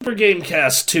For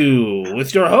Gamecast 2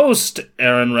 with your host,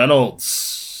 Aaron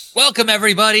Reynolds. Welcome,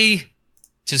 everybody,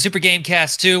 to Super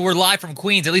Gamecast 2. We're live from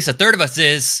Queens. At least a third of us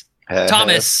is.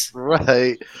 Thomas.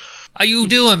 Right. How you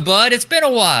doing, bud? It's been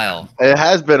a while. It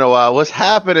has been a while. What's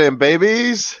happening,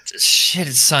 babies? Shit,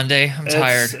 it's Sunday. I'm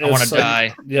tired. I want to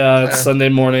die. Yeah, it's Sunday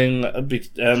morning,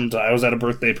 and I was at a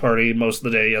birthday party most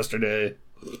of the day yesterday.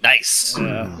 Nice.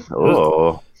 Yeah.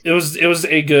 Oh. It was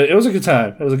a good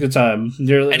time. It was a good time.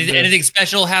 Anything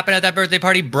special happen at that birthday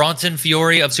party? Bronson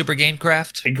Fiore of Super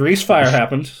Gamecraft? A grease fire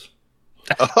happened.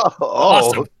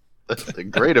 Awesome. That's a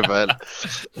great event.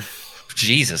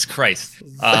 Jesus Christ.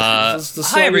 Hi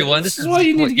everyone. This is why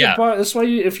you need to get. This is why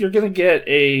if you're gonna get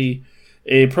a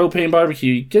propane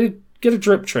barbecue, get a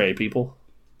drip tray, people.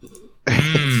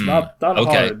 It's not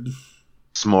hard.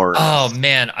 Smart. Oh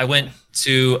man, I went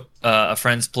to a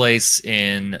friend's place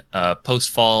in Post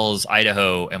Falls,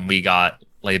 Idaho, and they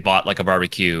bought like a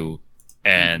barbecue,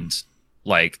 and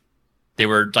like they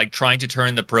were like trying to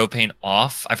turn the propane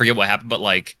off. I forget what happened, but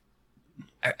like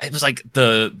it was like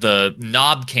the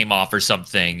knob came off or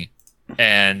something,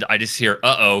 and I just hear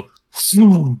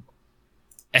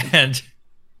and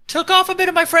took off a bit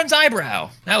of my friend's eyebrow.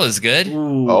 That was good.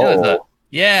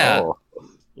 Yeah. Oh.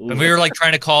 And we were like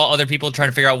trying to call other people, trying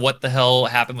to figure out what the hell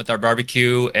happened with our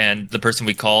barbecue, and the person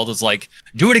we called was like,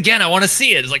 "Do it again, I want to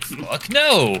see it." It's like, fuck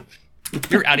no,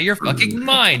 you're out of your fucking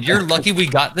mind. You're lucky we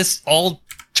got this all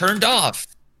turned off.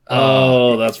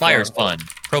 That's fire's fun.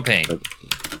 Propane.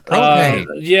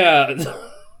 Yeah.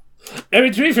 I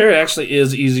mean, to be fair, it actually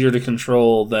is easier to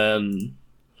control than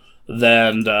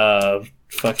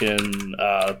fucking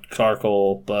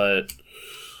charcoal, but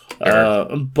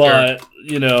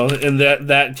you know, in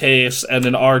that case and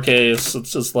in our case,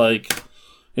 it's just like,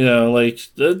 you know, like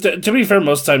to be fair,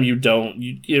 most of the time you don't.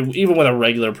 Even with a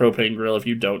regular propane grill, if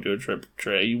you don't do a trip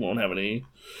tray, you won't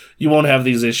have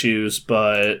these issues.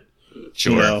 But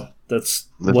sure, you know, that's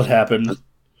what happened.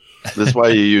 That's why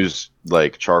you use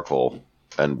like charcoal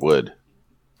and wood.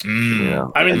 Yeah.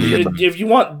 I mean, if you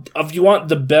want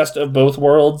the best of both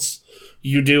worlds,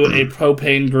 you do a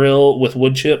propane grill with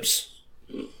wood chips,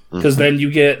 because then you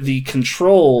get the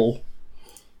control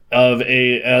of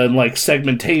a like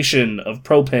segmentation of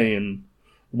propane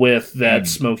with that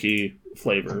smoky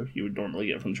flavor you would normally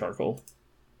get from charcoal.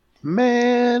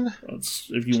 Man, that's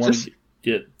if you want to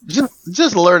get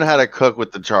just learn how to cook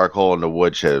with the charcoal and the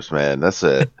wood chips, man. That's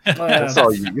it. That's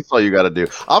all you got to do.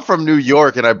 I'm from New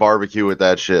York and I barbecue with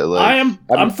that shit. Like,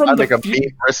 I'm from I make a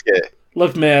beef brisket.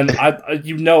 Look, man,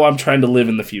 I'm trying to live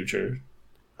in the future.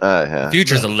 Yeah.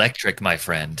 Future's electric, my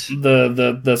friend.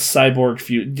 The cyborg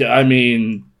future. I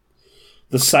mean,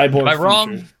 the cyborg. Am I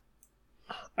wrong?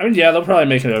 I mean, yeah, they'll probably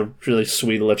make a really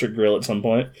sweet electric grill at some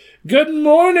point. Good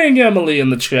morning, Emily,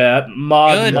 in the chat. Good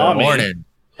Mommy. morning.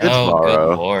 Good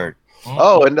Lord.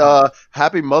 And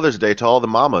happy Mother's Day to all the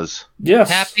mamas. Yes.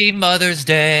 Happy Mother's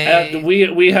Day. And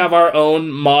we have our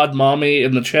own Mod Mommy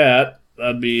in the chat.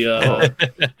 That'd be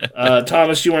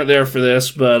Thomas. You weren't there for this,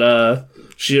 but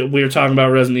we were talking about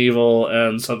Resident Evil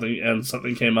and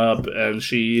something came up, and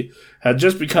she had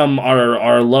just become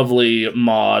our lovely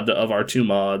mod of our two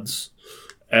mods,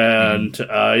 and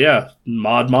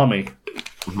Mod Mommy.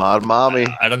 Mod Mommy.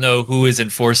 I don't know who is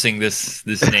enforcing this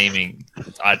naming.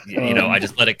 I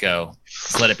just let it go.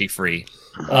 Just let it be free.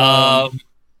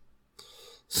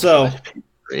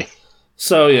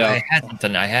 So yeah, I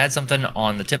had something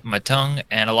on the tip of my tongue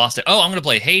and I lost it. Oh, I'm gonna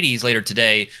play Hades later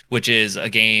today, which is a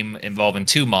game involving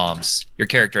two moms. Your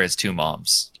character has two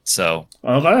moms, so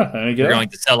okay, there you go. We're going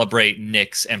to celebrate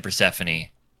Nyx and Persephone.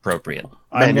 Appropriate.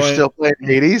 Man, you're still playing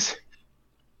Hades?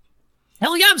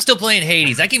 Hell yeah, I'm still playing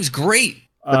Hades. That game's great.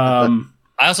 I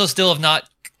also still have not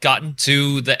gotten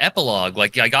to the epilogue.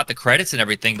 Like, I got the credits and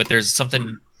everything, but there's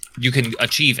something you can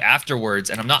achieve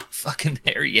afterwards, and I'm not fucking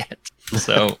there yet.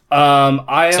 So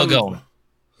I am still going.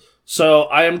 So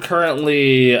I am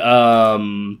currently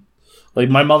like,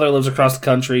 my mother lives across the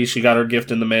country. She got her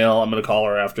gift in the mail. I'm gonna call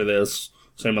her after this.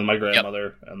 Same with my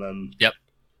grandmother, and then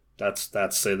that's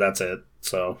it.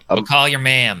 So we'll call your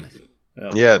ma'am.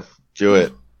 Yeah, do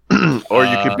it. Or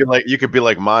you could be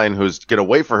like mine, who's gonna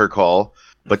wait for her call,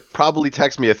 but probably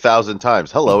text me 1,000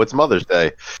 times. Hello, it's Mother's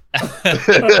Day.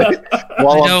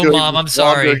 Mom, I'm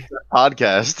sorry.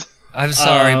 Podcast. I'm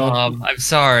sorry, Mom. I'm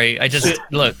sorry. I just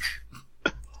look.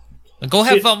 Go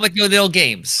have fun with your little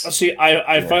games. See,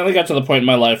 I finally got to the point in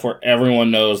my life where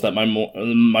everyone knows that my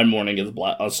morning is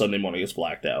Sunday morning is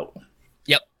blacked out.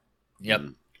 Yep.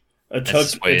 It took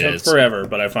forever,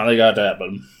 but I finally got to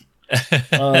happen.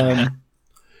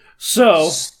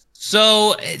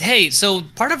 So hey, so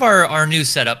part of our new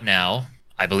setup now,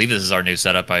 I believe this is our new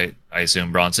setup, I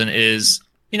assume, Bronson, is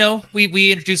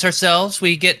we introduce ourselves,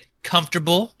 we get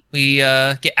comfortable, we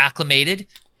get acclimated,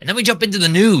 and then we jump into the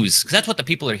news because that's what the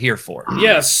people are here for.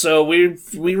 Yes, so we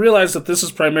realized that this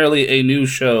is primarily a news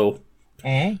show,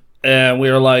 and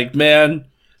we were like, man,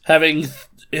 having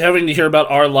to hear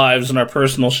about our lives and our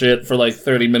personal shit for like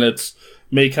 30 minutes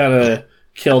may kind of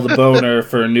kill the boner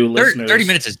for new listeners. 30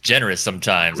 minutes is generous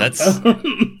sometimes. That's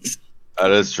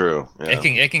That is true. Yeah.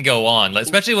 it can go on,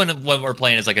 especially when we're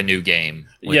playing as like a new game.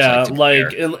 which, Yeah, to be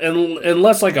like fair.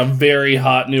 unless like a very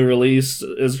hot new release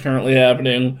is currently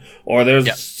happening, or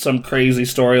there's some crazy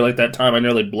story like that time I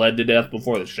nearly bled to death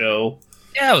before the show.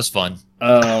 Yeah, it was fun.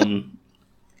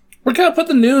 We're gonna put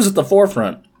the news at the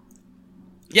forefront.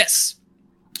 Yes.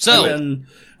 So and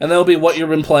that'll be what you've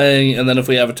been playing, and then if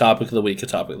we have a topic of the week, a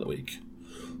topic of the week.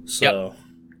 So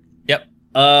Yep.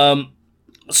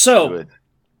 So Good.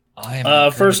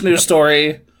 first news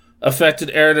story affected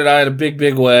Aaron and I in a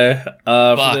big way.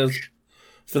 For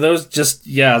those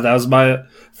that was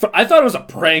I thought it was a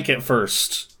prank at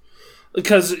first.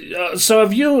 Because so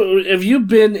have you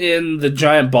been in the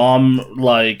Giant Bomb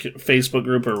like Facebook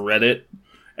group or Reddit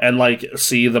and like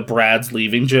see the Brad's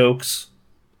leaving jokes?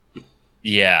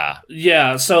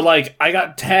 Yeah, so like I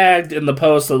got tagged in the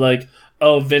post that like,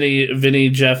 oh, Vinny,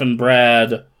 Jeff, and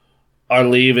Brad are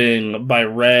leaving by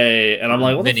Ray, and I'm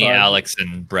like, what the Vinny, fuck? Alex,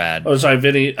 and Brad. Oh, sorry,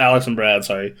 Vinny, Alex, and Brad,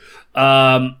 sorry.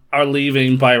 Are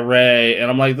leaving by Ray,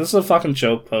 and I'm like, this is a fucking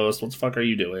joke post. What the fuck are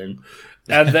you doing?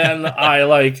 And then I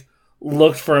like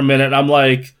looked for a minute, and I'm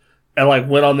like, and like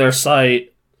went on their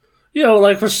site. You know,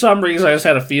 like for some reason I just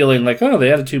had a feeling like, oh,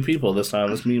 they added 2 people this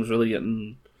time. This meme's really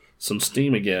getting some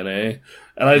steam again, eh?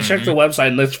 And I checked the website,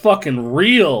 and it's fucking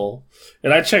real.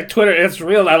 And I checked Twitter, and it's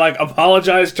real. And I like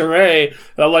apologized to Ray,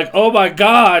 and I'm like, oh my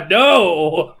god,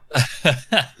 no.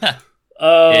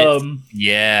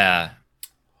 Yeah.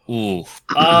 Ooh.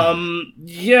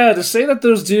 Yeah, to say that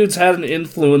those dudes had an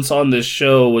influence on this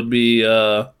show would be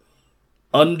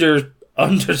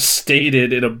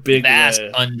understated in a big Vast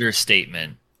way.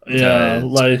 understatement. Yeah,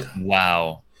 like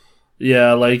wow.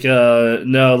 Yeah, like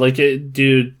no, like it,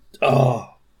 dude. Oh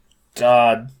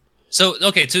god. So,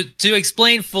 okay, to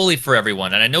explain fully for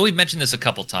everyone, and I know we've mentioned this a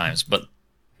couple times, but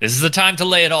this is the time to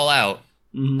lay it all out.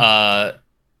 Mhm.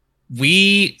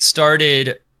 We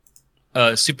started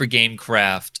Super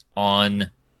Gamecraft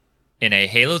in a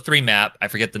Halo 3 map. I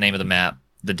forget the name of the map.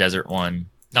 The desert one.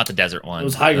 Not the desert one. It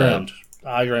was High Ground.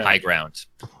 High Ground.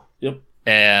 Yep.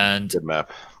 And Good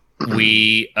map.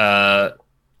 we were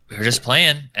just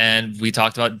playing, and we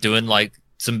talked about doing like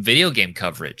some video game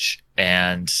coverage,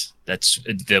 and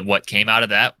what came out of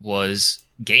that was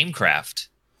Gamecraft,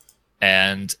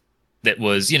 and that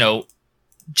was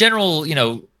general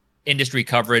industry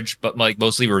coverage, but like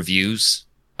mostly reviews.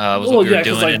 Was what we were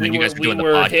doing, like, and then you guys were doing the we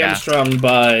were podcast. hamstrung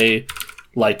by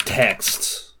like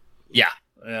text. Yeah,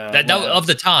 that of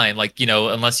the time, like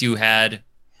unless you had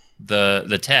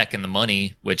the tech and the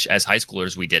money, which as high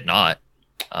schoolers we did not.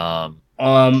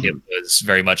 It was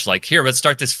very much like, here, let's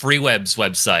start this free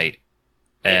website.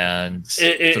 And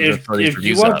if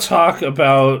you want to talk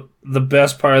about the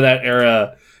best part of that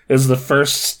era, is the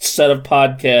first set of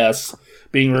podcasts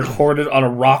being recorded on a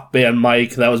Rock Band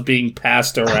mic that was being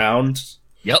passed around.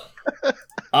 Yep.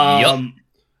 And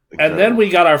then we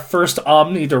got our first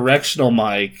omnidirectional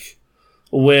mic,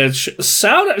 which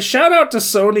shout out to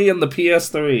Sony and the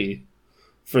PS3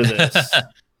 for this.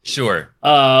 Sure.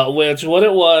 Which what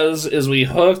it was is we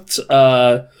hooked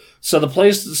so the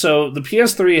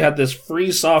PS3 had this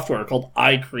free software called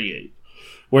iCreate,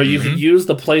 where you could use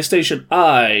the PlayStation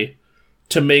Eye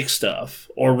to make stuff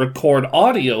or record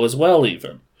audio as well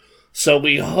even. So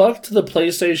we hooked the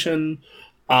PlayStation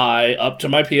Eye up to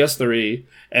my PS3,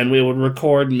 and we would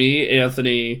record me,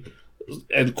 Anthony,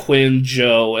 and Quinn,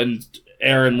 Joe, and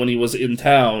Aaron when he was in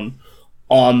town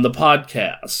on the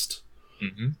podcast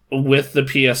with the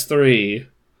PS3.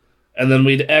 And then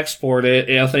we'd export it.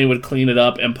 Anthony would clean it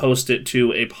up and post it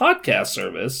to a podcast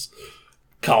service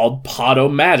called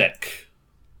Podomatic.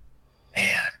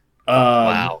 Man.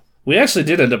 Wow. We actually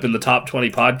did end up in the top 20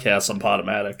 podcasts on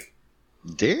Podomatic.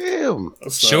 Damn.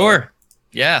 Sure.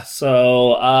 Yeah.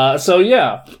 So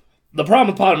yeah. The problem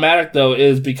with Podomatic, though,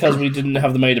 is because we didn't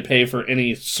have the money to pay for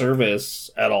any service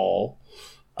at all,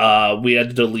 we had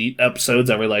to delete episodes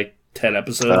every, 10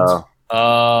 episodes.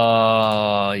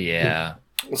 Oh, yeah.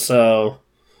 So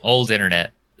old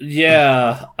internet.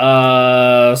 Yeah.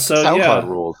 SoundCloud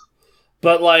rules.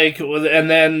 But and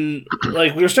then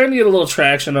we were starting to get a little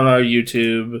traction on our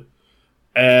YouTube,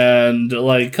 and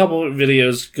a couple of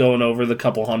videos going over the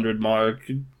couple hundred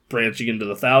mark, branching into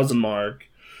the 1,000 mark.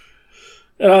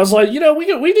 And I was like,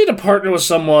 we need to partner with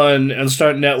someone and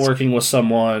start networking with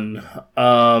someone.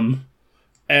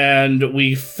 And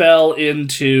we fell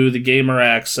into the Gamer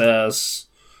Access,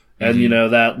 and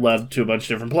that led to a bunch of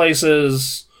different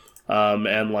places.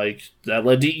 And like that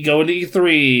led to going to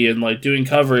E3 and like doing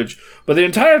coverage. But the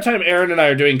entire time Aaron and I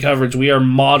are doing coverage, we are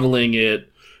modeling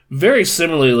it very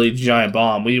similarly to Giant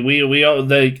Bomb. We always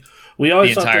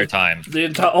the entire time.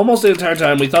 Almost the entire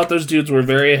time, we thought those dudes were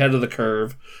very ahead of the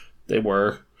curve. They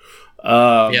were,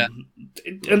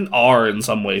 and are in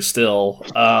some ways still.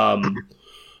 And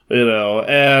they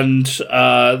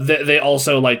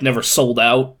also like never sold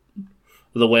out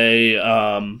the way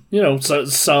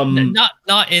some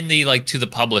not in the like to the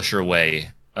publisher way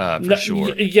for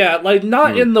sure. Yeah, like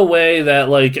not in the way that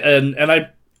like and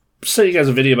I sent you guys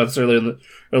a video about this earlier.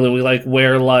 We like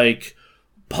where like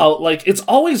it's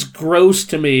always gross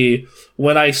to me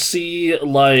when I see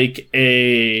like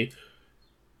a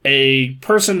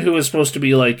person who is supposed to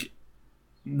be like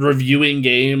reviewing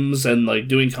games and like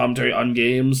doing commentary on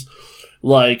games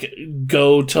like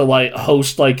go to like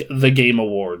host like the Game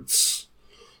Awards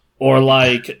or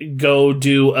like go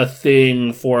do a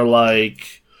thing for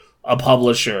like a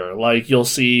publisher. Like you'll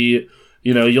see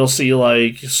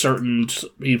like certain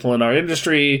people in our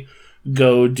industry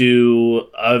go do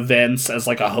events as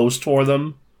like a host for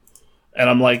them, and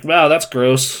I'm like, wow, that's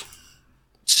gross.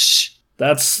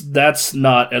 That's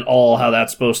not at all how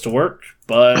that's supposed to work.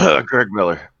 But Greg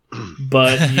Miller.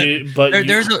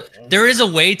 There is a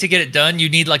way to get it done. You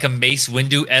need like a Mace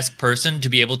Windu-esque person to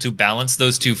be able to balance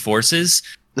those two forces.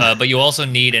 But you also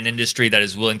need an industry that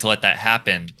is willing to let that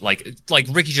happen. Like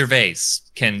Ricky Gervais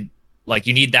can, like,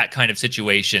 you need that kind of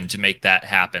situation to make that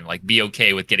happen. Like, be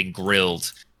okay with getting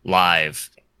grilled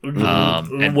live.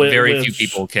 And very few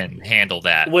people can handle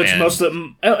that. Most of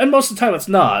the time it's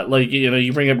not. Like,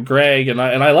 you bring up Greg, and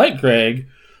I like Greg.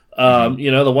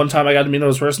 The one time I got to meet him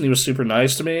in person, he was super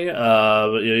nice to me.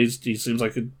 He seems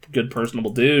like a good,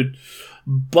 personable dude.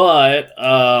 But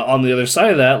on the other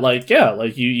side of that, like, yeah,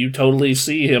 like you totally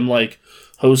see him like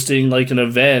hosting like an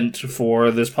event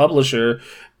for this publisher,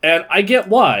 and I get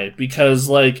why, because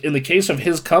like in the case of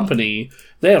his company,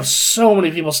 they have so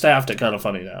many people staffed at Kinda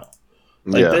Funny now.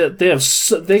 Like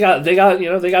they got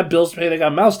bills to pay, they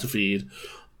got mouths to feed.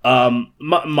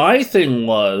 My thing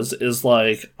is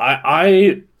like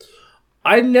I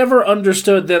never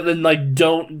understood that. Then like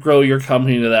don't grow your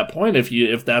company to that point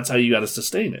if that's how you got to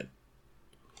sustain it.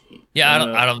 Yeah,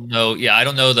 I don't know. Yeah, I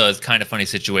don't know the Kinda Funny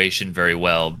situation very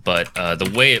well, but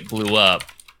the way it blew up,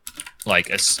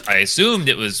 like I assumed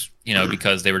it was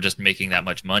because they were just making that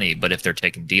much money. But if they're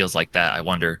taking deals like that, I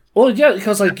wonder. Well, yeah,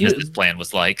 because like business plan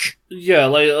was like. Yeah,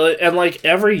 like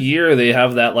every year they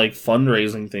have that like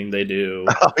fundraising thing they do.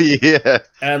 Oh yeah,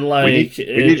 and like we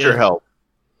need your help.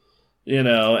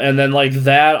 And then like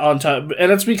that on top,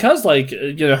 and it's because like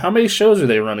how many shows are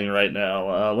they running right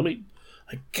now?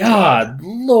 God,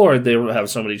 Lord, they have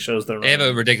so many shows they're running. They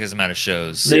have a ridiculous amount of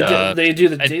shows. They do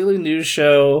the daily news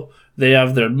show. They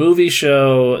have their movie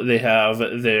show. They have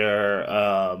their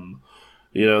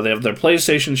they have their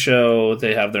PlayStation show.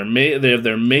 They have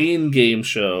their main game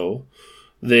show.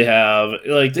 They have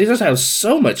they just have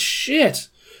so much shit,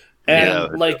 and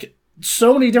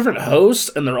so many different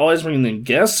hosts, and they're always bringing in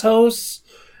guest hosts.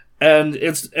 And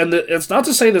it's not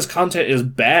to say this content is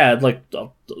bad. Like a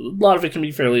lot of it can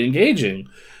be fairly engaging.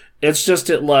 It's just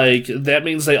that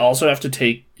means they also have to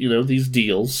take these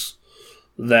deals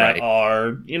that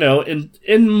are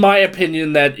in my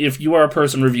opinion, that if you are a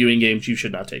person reviewing games, you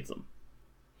should not take them.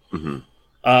 Mm-hmm.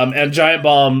 And Giant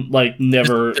Bomb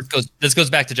never. This goes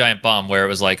back to Giant Bomb, where it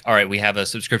was like, all right, we have a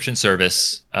subscription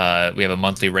service, we have a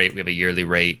monthly rate, we have a yearly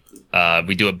rate.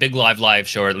 We do a big live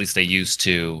show, or at least they used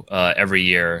to, every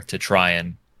year to try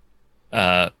and,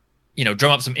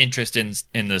 drum up some interest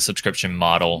in the subscription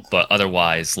model. But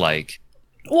otherwise,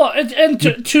 well, and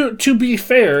to be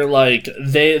fair,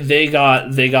 they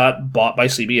got bought by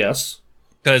CBS.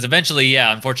 Because eventually,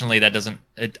 unfortunately, that doesn't.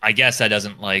 I guess that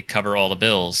doesn't cover all the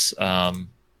bills.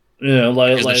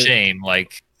 It's a shame. They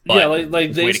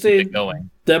stayed going.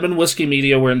 Them and Whiskey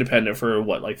Media were independent for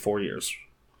 4 years.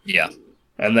 Yeah.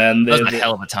 And then that was a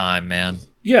hell of a time, man.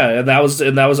 Yeah, and that was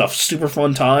a super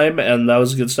fun time, and that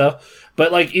was good stuff.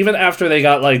 But even after they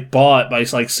got bought by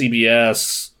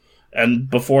CBS, and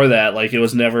before that, it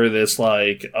was never this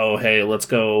oh hey, let's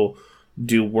go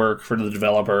do work for the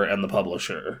developer and the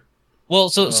publisher. Well,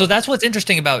 so that's what's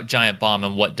interesting about Giant Bomb,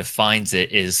 and what defines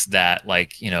it is that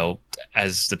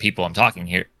as the people I'm talking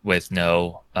here with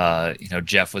know,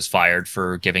 Jeff was fired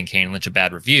for giving Kane and Lynch a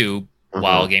bad review.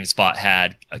 While GameSpot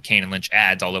had Kane and Lynch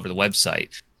ads all over the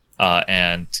website,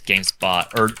 and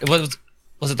GameSpot, or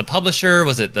Was it the publisher?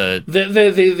 Was it the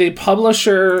The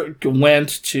publisher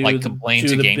went to complained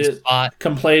to GameSpot?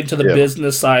 Complained to the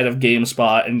business side of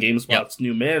GameSpot and GameSpot's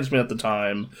new management at the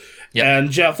time. Yep.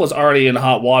 And Jeff was already in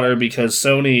hot water because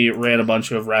Sony ran a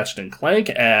bunch of Ratchet and Clank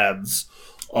ads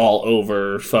all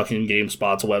over fucking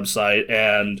GameSpot's website,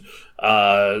 and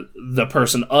the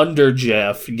person under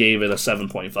Jeff gave it a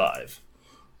 7.5,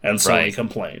 and Sony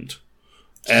complained.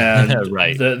 And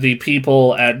the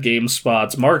people at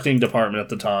GameSpot's marketing department at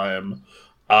the time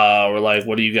were like,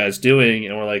 "What are you guys doing?"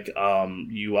 And we're like,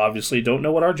 "You obviously don't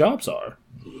know what our jobs are."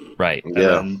 Right.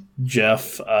 Yeah. And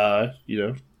Jeff,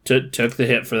 took the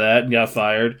hit for that and got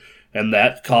fired, and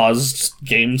that caused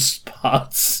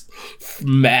GameSpot's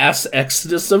mass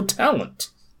exodus of talent.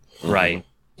 Right.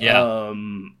 Yeah.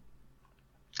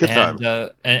 Good time.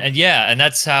 And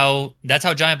that's how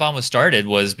Giant Bomb was started,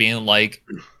 was being like,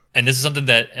 and this is something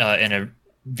that in a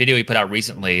video he put out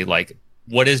recently, like,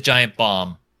 what is Giant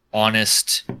Bomb?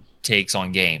 Honest takes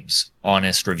on games,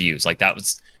 honest reviews. Like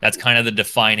that's kind of the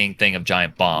defining thing of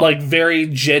Giant Bomb. Like very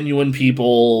genuine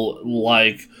people,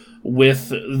 like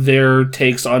with their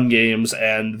takes on games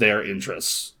and their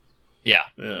interests. Yeah.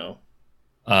 You know.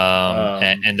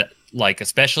 And like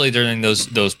especially during those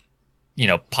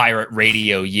pirate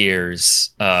radio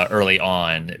years early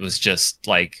on, it was just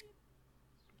like,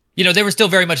 they were still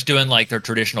very much doing like their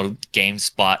traditional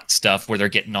GameSpot stuff where they're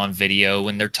getting on video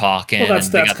and they're talking. Well, and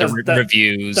they got the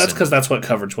reviews. That's because that's what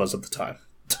coverage was at the time.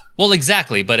 Well,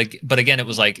 exactly, but again, it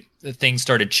was like things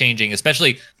started changing,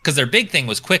 especially because their big thing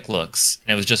was quick looks,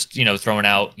 and it was just throwing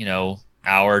out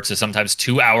hour to sometimes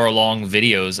 2 hour long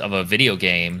videos of a video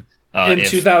game in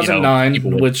 2009, if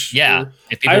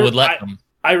people would let them.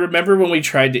 I remember when we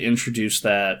tried to introduce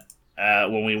that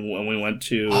when we went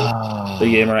to the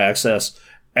Gamer Access,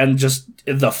 and just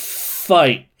the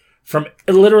fight from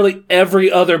literally every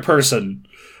other person,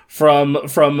 from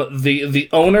the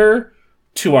owner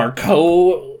to our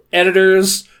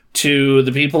co-editors to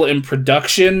the people in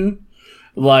production,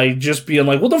 like just being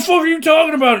like, "What the fuck are you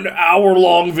talking about? An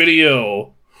hour-long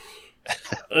video?"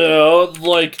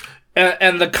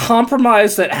 And the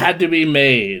compromise that had to be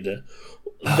made,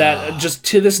 that just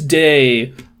to this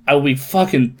day I will be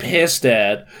fucking pissed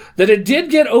at, that it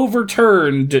did get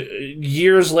overturned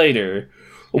years later,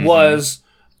 was,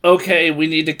 okay, we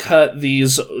need to cut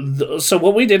these. So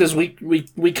what we did is we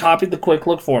copied the quick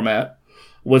look format,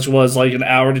 which was like an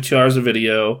hour to 2 hours of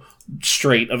video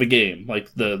straight of a game,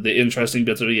 like the interesting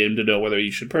bits of a game to know whether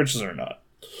you should purchase it or not.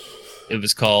 It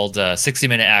was called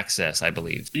 60-minute access, I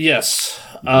believe. Yes.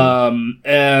 And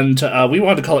we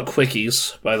wanted to call it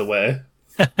Quickies, by the way.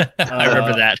 I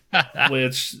remember that.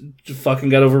 Which fucking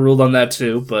got overruled on that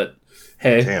too, but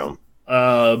hey. Damn.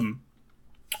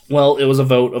 Well, it was a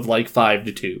vote of like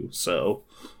 5-2, so.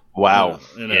 Wow.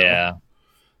 Yeah.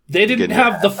 They didn't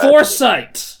have the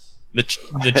foresight. The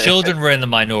children were in the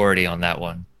minority on that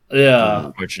one. Yeah.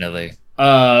 Unfortunately.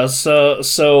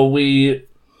 So we.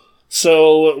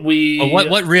 Well,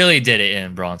 what really did it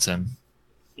in Bronson?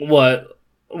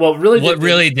 What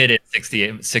really did it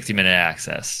 60-minute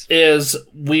access is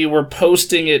we were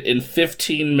posting it in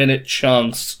 15-minute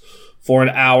chunks for an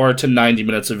hour to 90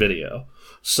 minutes of video.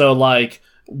 So like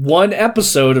one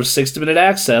episode of 60-minute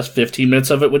access, 15 minutes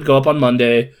of it would go up on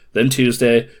Monday, then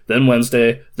Tuesday, then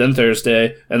Wednesday, then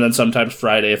Thursday, and then sometimes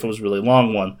Friday if it was a really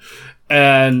long one.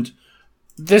 And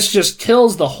this just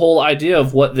kills the whole idea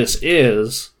of what this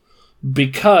is,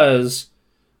 because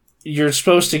you're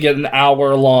supposed to get an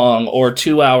hour long or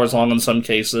 2 hours long in some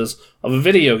cases of a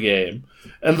video game.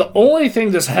 And the only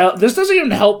thing this doesn't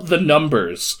even help the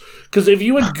numbers. Because if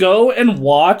you would go and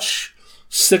watch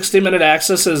 60-minute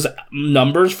access's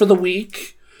numbers for the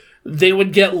week, they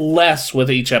would get less with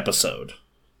each episode.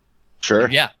 Sure.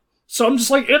 Yeah. So I'm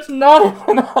just like, it's not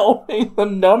even helping the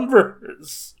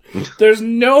numbers. There's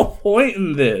no point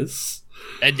in this.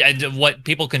 And what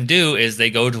people can do is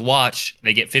they go to watch,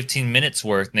 they get 15 minutes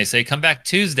worth, and they say, come back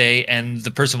Tuesday, and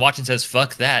the person watching says,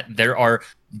 fuck that. There are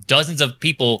dozens of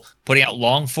people putting out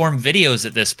long-form videos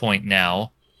at this point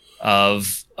now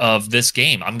of this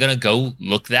game. I'm going to go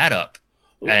look that up.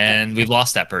 And we've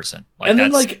lost that person. And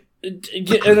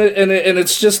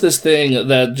it's just this thing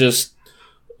that just,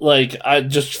 like, I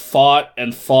just fought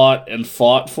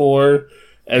for,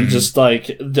 and just,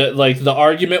 the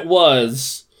argument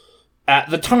was,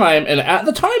 at the time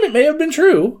it may have been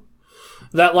true,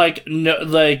 that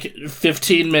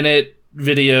 15-minute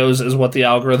videos is what the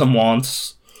algorithm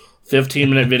wants.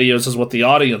 15-minute videos is what the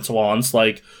audience wants.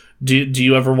 Like, do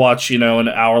you ever watch, an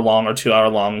hour-long or 2 hour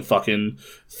long fucking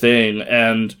thing?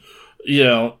 And,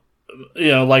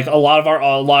 like a lot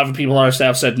of people on our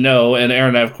staff said no, and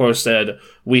Aaron, of course, said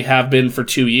we have been for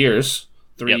 2 years.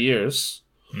 3 years.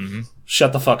 Mm-hmm.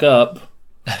 Shut the fuck up.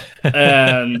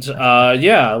 And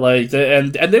yeah, like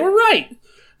and they were right.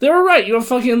 They were right. You have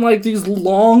fucking like these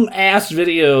long ass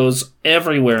videos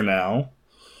everywhere now.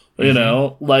 You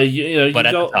know, like But you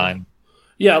at go, the time,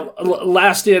 yeah.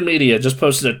 Last Stand Media just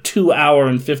posted a 2 hour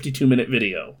and 52-minute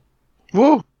video.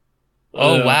 Woo!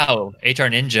 oh wow,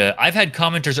 HR Ninja. I've had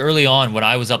commenters early on when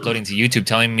I was uploading to YouTube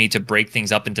telling me to break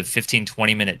things up into 15,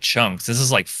 20-minute chunks. This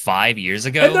is like 5 years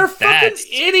ago. And they're fucking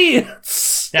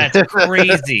idiots. That's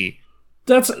crazy.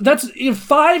 That's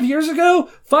 5 years ago.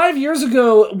 5 years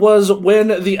ago was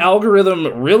when the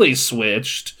algorithm really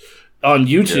switched on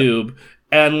YouTube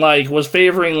and like was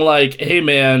favoring like, hey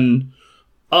man,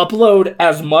 upload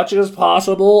as much as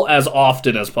possible, as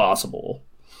often as possible.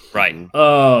 Right.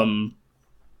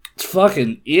 It's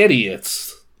fucking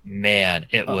idiots. Man,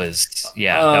 it was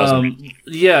that was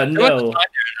yeah, no.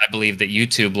 I believe that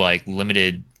YouTube like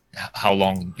limited how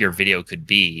long your video could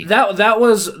be. That's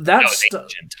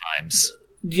Ancient times.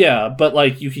 yeah, but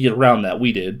like you could get around that.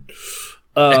 We did.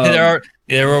 There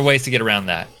were ways to get around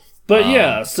that. But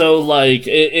yeah, so like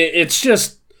it's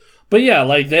just, but yeah,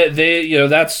 like they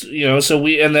that's so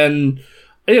we and then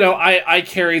I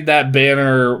carried that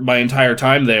banner my entire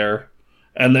time there,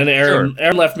 and then Aaron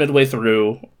left midway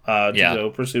through to go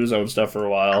pursue his own stuff for a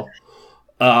while.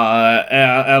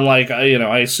 And like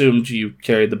I assumed you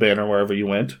carried the banner wherever you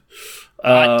went.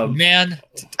 Man,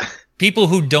 people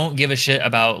who don't give a shit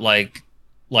about like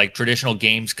traditional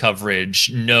games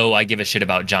coverage know I give a shit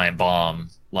about Giant Bomb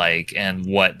and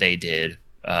what they did.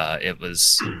 It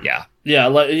was and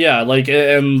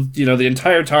the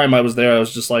entire time I was there I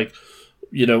was just like,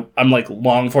 I'm like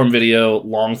long form video,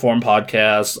 long form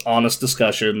podcast, honest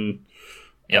discussion.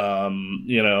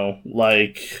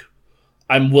 Like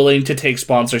I'm willing to take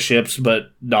sponsorships,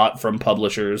 but not from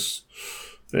publishers.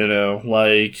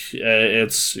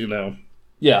 It's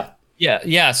Yeah.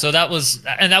 So that was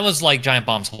like Giant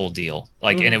Bomb's whole deal.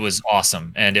 And it was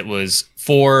awesome. And it was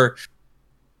for,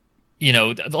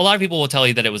 a lot of people will tell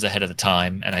you that it was ahead of the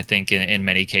time. And I think in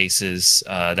many cases,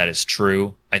 that is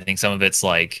true. I think some of it's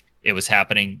like it was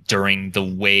happening during the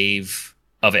wave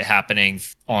of it happening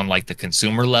on like the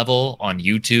consumer level on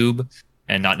YouTube,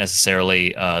 and not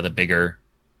necessarily the bigger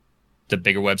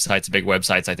websites. The big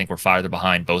websites, I think, were farther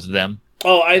behind both of them.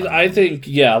 Oh, I think,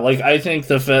 yeah. I think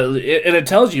and it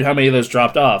tells you how many of those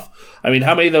dropped off. I mean,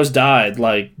 how many of those died?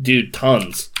 Like, dude,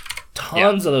 tons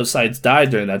of those sites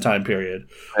died during that time period.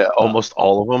 Yeah, almost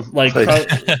all of them. What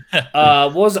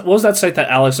was that site that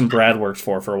Alex and Brad worked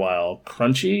for a while?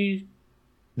 Crunchy?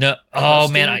 No. Oh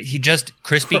man, he just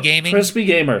Crispy Gaming. Crispy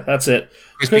Gamer. That's it.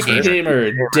 Crispy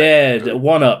Gamer dead.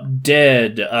 1UP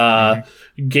dead.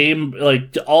 Game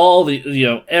all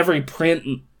the every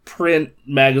print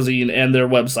magazine and their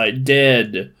website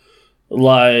dead. Is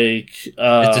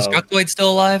Destructoid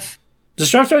still alive?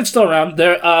 Destructoid's still around.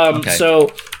 There. Okay. So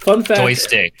fun fact.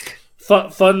 Joystick.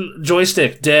 Fun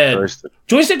Joystick dead.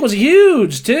 Joystick was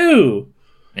huge too.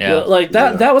 Yeah.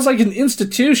 That was like an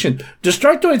institution.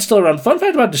 Destructoid's still around. Fun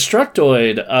fact about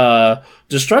Destructoid.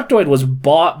 Destructoid was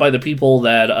bought by the people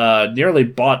that nearly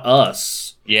bought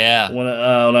us. Yeah. When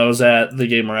I was at the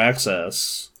Gamer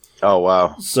Access. Oh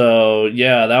wow. So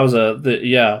yeah, that was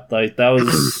that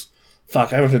was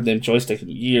fuck. I haven't heard the name Joystick in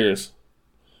years.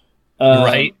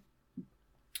 Right.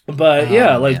 But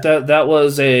that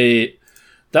was a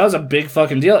big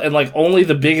fucking deal, and only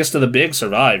the biggest of the big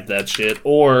survived that shit,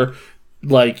 or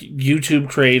YouTube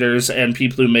creators and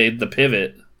people who made the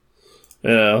pivot.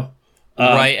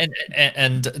 Right,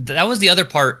 and that was the other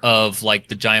part of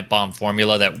the Giant Bomb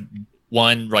formula that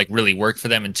one really worked for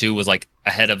them, and two was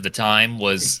ahead of the time.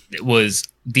 It was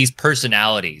these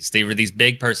personalities. They were these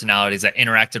big personalities that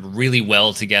interacted really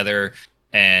well together,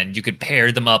 and you could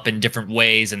pair them up in different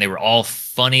ways, and they were all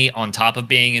funny on top of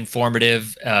being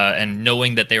informative, and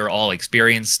knowing that they were all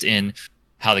experienced in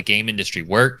how the game industry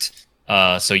worked.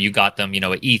 So you got them, at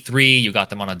E3, you got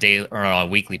them on a daily or a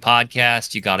weekly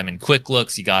podcast, you got them in quick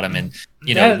looks, you got them in,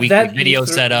 weekly video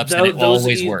setups, and it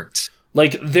always worked.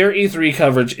 Their E3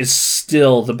 coverage is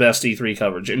still the best E3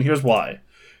 coverage, and here's why.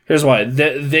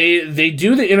 They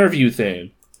do the interview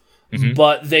thing,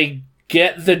 but they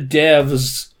get the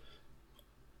devs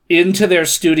into their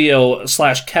studio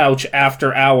 / couch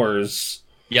after hours.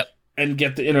 Yep. And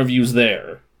get the interviews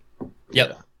there.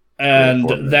 Yep. And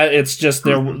that it's just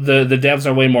the devs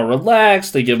are way more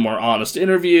relaxed. They give more honest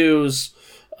interviews.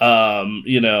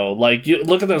 You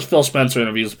look at those Phil Spencer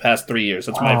interviews the past 3 years.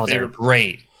 That's my favorite. They're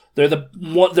great. They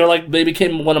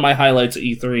became one of my highlights at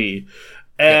E3.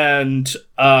 And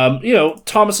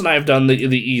Thomas and I have done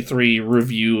the E3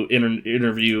 review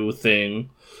interview thing.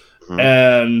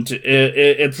 and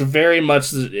it's very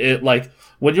much like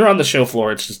when you're on the show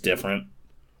floor, it's just different.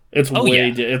 It's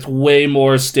it's way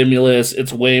more stimulus.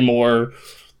 It's way more.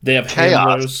 They have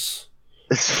handlers.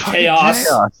 Chaos.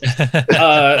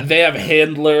 They have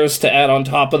handlers to add on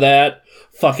top of that.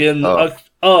 Fucking. I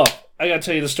gotta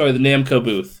tell you the story of the Namco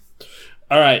booth.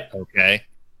 All right. Okay.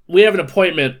 We have an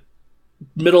appointment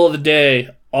middle of the day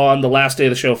on the last day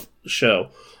of the show.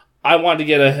 I wanted to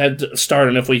get a head start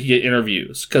on if we could get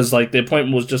interviews because like the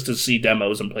appointment was just to see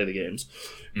demos and play the games.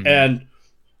 Mm-hmm. And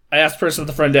I asked the person at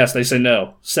the front desk. They say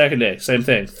no. Second day, same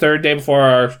thing. Third day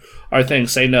before our thing,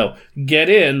 say no. Get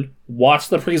in, watch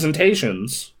the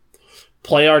presentations,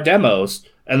 play our demos,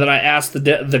 and then I asked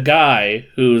the guy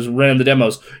who's running the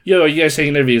demos, "Yo, are you guys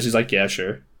taking interviews?" He's like, "Yeah,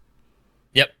 sure."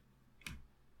 Yep.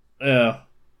 Yeah.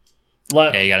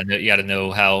 You gotta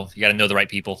know the right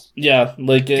people. Yeah,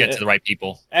 like get to the right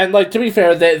people. And like to be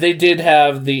fair, they did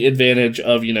have the advantage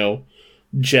of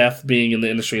Jeff being in the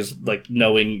industry is like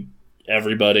knowing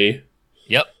everybody.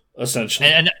 Yep. Essentially.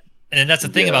 And that's the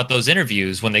thing about those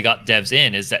interviews when they got devs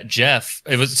in is that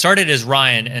started as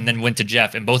Ryan and then went to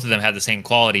Jeff, and both of them had the same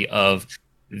quality of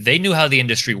they knew how the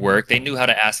industry worked, they knew how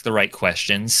to ask the right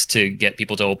questions to get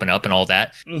people to open up and all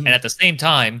that. Mm-hmm. And at the same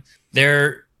time,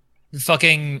 they're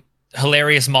fucking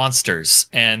hilarious monsters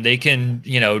and they can,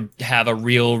 have a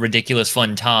real ridiculous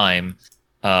fun time,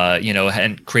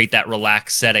 and create that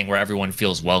relaxed setting where everyone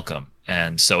feels welcome.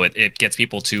 And so it gets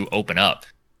people to open up.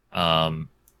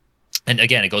 And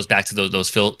again, it goes back to those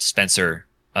Phil Spencer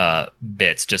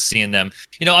bits, just seeing them,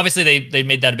 obviously they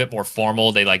made that a bit more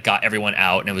formal. They like got everyone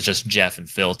out and it was just Jeff and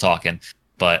Phil talking,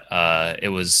 but it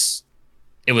was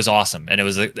awesome. And it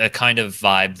was a kind of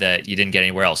vibe that you didn't get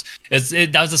anywhere else.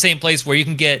 That was the same place where you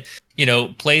can get,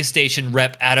 PlayStation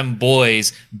rep Adam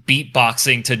Boyes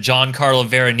beatboxing to Giancarlo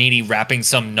Veronini rapping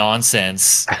some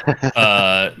nonsense.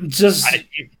 Just like,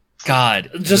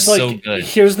 so good.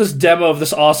 Here's this demo of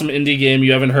this awesome indie game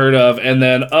you haven't heard of, and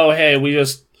then, oh hey, we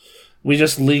just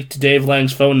leaked Dave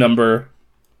Lang's phone number.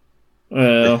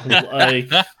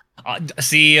 CEO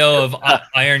of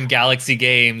Iron Galaxy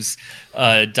Games,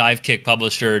 dive kick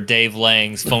publisher Dave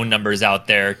Lang's phone number's out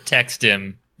there. Text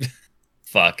him.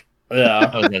 Fuck. Yeah,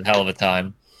 that was a hell of a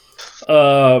time.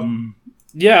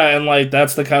 Yeah, and like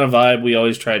that's the kind of vibe we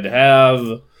always tried to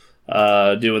have.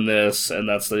 Doing this, and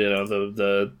that's and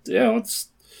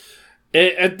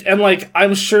like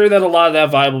I'm sure that a lot of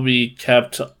that vibe will be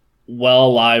kept well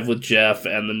alive with Jeff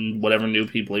and then whatever new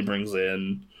people he brings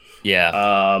in.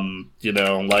 Yeah.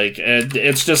 Like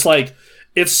it's just like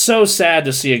it's so sad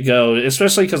to see it go,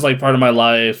 especially because like part of my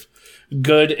life,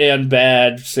 good and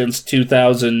bad, since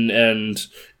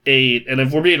 2008, and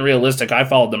if we're being realistic, I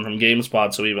followed them from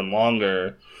GameSpot, so even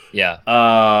longer. Yeah.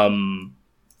 For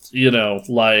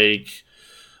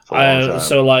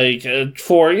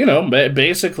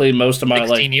basically most of my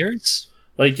 16 years,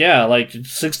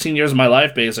 16 years of my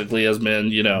life basically has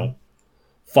been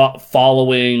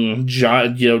following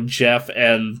Jeff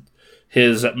and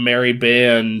his merry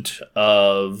band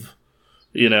of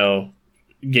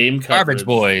game coverage. Garbage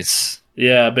Boys.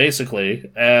 Yeah,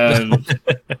 basically, and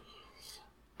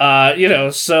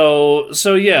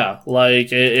so yeah,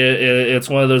 like it's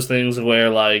one of those things where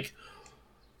like.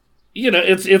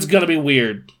 It's gonna be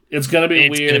weird. It's gonna be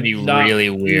really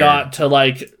weird. Not to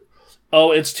like,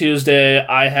 oh, it's Tuesday.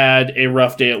 I had a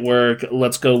rough day at work.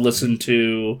 Let's go listen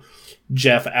to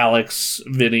Jeff, Alex,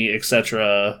 Vinny,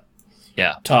 etc.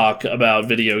 Yeah, talk about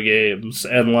video games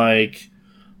and like,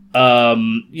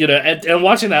 and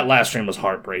watching that last stream was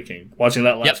heartbreaking. Watching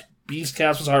that last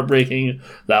Beastcast was heartbreaking.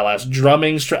 That last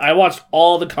drumming stream. I watched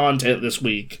all the content this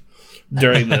week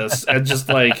during this, and just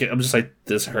like I'm just like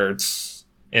this hurts.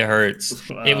 It hurts.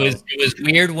 Wow. It was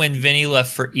weird when Vinny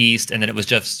left for East, and then it was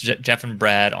Jeff and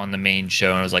Brad on the main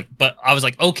show, and I was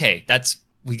like, okay,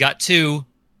 we got two.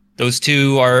 Those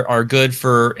two are good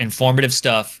for informative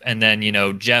stuff, and then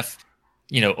Jeff,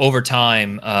 over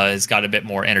time has got a bit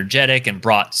more energetic and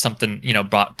brought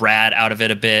Brad out of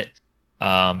it a bit,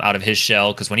 out of his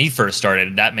shell, because when he first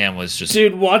started, that man was just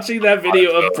watching that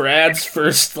video of Brad's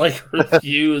first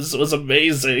reviews was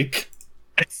amazing.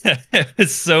 It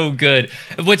was so good,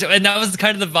 and that was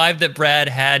kind of the vibe that Brad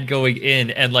had going in,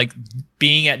 and like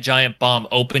being at Giant Bomb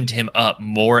opened him up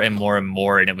more and more and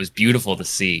more, and it was beautiful to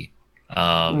see.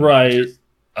 Right.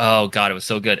 Oh God, it was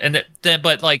so good. And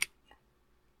but like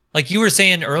you were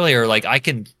saying earlier, like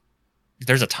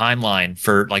there's a timeline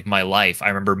for like my life. I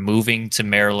remember moving to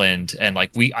Maryland, and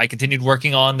like I continued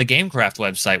working on the GameCraft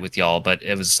website with y'all, but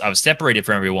I was separated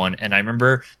from everyone, and I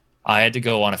remember I had to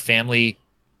go on a family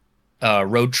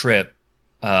road trip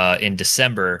in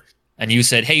December, and you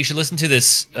said, "Hey, you should listen to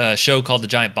this show called The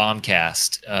Giant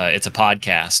Bombcast. It's a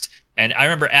podcast." And I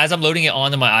remember as I'm loading it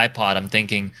onto my iPod, I'm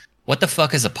thinking, "What the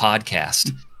fuck is a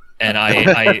podcast?" And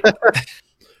I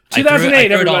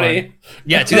 2008, everybody.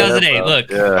 Yeah, 2008.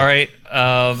 Look, all right.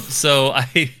 So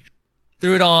I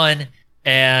threw it on,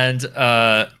 and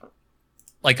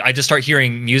like I just start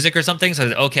hearing music or something. So I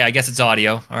said, okay, I guess it's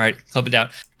audio. All right, clip it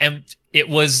down. And it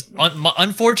was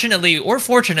unfortunately or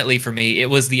fortunately for me, it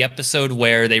was the episode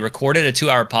where they recorded a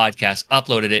 2-hour podcast,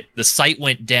 uploaded it, the site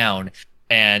went down,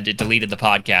 and it deleted the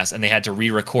podcast, and they had to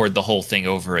re-record the whole thing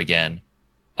over again.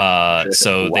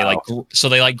 So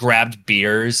they grabbed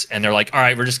beers, and they're like, all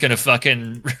right, we're just gonna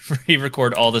fucking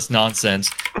re-record all this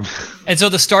nonsense. And so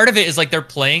the start of it is like they're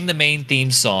playing the main theme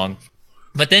song,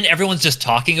 but then everyone's just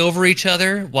talking over each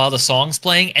other while the song's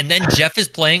playing, and then Jeff is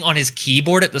playing on his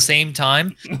keyboard at the same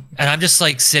time, and I'm just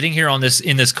like sitting here in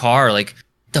this car, like,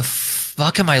 the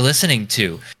fuck am I listening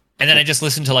to? And then I just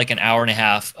listened to like an hour and a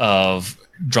half of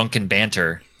drunken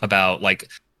banter about like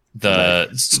the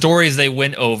stories they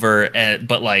went over,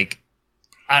 but like,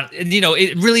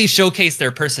 it really showcased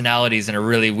their personalities in a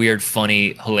really weird,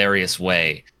 funny, hilarious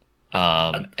way.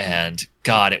 And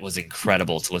God, it was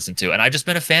incredible to listen to, and I've just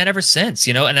been a fan ever since.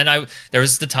 And then there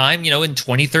was the time, in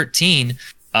 2013,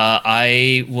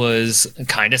 I was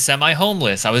kind of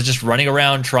semi-homeless. I was just running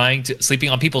around sleeping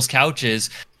on people's couches,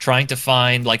 trying to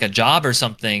find like a job or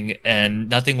something, and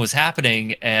nothing was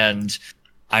happening. And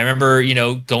I remember,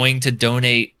 going to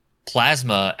donate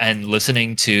plasma and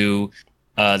listening to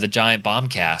the Giant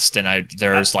Bombcast, and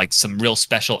there's like some real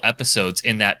special episodes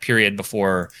in that period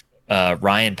before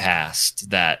Ryan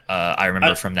passed that I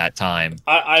remember from that time.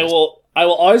 I will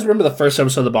always remember the first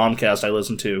episode of the Bombcast I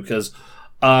listened to, because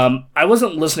I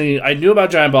wasn't listening. I knew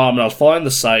about Giant Bomb and I was following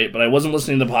the site, but I wasn't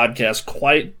listening to the podcast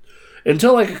quite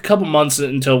until like a couple months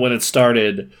until when it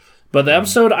started. But the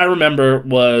episode I remember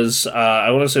was I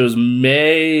want to say it was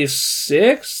May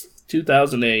 6th,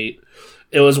 2008.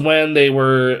 It was when they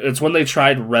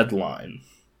tried Redline.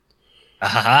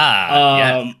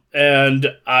 Yeah. And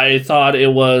I thought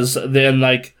it was then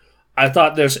I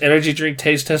thought this energy drink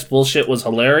taste test bullshit was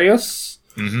hilarious.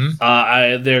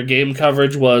 Mm-hmm. Their game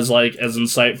coverage was like as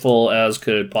insightful as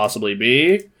could possibly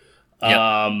be. Yep.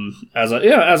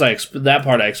 That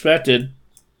part I expected.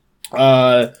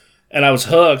 And I was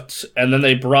hooked. And then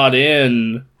they brought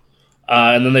in,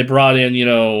 Vinny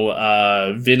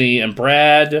and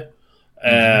Brad.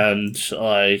 And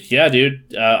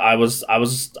dude, I was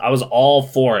all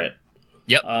for it.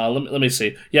 Yep. Let me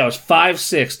see. Yeah, it was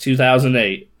 5/6,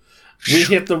 2008. We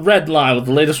hit the red line with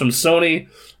the latest from Sony,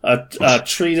 a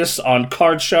treatise on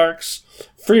card sharks,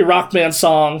 free Rock Band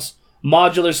songs,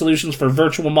 modular solutions for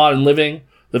virtual modern living,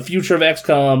 the future of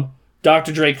XCOM,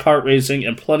 Dr. Dre kart racing,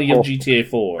 and plenty of GTA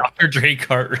 4. Dr. Dre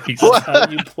kart racing. That's how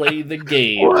you play the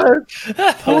game.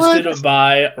 Posted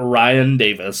by Ryan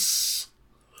Davis.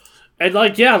 And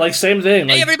same thing.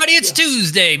 Hey everybody, it's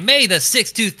Tuesday, May the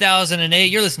 6th,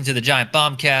 2008. You're listening to the Giant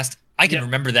Bombcast. I can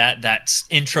remember that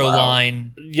intro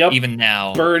line even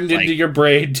now. Burned into your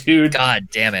brain, dude. God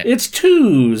damn it. It's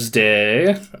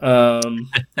Tuesday. One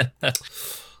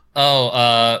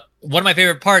of my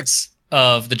favorite parts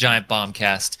of the Giant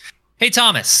Bombcast. Hey,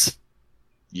 Thomas.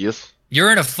 Yes?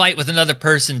 You're in a fight with another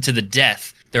person to the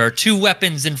death. There are 2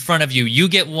 weapons in front of you. You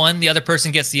get one, the other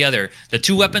person gets the other. The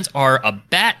 2 weapons are a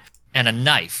bat and a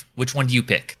knife. Which one do you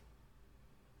pick?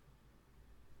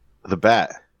 The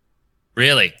bat.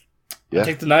 Really? Yeah.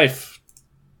 Take the knife.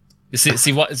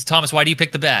 See what, Thomas? Why do you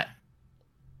pick the bat?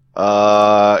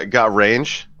 Got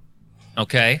range.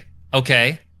 Okay.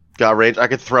 Got range. I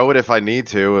could throw it if I need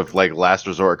to, if last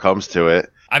resort comes to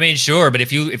it. I mean, sure, but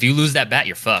if you lose that bat,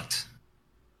 you're fucked.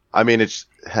 I mean,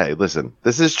 hey, listen,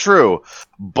 this is true,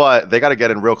 but they got to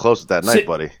get in real close with that knife,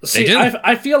 buddy. They do.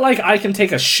 I feel like I can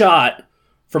take a shot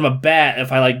from a bat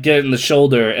if I get it in the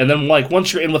shoulder, and then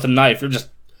once you're in with a knife,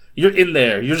 you're in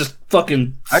there. You're just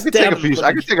fucking. I could take a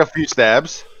few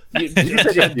stabs. But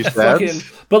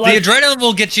the adrenaline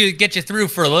will get you through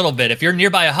for a little bit. If you're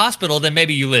nearby a hospital, then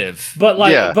maybe you live. But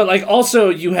also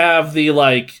you have the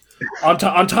on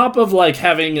top of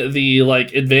having the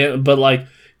advantage. But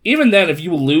even then, if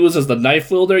you lose as the knife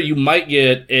wielder, you might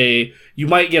get a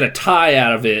tie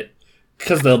out of it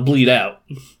because they'll bleed out.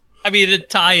 I mean, a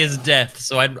tie is death,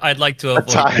 so I'd like to avoid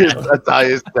a tie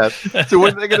is death. So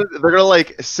what are they gonna? They're gonna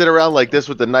sit around like this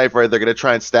with the knife, right? They're gonna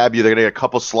try and stab you. They're gonna get a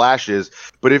couple slashes.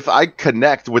 But if I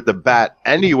connect with the bat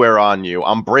anywhere on you,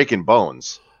 I'm breaking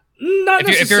bones. Not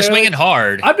if you're swinging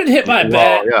hard. I've been hit by a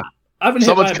bat. Yeah.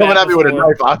 Someone's coming at me with a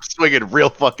knife. I'm swinging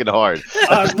real fucking hard.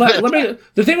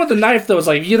 The thing with the knife though is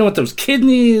you get in with those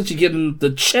kidneys, you get in the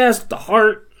chest, the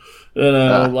heart. You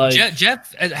know, like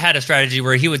Jeff had a strategy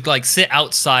where he would like sit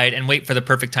outside and wait for the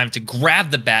perfect time to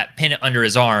grab the bat, pin it under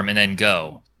his arm, and then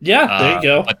go. yeah, there you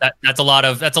go. But that's a lot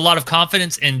of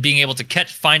confidence in being able to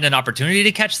find an opportunity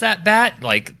to catch that bat.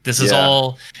 Like this is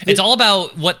all. It's all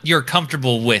about what you're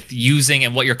comfortable with using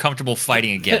and what you're comfortable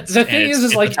fighting against. The thing is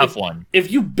it's like a tough one.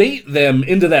 If you bait them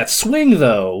into that swing,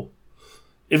 though,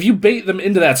 and they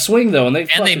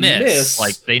miss,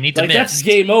 like they need to miss. That's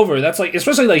game over. That's like,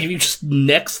 especially like if you just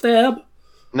neck stab.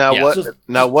 Now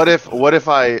what if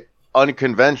I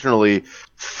unconventionally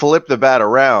flip the bat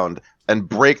around and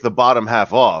break the bottom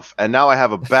half off, and now I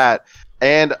have a bat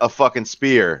and a fucking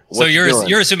spear? So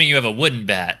you're assuming you have a wooden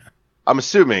bat. I'm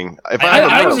assuming. If I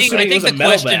I think the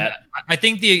question. Bat. I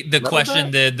think the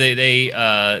question that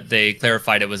they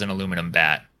clarified it was an aluminum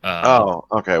bat.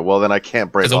 Okay. Well, then I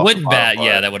can't break. Because a wooden bat,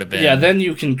 that would have been. Yeah, then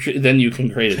you can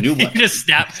create a new one. You just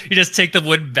take the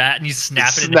wooden bat and you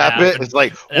snap it. It's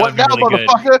like, what now,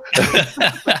 motherfucker?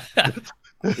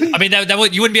 I mean, that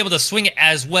would, you wouldn't be able to swing it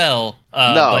as well.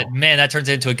 No. But man, that turns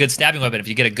into a good stabbing weapon if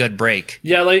you get a good break.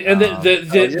 Yeah, like, and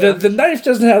the knife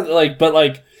doesn't have like, but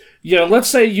like, you know, let's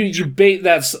say you bait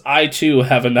that I too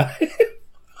have a knife.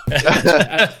 But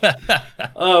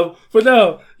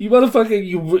no, you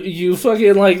motherfucking you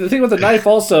fucking like the thing with the knife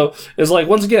also is like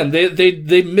once again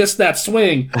they miss that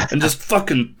swing and just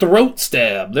fucking throat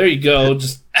stab. There you go.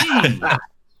 Just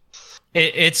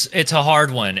it's a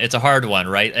hard one. It's a hard one,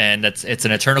 right? And it's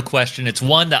an eternal question. It's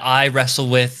one that I wrestle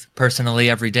with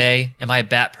personally every day. Am I a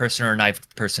bat person or a knife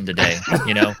person today?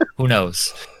 You know, who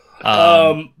knows?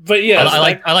 But yeah,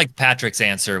 I like Patrick's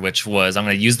answer, which was I'm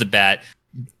going to use the bat,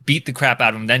 beat the crap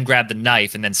out of him, then grab the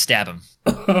knife and then stab him.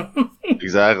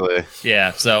 Exactly.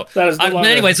 Yeah. So, but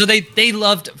anyway, so they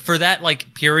loved for that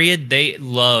like period. They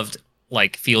loved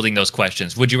like fielding those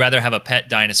questions. Would you rather have a pet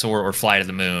dinosaur or fly to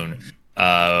the moon?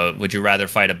 Would you rather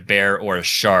fight a bear or a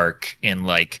shark in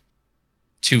like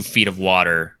 2 feet of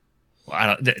water?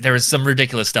 There was some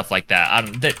ridiculous stuff like that.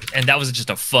 And that was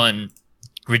just a fun,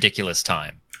 ridiculous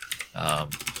time.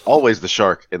 Always the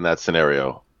shark in that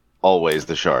scenario. Always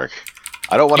the shark.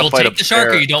 I don't want to fight the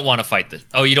shark, or you don't want to fight the.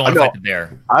 Oh, you don't want to fight the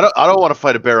bear. I don't want to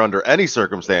fight a bear under any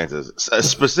circumstances.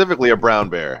 Specifically, a brown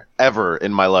bear ever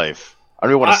in my life. I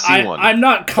don't even want to see one. I'm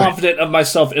not confident of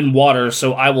myself in water,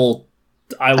 so I will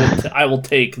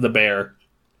take the bear.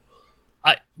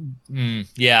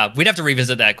 Yeah, we'd have to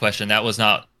revisit that question. That was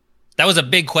a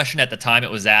big question at the time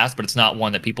it was asked, but it's not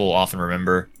one that people often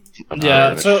remember.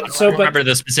 Yeah, so remember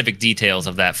the specific details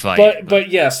of that fight.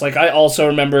 But yes, like I also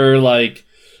remember like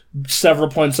several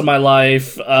points in my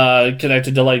life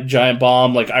connected to like Giant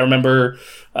Bomb. Like I remember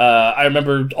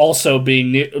also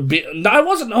I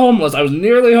wasn't homeless. I was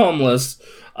nearly homeless.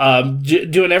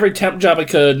 Doing every temp job I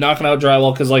could, knocking out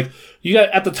drywall because like you got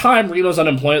at the time Reno's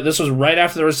unemployment. This was right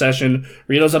after the recession.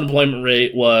 Reno's unemployment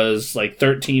rate was like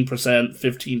 13%,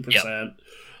 15%. Yep.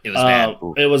 It was bad.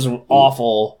 It was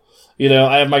awful. You know,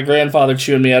 I have my grandfather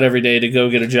chewing me out every day to go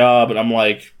get a job, and I'm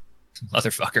like,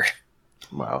 motherfucker.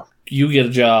 Wow. You get a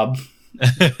job.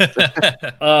 You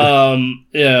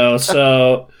know,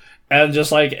 so, and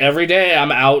just like every day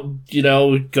I'm out, you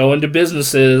know, going to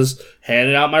businesses,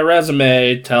 handing out my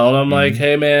resume, telling them like,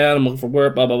 hey man, I'm looking for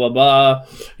work, blah, blah, blah, blah.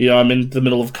 You know, I'm in the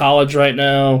middle of college right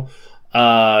now.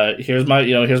 Here's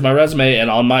my resume.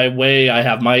 And on my way, I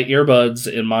have my earbuds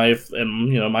in my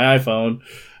iPhone,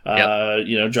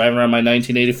 you know, driving around my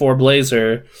 1984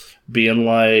 Blazer, being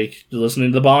like,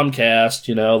 listening to the Bombcast,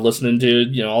 you know, listening to,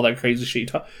 you know, all that crazy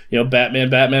shit, you know, Batman.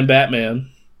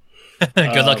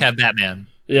 Good luck, have Batman.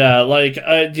 Yeah, like,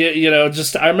 you know,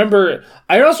 just, I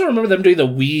also remember them doing the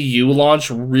Wii U launch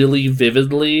really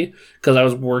vividly, because I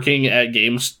was working at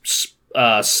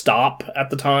GameStop at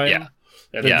the time. Yeah.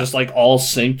 And it just, like, all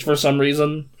synced for some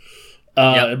reason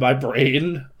in my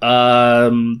brain.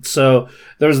 So,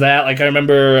 there was that. Like, I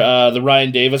remember the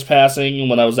Ryan Davis passing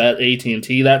when I was at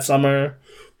AT&T that summer.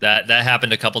 That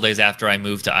happened a couple days after I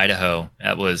moved to Idaho.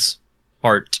 That was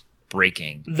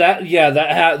heartbreaking.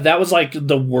 That was like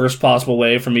the worst possible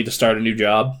way for me to start a new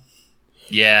job.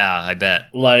 Yeah, I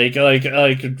bet. Like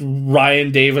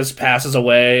Ryan Davis passes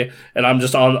away, and I'm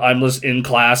just in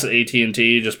class at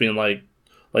AT&T, just being like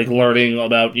learning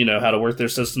about, you know, how to work their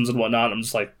systems and whatnot. I'm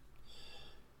just like,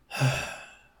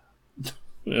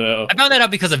 you know. I found that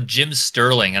out because of Jim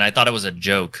Sterling, and I thought it was a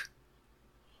joke.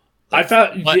 I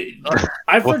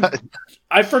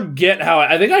forget how.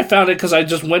 I think I found it because I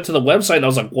just went to the website and I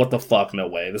was like, "What the fuck? No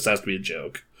way! This has to be a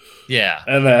joke." Yeah,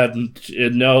 and then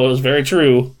it was very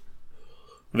true,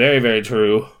 very very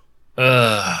true.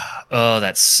 Oh,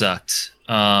 that sucked.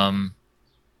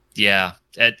 Yeah,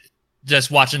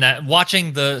 just watching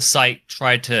the site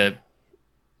try to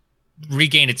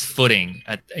regain its footing,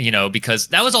 because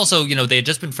that was also, they had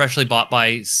just been freshly bought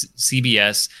by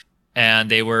CBS,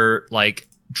 and they were like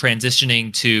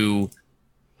transitioning to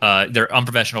their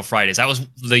Unprofessional Fridays. That was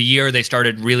the year they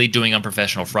started really doing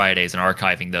Unprofessional Fridays and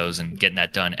archiving those and getting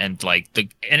that done. And like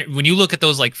when you look at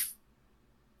those like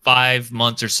 5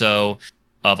 months or so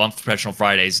of Unprofessional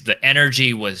Fridays, the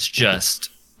energy was just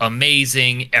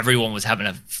amazing. Everyone was having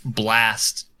a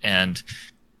blast, and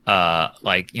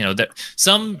that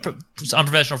some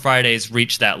Unprofessional Fridays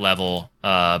reached that level,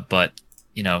 but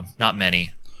not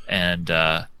many. And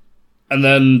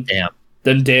then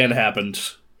damn. Dan happened.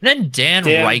 Then Dan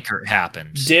Reichert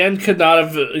happened. Dan could not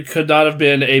have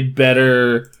been a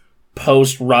better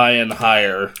post Ryan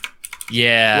hire.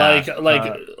 Yeah.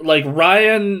 Like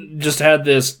Ryan just had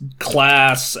this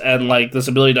class and like this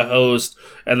ability to host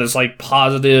and this like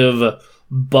positive,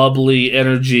 bubbly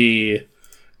energy.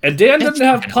 And Dan doesn't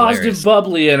have positive, hilarious.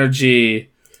 bubbly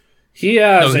energy. He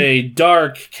has a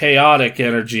dark, chaotic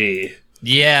energy.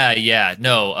 Yeah.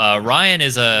 No, Ryan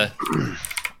is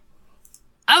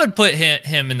I would put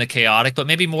him in the chaotic, but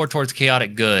maybe more towards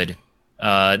chaotic good.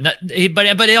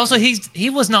 But also he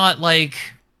was not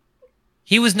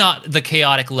the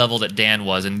chaotic level that Dan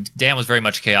was, and Dan was very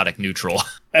much chaotic neutral.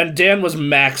 And Dan was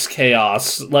max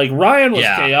chaos. Like Ryan was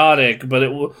chaotic, but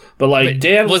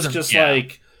Dan was just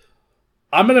like,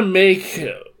 I'm gonna make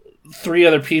 3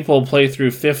 other people play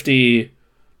through 50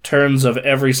 turns of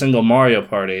every single Mario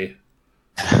Party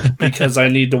because I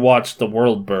need to watch the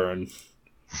world burn.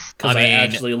 Because I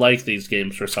actually like these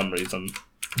games for some reason.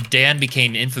 Dan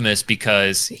became infamous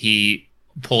because he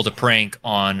pulled a prank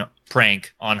on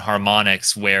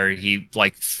Harmonix where he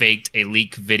like faked a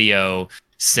leak video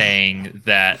saying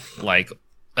that like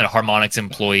a Harmonix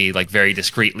employee like very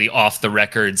discreetly off the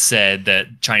record said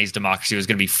that Chinese Democracy was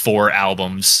going to be 4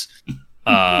 albums.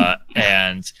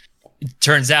 And it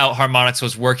turns out Harmonix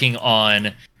was working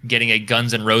on getting a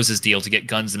Guns N' Roses deal to get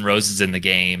Guns N' Roses in the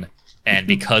game. And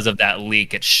because of that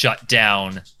leak, it shut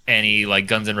down any like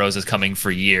Guns N' Roses coming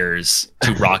for years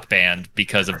to Rock Band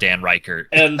because of Dan Reichert.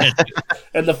 And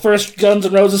the first Guns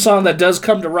N' Roses song that does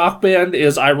come to Rock Band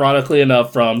is, ironically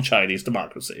enough, from Chinese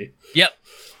Democracy. Yep.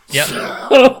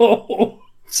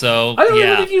 So I don't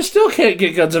even think you still can't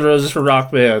get Guns N' Roses for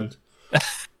Rock Band.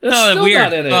 No, still weird.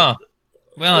 Not in it. Oh.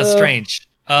 Well, it's strange.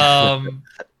 They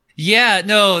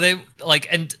like,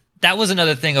 and that was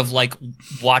another thing of like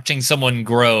watching someone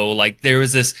grow. Like there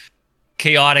was this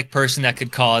chaotic person that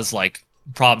could cause like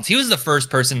problems. He was the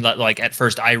first person that like at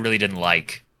first I really didn't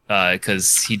like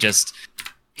because he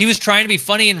was trying to be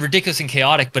funny and ridiculous and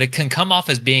chaotic, but it can come off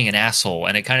as being an asshole,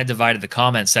 and it kind of divided the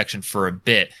comment section for a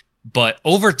bit. But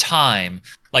over time,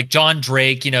 like John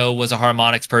Drake, was a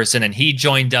Harmonix person, and he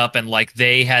joined up, and like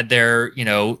they had their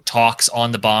talks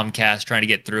on the Bombcast trying to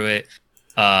get through it.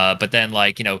 But then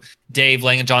like, Dave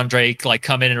Lang and John Drake like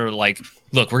come in and are like,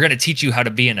 look, we're going to teach you how to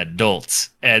be an adult.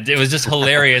 And it was just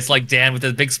hilarious. Like Dan with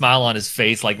a big smile on his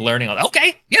face, like learning on,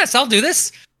 okay, yes, I'll do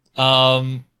this.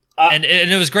 And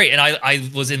it was great. And I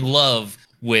was in love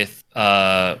with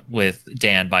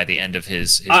Dan by the end of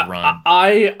his run.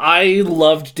 I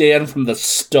loved Dan from the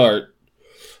start.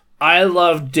 I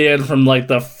loved Dan from like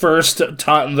the first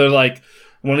time. They're like,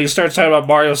 when he starts talking about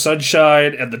Mario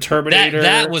Sunshine and the Terminator.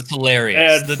 That was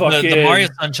hilarious. And the Mario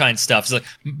Sunshine stuff. It's like,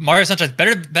 Mario Sunshine's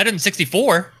better than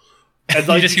 64. And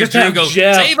like, you just hear Drew go,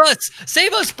 save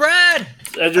us, Brad!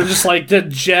 And you're just like, did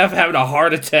Jeff having a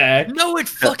heart attack? No, it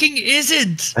fucking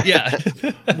isn't. Yeah.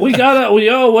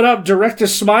 What up, Director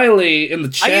Smiley in the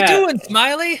chat? How you doing,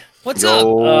 Smiley? What's up?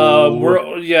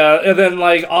 And then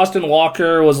like Austin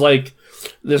Walker was like,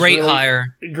 this great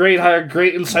hire, great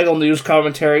insightful news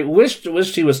commentary.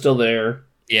 Wished he was still there.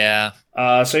 Yeah.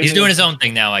 So he's doing his own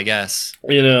thing now, I guess.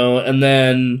 And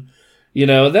then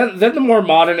then the more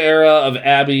modern era of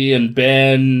Abby and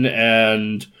Ben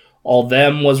and all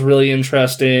them was really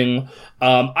interesting.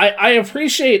 I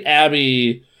appreciate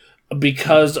Abby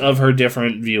because of her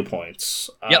different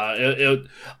viewpoints. Yep.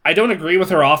 I don't agree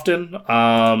with her often.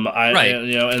 Right.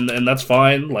 And that's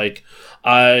fine. Like,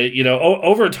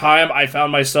 over time, I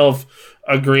found myself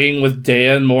agreeing with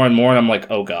Dan more and more, and I'm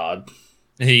like, oh god.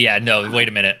 Yeah, no, wait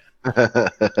a minute.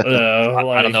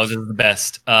 I don't know if this is the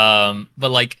best.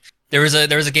 But like, there was a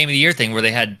Game of the Year thing where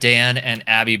they had Dan and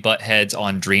Abby butt heads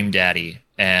on Dream Daddy,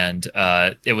 and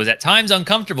it was at times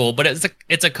uncomfortable, but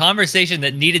it's a conversation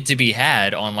that needed to be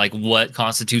had on like what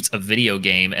constitutes a video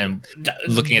game, and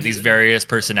looking at these various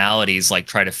personalities, like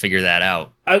try to figure that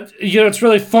out. It's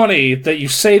really funny that you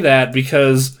say that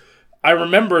because I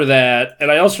remember that,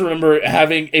 and I also remember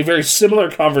having a very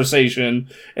similar conversation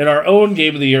in our own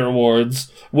Game of the Year awards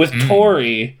with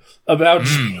Tori about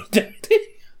Dream Daddy.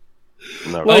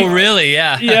 No, Like- Oh, really?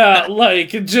 Yeah. Yeah,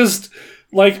 like it just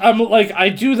like I'm like I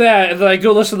do that and then I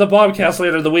go listen to the Bombcast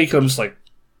later in the week and I'm just like,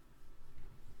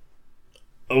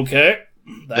 okay,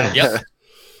 that, Yep.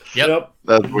 Yep.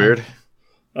 That's weird.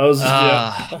 I was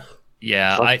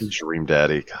Yeah. Fucking Dream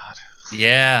Daddy. God.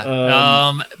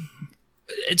 Yeah.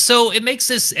 So it makes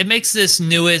this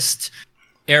newest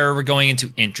era we're going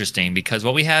into interesting, because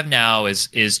what we have now is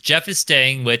Jeff is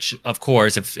staying, which of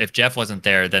course if Jeff wasn't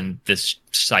there, then this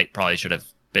site probably should have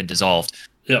been dissolved.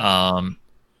 Yeah.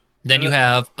 Then you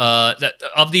have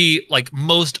of the like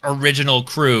most original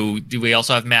crew, we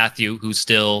also have Matthew, who's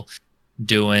still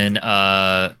doing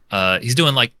he's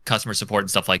doing like customer support and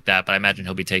stuff like that, but I imagine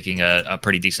he'll be taking a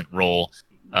pretty decent role,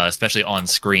 especially on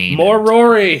screen. more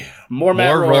Rory, more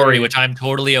Matt Rory, which I'm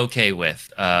totally okay with.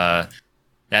 That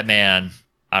man,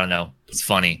 I don't know, it's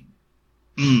funny.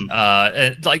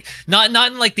 Like not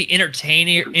in like the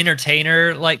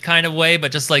entertainer like kind of way,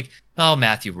 but just like, oh,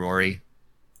 Matthew Rory.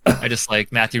 I just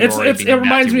like Matthew Rory. It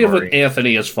reminds me of when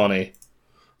Anthony is funny.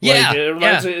 Yeah, Like, it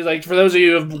reminds me, like for those of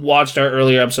you who have watched our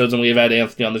earlier episodes and we've had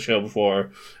Anthony on the show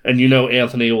before, and you know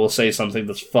Anthony will say something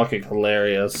that's fucking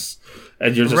hilarious,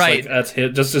 and you're just Right. like, that's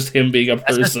him, just him being a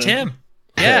That's person. just him.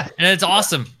 Yeah, and it's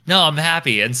awesome. No, I'm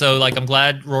happy, and so like I'm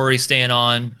glad Rory's staying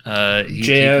on. He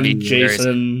Jan, can be hilarious.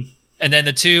 Jason. And then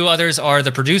the two others are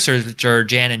the producers, which are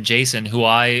Jan and Jason, who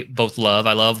I both love.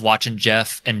 I love watching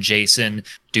Jeff and Jason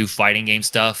do fighting game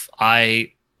stuff.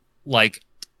 I like,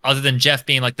 other than Jeff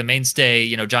being like the mainstay,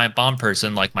 Giant Bomb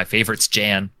person, like my favorite's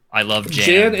Jan. I love Jan.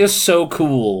 Jan is so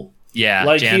cool. Yeah,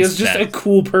 Like he Jan's is just best. a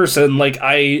cool person. Like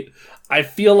I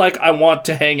feel like I want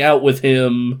to hang out with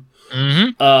him.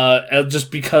 Mm-hmm. Just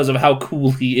because of how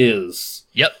cool he is.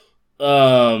 Yep.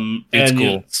 and It's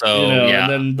cool. So yeah.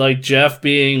 and then like Jeff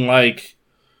being like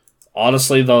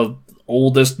honestly the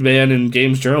oldest man in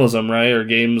games journalism, right? Or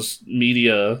games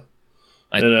media.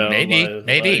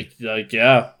 Maybe. Like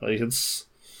yeah, like it's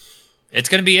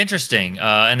going to be interesting.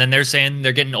 And then they're saying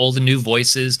they're getting old and new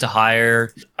voices to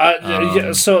hire.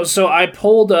 yeah, so I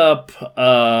pulled up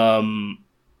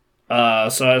so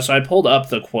I pulled up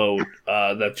the quote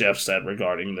that Jeff said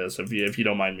regarding this, if you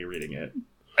don't mind me reading it.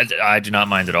 I do not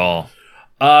mind at all.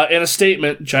 In a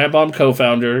statement, Giant Bomb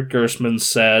co-founder Gersman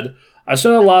said, "I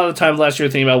spent a lot of the time last year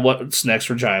thinking about what's next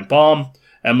for Giant Bomb.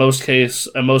 And most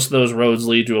of those roads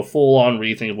lead to a full-on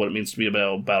rethink of what it means to be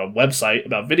about a website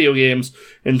about video games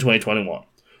in 2021.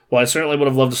 While I certainly would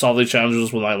have loved to solve these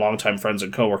challenges with my longtime friends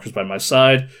and coworkers by my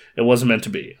side, it wasn't meant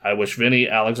to be. I wish Vinny,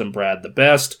 Alex, and Brad the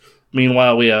best.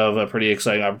 Meanwhile, we have a pretty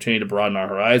exciting opportunity to broaden our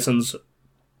horizons,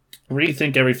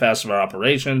 rethink every facet of our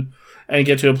operation, and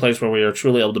get to a place where we are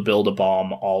truly able to build a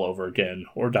bomb all over again,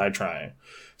 or die trying."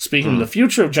 Speaking of the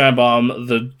future of Giant Bomb,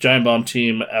 the Giant Bomb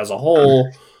team as a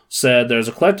whole said there's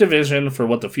a collective vision for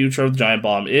what the future of Giant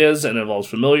Bomb is, and it involves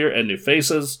familiar and new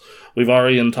faces. We've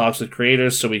already in talks with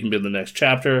creators so we can be in the next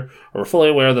chapter. We're fully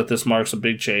aware that this marks a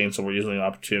big change, so we're using an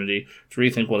opportunity to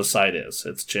rethink what a site is.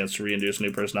 It's a chance to reintroduce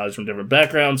new personalities from different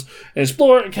backgrounds and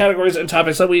explore categories and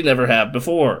topics that we never have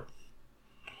before.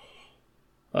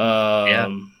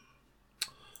 So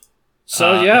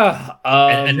yeah,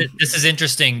 and this is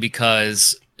interesting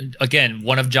because, again,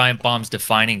 one of Giant Bomb's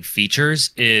defining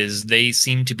features is they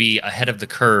seem to be ahead of the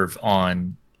curve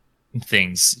on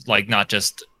things, like not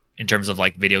just in terms of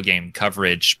like video game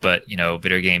coverage, but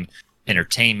video game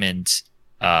entertainment,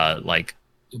 like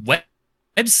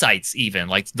websites even.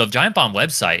 Like the Giant Bomb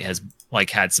website has like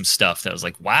had some stuff that was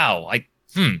like, wow, I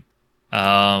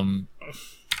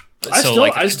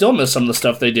still miss some of the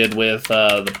stuff they did with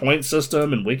the point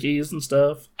system and wikis and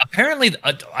stuff. Apparently,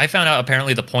 I found out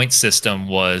the point system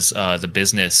was the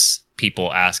business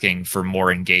people asking for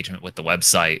more engagement with the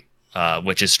website,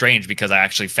 which is strange because I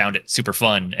actually found it super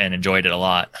fun and enjoyed it a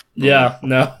lot. Yeah,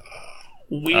 no,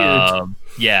 weird.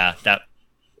 That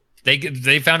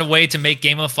they found a way to make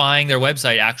gamifying their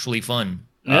website actually fun,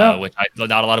 which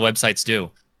not a lot of websites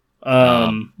do.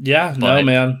 No,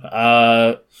 man.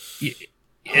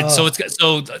 So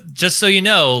just so you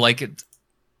know, like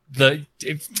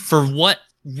for what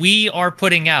we are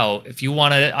putting out, if you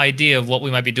want an idea of what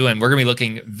we might be doing, we're gonna be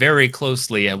looking very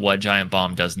closely at what Giant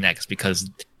Bomb does next, because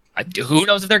who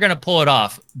knows if they're gonna pull it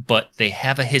off, but they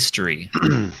have a history.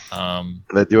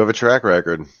 They do have a track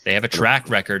record. They have a track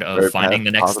record of finding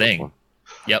the next thing.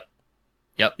 Yep.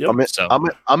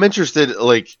 I'm interested.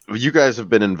 Like, you guys have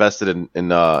been invested in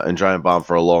Giant Bomb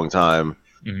for a long time.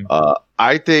 Mm-hmm.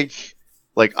 I think.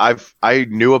 Like I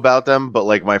knew about them, but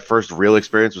like my first real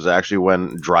experience was actually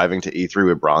when driving to E3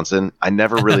 with Bronson. I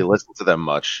never really listened to them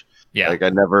much. Yeah. Like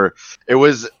it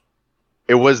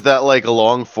was that like a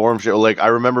long form show. Like I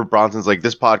remember Bronson's like,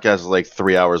 this podcast is like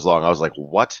 3 hours long. I was like,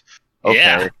 what? Okay.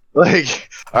 Yeah. Like,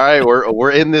 all right,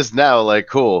 we're in this now. Like,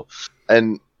 cool.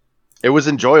 And it was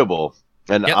enjoyable.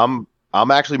 And Yep. I'm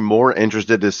actually more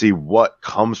interested to see what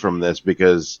comes from this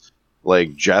because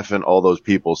like Jeff and all those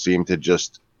people seem to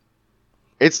just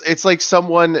it's like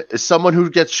someone who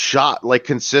gets shot like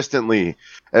consistently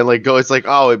and like it's like,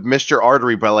 oh, it missed your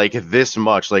artery by like this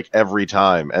much like every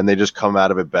time, and they just come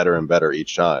out of it better and better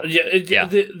each time. Yeah.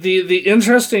 The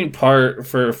interesting part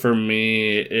for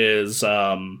me is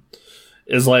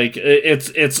like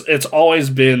it's always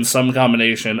been some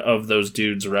combination of those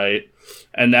dudes, right?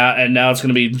 And now it's going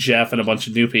to be Jeff and a bunch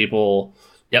of new people.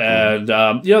 Yep. And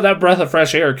that breath of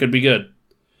fresh air could be good.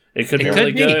 It could be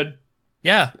really good.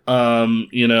 Yeah. And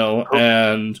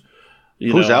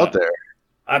Who's out there?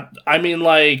 I mean,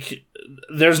 like,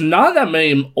 there's not that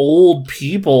many old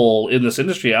people in this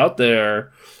industry out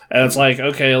there, and it's like,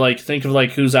 okay, like, think of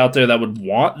like who's out there that would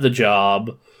want the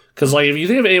job, because like if you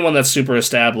think of anyone that's super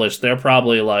established, they're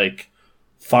probably like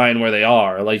fine where they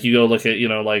are. Like you go look at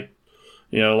like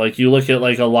you look at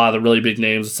like a lot of the really big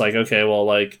names, it's like, okay, well,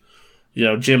 like,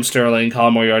 Jim Sterling,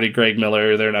 Colin Moriarty, Greg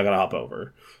Miller, they're not gonna hop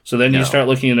over. So then you start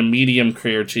looking into medium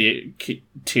career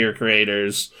tier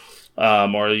creators,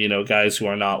 or guys who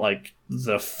are not like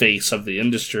the face of the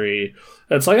industry.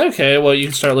 It's like, okay, well, you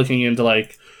can start looking into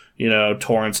like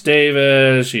Torrance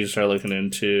Davis. You start looking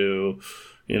into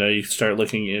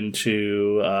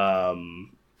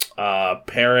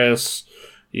Paris.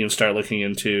 You can start looking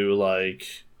into like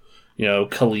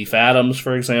Khalif Adams,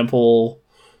 for example.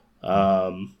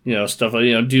 Stuff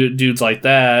like dudes like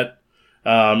that.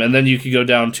 And then you could go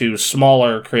down to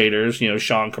smaller creators,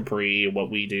 Sean Capri, What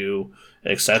We Do,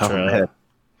 etc.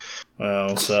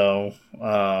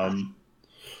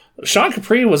 Sean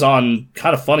Capri was on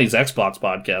Kind of Funny's Xbox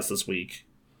podcast this week.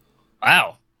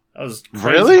 Wow. That was crazy.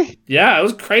 Really? Yeah, it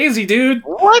was crazy, dude.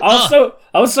 What? I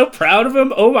was so proud of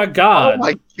him. Oh my god. Oh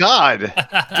my god.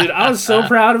 Dude, I was so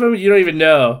proud of him. You don't even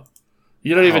know.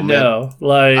 Know.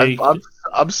 Like,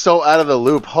 I'm so out of the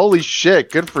loop. Holy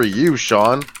shit! Good for you,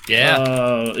 Sean. Yeah.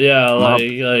 I'm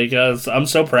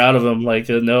so proud of him. Like,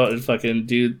 no, fucking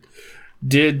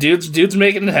dude's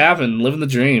making it happen, living the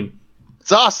dream.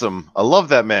 It's awesome. I love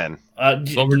that man.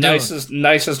 Nicest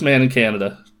man in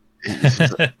Canada. He's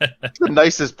the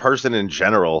nicest person in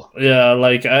general. Yeah,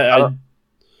 like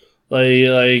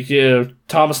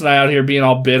Thomas and I out here being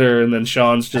all bitter, and then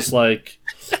Sean's just like.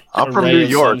 I'm from New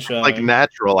York. Like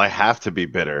natural, I have to be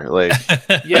bitter. Like,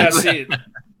 yeah, see,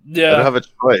 yeah. I don't have a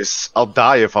choice. I'll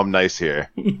die if I'm nice here.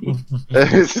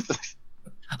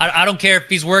 I don't care if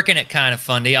he's working at Kind of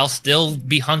Funny. I'll still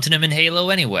be hunting him in Halo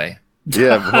anyway.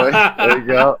 Yeah, boy.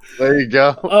 There you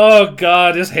go. Oh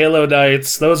god, his Halo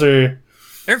nights. They're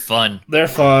fun. They're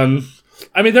fun.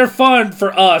 I mean, they're fun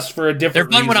for us for a different. They're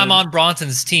fun reason. when I'm on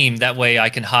Bronson's team. That way, I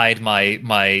can hide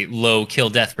my low kill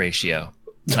death ratio.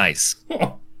 Nice.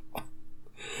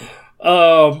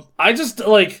 I just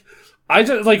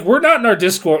we're not in our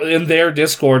Discord, in their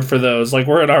Discord for those. Like,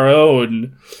 we're in our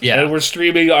own. Yeah. And we're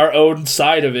streaming our own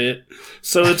side of it.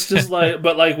 So it's just like,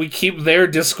 but like we keep their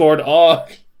Discord on.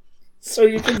 So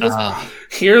you can just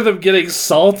hear them getting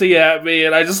salty at me,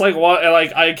 and I just like want, and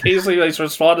like I occasionally like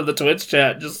respond to the Twitch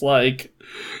chat, I'm just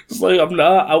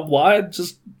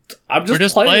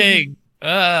playing.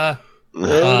 I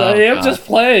am just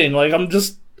playing. Like I'm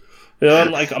just,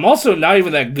 like I'm also not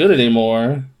even that good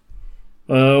anymore.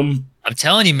 I'm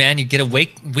telling you, man, you get a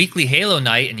weekly Halo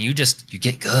night, and you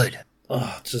get good.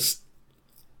 Just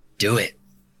do it.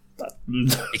 You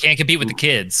can't compete with the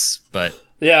kids, but.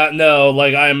 Yeah, no,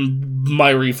 like,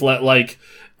 my reflex, like,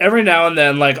 every now and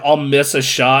then, like, I'll miss a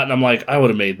shot, and I'm like, I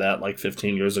would have made that, like,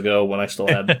 15 years ago when I still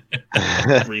had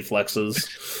reflexes.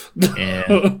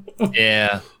 Yeah.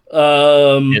 Yeah.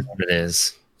 It is what it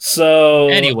is. So.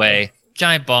 Anyway,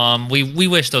 Giant Bomb, we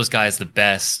wish those guys the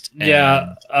best. And...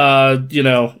 Yeah,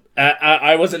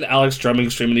 I was in Alex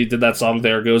drumming stream, and he did that song,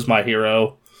 There Goes My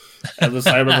Hero. And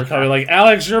I remember coming like,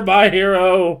 Alex, you're my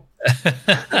hero.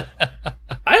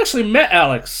 I actually met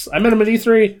Alex. I met him at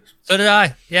E3. So did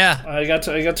I. Yeah. I got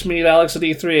to meet Alex at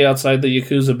E3 outside the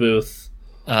Yakuza booth.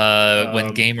 When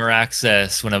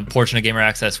a portion of Gamer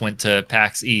Access went to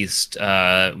PAX East,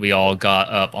 we all got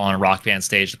up on a Rock Band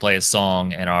stage to play a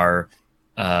song, and our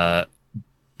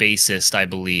bassist, I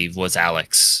believe, was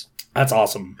Alex. That's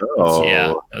awesome. Oh.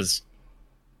 Yeah, it was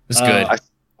good.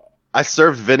 I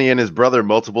served Vinny and his brother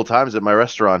multiple times at my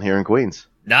restaurant here in Queens.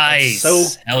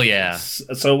 Nice. Hell yeah.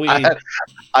 So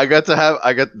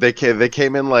they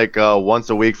came in like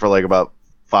once a week for like about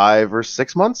 5 or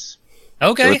 6 months.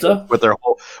 Okay. With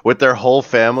their whole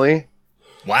family.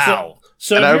 Wow.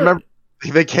 So and I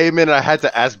they came in and I had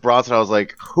to ask Bronson. I was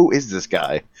like, "Who is this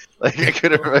guy?" Like I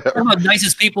couldn't remember. One of the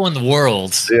nicest people in the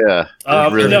world. Yeah.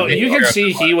 Really you can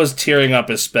see he was tearing up,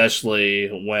 especially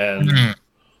when Mhm.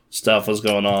 stuff was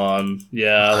going on.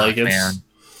 Yeah, like it's,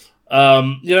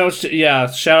 man. yeah.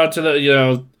 Shout out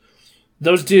to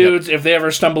those dudes. If they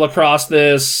ever stumble across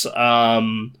this,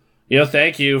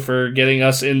 thank you for getting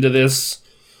us into this,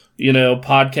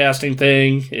 podcasting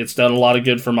thing. It's done a lot of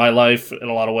good for my life in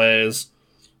a lot of ways.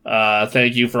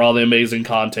 Thank you for all the amazing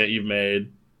content you've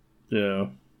made.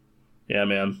 Yeah,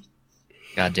 man.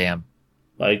 Goddamn.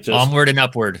 Like just Onward and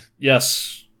upward.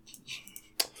 yes.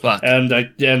 Fuck. And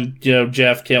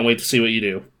Jeff, can't wait to see what you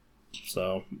do.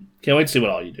 So can't wait to see what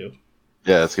all you do.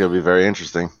 Yeah, it's gonna be very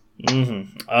interesting.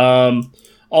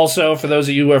 Also, for those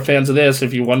of you who are fans of this,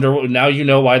 if you wonder, now you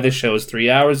know why this show is 3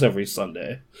 hours every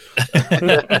Sunday.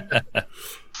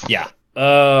 Yeah.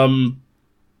 Alright,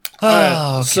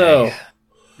 Okay. so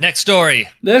Next story.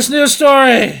 this news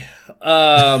story,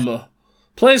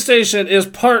 PlayStation is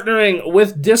partnering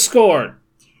with Discord.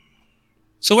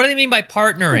 So what do they mean by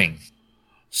partnering?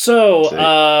 So,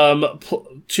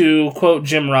 to quote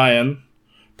Jim Ryan,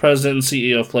 President and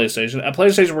CEO of PlayStation, at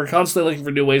PlayStation we're constantly looking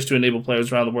for new ways to enable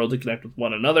players around the world to connect with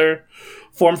one another,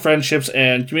 form friendships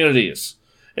and communities.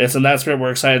 It's in that spirit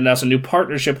we're excited to announce a new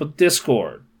partnership with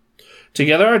Discord.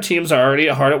 Together our teams are already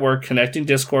hard at work connecting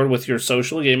Discord with your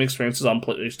social game experiences on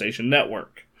PlayStation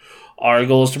Network. Our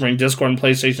goal is to bring Discord and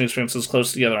PlayStation experiences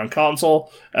close together on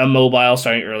console and mobile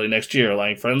starting early next year,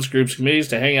 allowing friends, groups, communities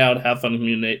to hang out, have fun,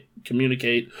 and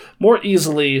communicate more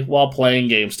easily while playing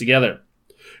games together.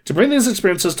 To bring these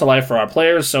experiences to life for our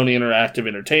players, Sony Interactive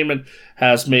Entertainment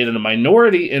has made a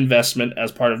minority investment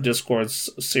as part of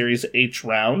Discord's Series H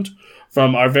round.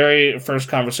 From our very first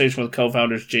conversation with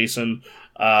co-founders Jason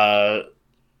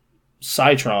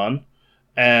Citron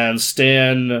and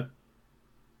Stan...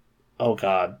 Oh,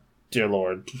 God. Dear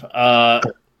Lord.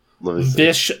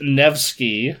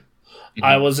 Vishnevsky,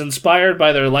 I was inspired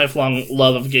by their lifelong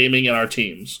love of gaming and our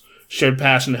teams. Shared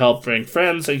passion to help bring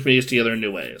friends and communities together in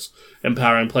new ways.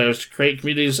 Empowering players to create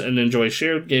communities and enjoy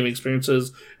shared gaming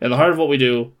experiences in the heart of what we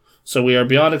do. So we are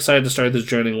beyond excited to start this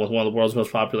journey with one of the world's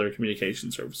most popular communication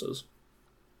services.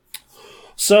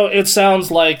 So it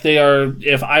sounds like they are,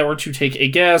 if I were to take a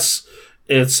guess,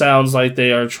 it sounds like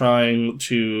they are trying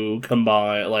to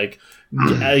combine,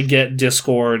 get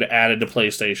Discord added to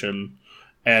PlayStation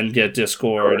and get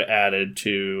Discord added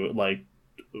to,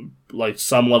 like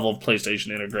some level of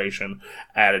PlayStation integration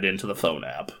added into the phone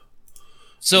app.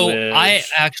 So I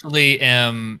actually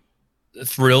am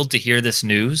thrilled to hear this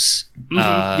news.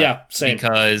 Yeah, same.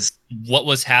 Because what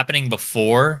was happening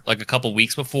before, like a couple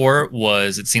weeks before,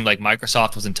 was it seemed like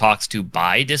Microsoft was in talks to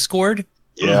buy Discord.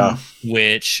 Yeah.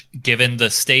 Which, given the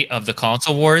state of the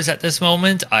console wars at this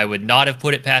moment, I would not have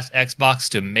put it past Xbox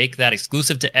to make that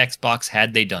exclusive to Xbox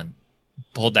had they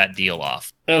pulled that deal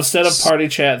off. Instead of party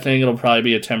chat thing, it'll probably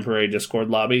be a temporary Discord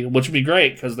lobby, which would be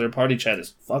great because their party chat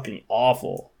is fucking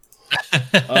awful.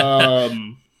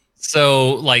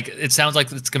 So, it sounds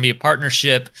like it's going to be a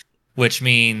partnership, which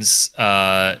means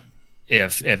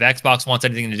if Xbox wants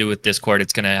anything to do with Discord,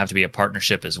 it's going to have to be a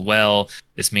partnership as well.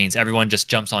 This means everyone just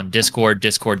jumps on Discord.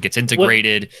 Discord gets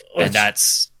integrated, and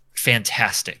that's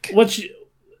fantastic. Which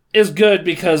is good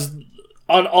because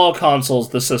on all consoles,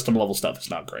 the system level stuff is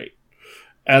not great.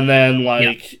 And then,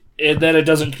 it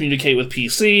doesn't communicate with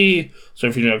PC. So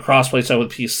if you're doing a crossplay stuff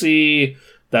with PC,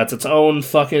 that's its own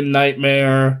fucking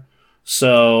nightmare.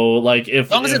 So, as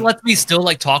long as it lets me still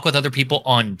talk with other people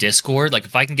on Discord,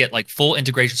 if I can get full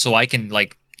integration, so I can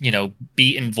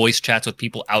be in voice chats with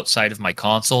people outside of my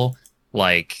console,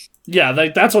 that's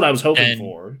what I was hoping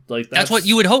for. That's what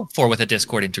you would hope for with a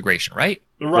Discord integration, right?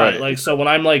 Right. So when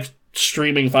I'm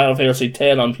streaming Final Fantasy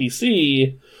X on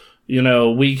PC,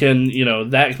 we can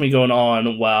that can be going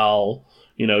on while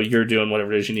you're doing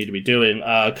whatever it is you need to be doing.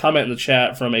 Comment in the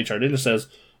chat from HR Ninja says,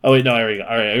 "Oh wait, no, I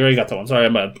already got that one. Sorry,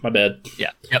 my bad."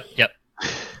 Yeah. Yep.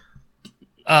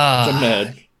 I'm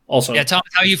mad. Also, yeah, Thomas,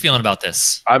 how are you feeling about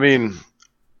this? I mean,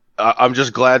 I'm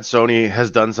just glad Sony has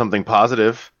done something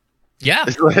positive. Yeah,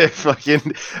 there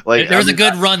was a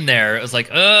good run there. It was it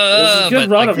was a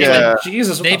good run of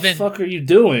Jesus, what the fuck are you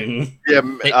doing? Yeah,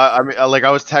 I mean,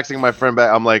 I was texting my friend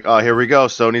back. I'm like, oh, here we go.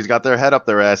 Sony's got their head up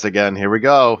their ass again. Here we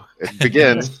go. It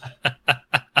begins.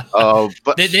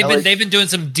 But they've been doing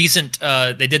some decent.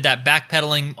 They did that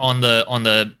backpedaling on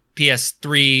the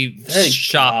PS3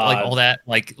 shop, all that,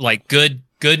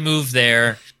 good move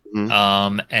there.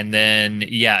 Mm-hmm. And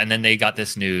then they got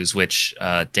this news, which,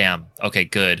 damn, okay,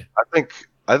 good.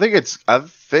 I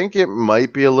think it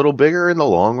might be a little bigger in the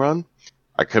long run.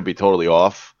 I could be totally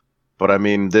off, but I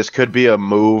mean, this could be a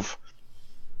move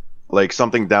like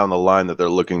something down the line that they're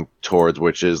looking towards,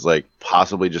 which is like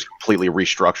possibly just completely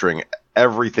restructuring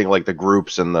everything, like the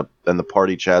groups and the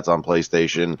party chats on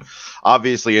PlayStation,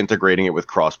 obviously integrating it with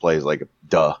crossplay is like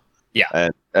duh. Yeah.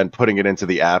 And putting it into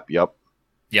the app. Yep.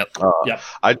 Yep.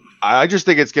 I just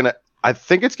think it's gonna. I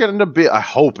think it's gonna be. I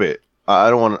hope it. I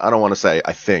don't want to say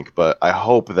I think, but I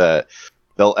hope that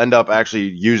they'll end up actually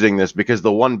using this, because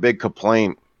the one big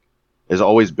complaint has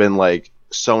always been like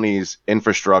Sony's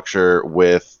infrastructure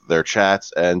with their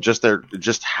chats and just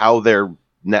how their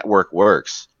network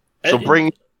works. So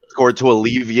bringing Discord to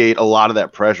alleviate a lot of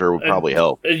that pressure would probably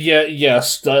help.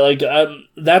 Yes.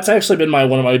 That's actually been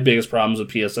one of my biggest problems with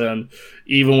PSN.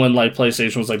 Even when like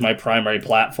PlayStation was like my primary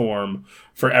platform,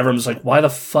 forever I'm just like, why the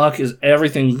fuck is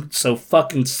everything so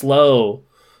fucking slow?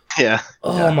 Yeah.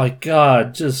 Oh my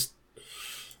god, just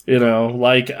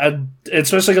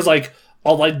especially because like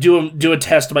I'll like do a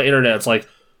test of my internet. It's like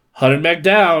 100 meg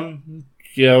down.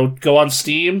 Go on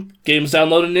Steam, games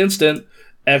download in an instant.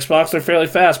 Xbox, they're fairly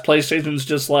fast. PlayStation's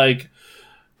just like,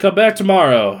 come back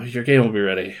tomorrow, your game will be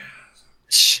ready.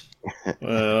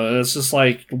 And it's just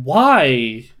like,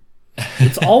 why?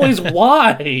 It's always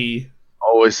why.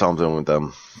 Always something with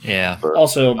them. Yeah. But,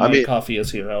 also, my coffee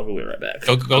is here. I'll be right back.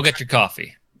 Go get your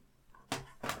coffee.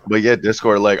 But yeah,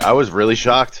 Discord, like, I was really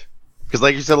shocked. Because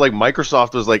like you said, like,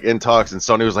 Microsoft was like in talks and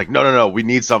Sony was like, no, we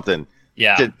need something.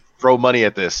 Yeah. To throw money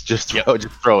at this. Just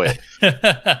throw it.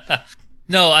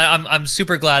 No, I'm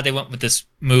super glad they went with this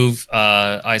move.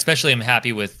 I especially am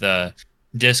happy with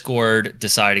Discord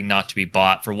deciding not to be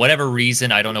bought for whatever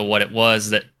reason. I don't know what it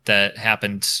was that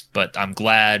happened, but I'm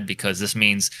glad, because this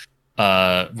means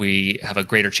we have a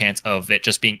greater chance of it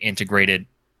just being integrated.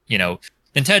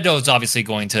 Nintendo is obviously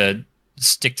going to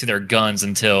stick to their guns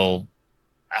until,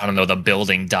 I don't know, the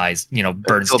building dies,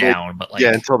 burns down. But like,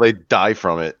 until they die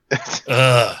from it.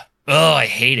 I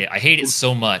hate it. I hate it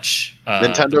so much.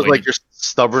 Nintendo's like your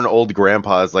stubborn old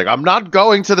grandpa is like, I'm not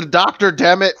going to the doctor,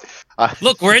 damn it.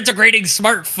 Look, we're integrating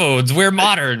smartphones. We're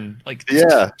modern. Like,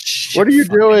 yeah. What are you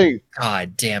doing?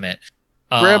 God damn it.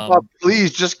 Grandpa,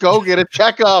 please just go get a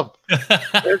checkup.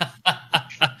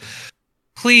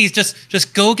 Please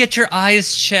just go get your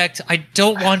eyes checked. I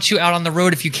don't want you out on the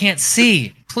road if you can't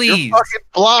see. Please. You're fucking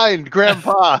blind,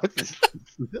 Grandpa.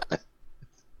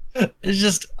 It's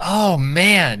just, oh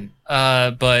man.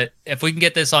 But if we can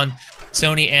get this on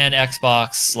Sony and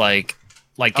Xbox, like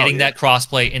getting that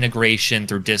crossplay integration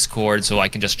through Discord, so I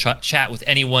can just chat with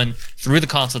anyone through the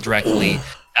console directly,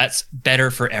 that's better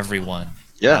for everyone.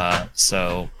 Yeah.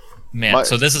 So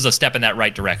this is a step in that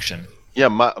right direction. Yeah.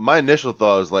 My initial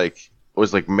thought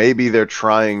was like maybe they're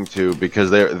trying to, because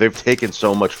they've taken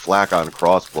so much flack on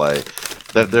crossplay,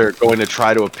 that they're going to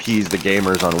try to appease the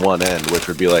gamers on one end, which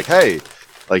would be like, hey,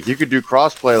 like, you could do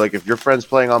crossplay. Like, if your friend's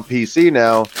playing on PC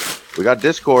now, we got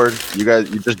Discord. You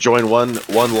just join one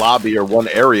lobby or one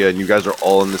area, and you guys are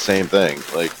all in the same thing.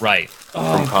 Like, right.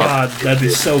 Oh god, that'd be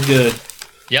so good.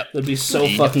 Yep, that'd be so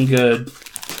fucking good.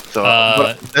 So,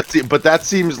 but that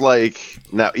seems like,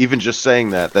 now even just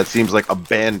saying that seems like a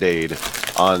Band-Aid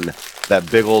on that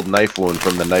big old knife wound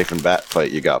from the knife and bat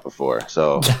fight you got before.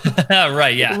 So,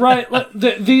 right, yeah, right.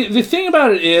 The thing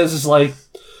about it is like,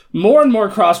 more and more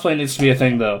crossplay needs to be a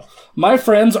thing, though. My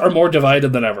friends are more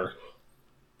divided than ever.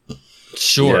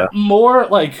 Sure. Yeah. More,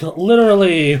 like,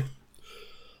 literally,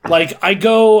 like, I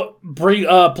go bring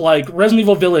up, like, Resident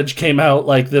Evil Village came out,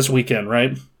 like, this weekend,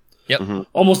 right? Yep. Mm-hmm.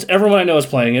 Almost everyone I know is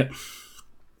playing it.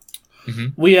 Mm-hmm.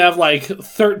 We have, like,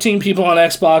 13 people on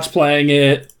Xbox playing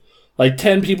it, like,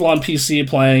 10 people on PC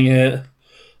playing it,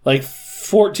 like,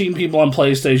 14 people on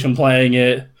PlayStation playing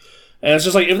it. And it's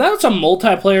just like, if that's a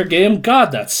multiplayer game,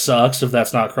 god, that sucks if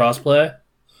that's not crossplay.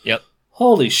 Yep.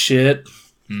 Holy shit.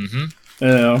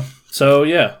 Mm-hmm. So,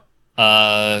 yeah.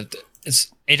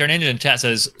 It's HR Ninja in chat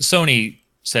says, Sony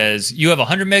says, you have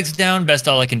 100 megs down, best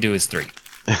all I can do is 3.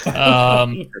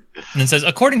 And it says,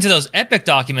 according to those Epic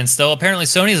documents, though, apparently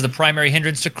Sony is the primary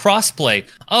hindrance to crossplay.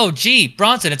 Oh, gee,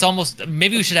 Bronson, it's almost,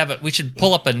 maybe we should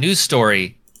pull up a news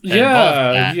story.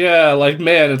 Yeah, like,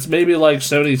 man, it's maybe like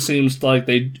Sony seems like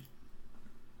they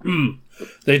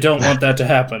don't want that to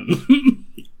happen.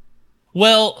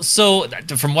 Well, so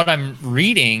from what I'm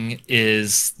reading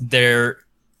is they're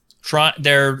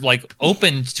like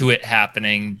open to it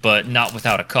happening, but not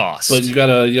without a cost. But you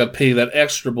gotta pay that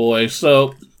extra, boy.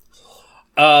 So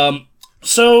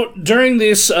during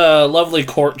these lovely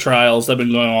court trials that have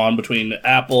been going on between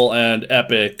Apple and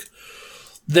Epic,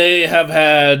 they have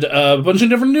had a bunch of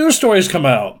different news stories come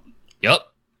out. Yep.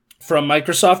 From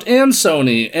Microsoft and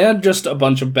Sony, and just a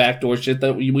bunch of backdoor shit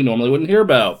that we normally wouldn't hear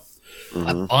about.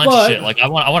 a bunch of shit. Like I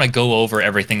want to go over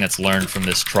everything that's learned from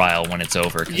this trial when it's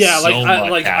over. Yeah,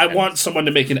 I want someone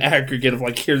to make an aggregate of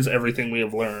like, here's everything we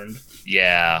have learned.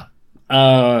 Yeah.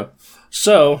 But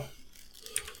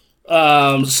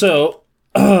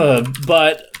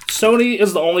Sony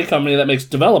is the only company that makes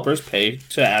developers pay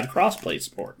to add crossplay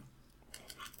support.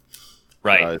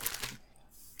 Right.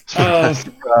 So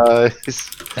surprise,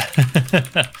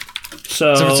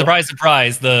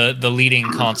 surprise, the leading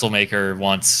console maker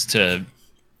wants to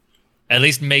at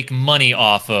least make money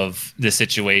off of the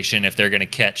situation if they're going to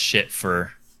catch shit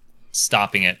for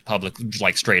stopping it public,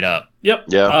 like straight up. Yep.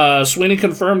 Yeah. Sweeney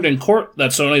confirmed in court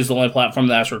that Sony is the only platform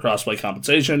that asks for crossplay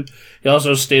compensation. He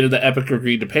also stated that Epic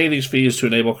agreed to pay these fees to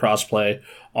enable crossplay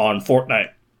on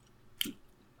Fortnite.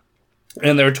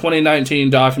 In their 2019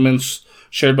 documents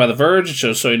shared by The Verge, it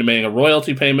shows Sony demanding a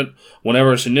royalty payment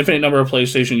whenever a significant number of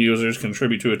PlayStation users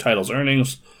contribute to a title's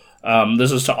earnings.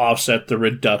 This is to offset the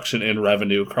reduction in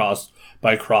revenue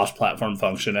by cross-platform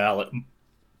functionality.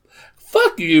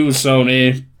 Fuck you,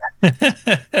 Sony.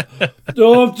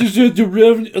 Don't just the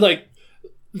revenue. Like,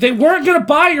 they weren't gonna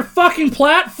buy your fucking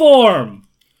platform.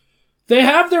 They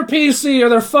have their PC or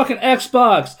their fucking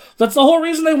Xbox. That's the whole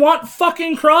reason they want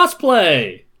fucking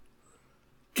crossplay.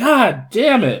 God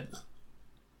damn it.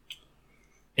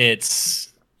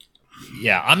 It's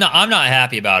I'm not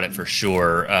happy about it for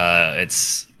sure.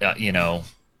 It's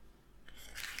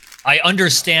I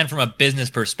understand from a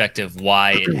business perspective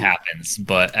why it happens,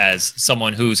 but as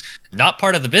someone who's not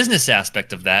part of the business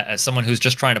aspect of that, as someone who's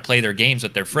just trying to play their games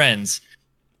with their friends,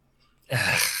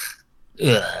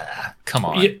 come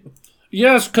on.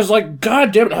 Yes, because, like,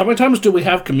 god damn it, how many times do we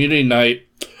have community night?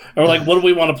 Or, like, what do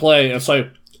we want to play? And it's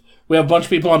like, we have a bunch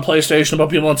of people on PlayStation, a bunch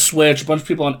of people on Switch, a bunch of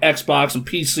people on Xbox and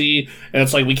PC, and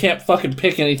it's like, we can't fucking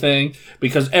pick anything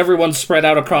because everyone's spread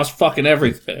out across fucking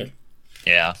everything.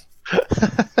 Yeah.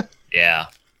 Yeah.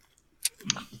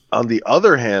 On the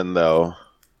other hand, though,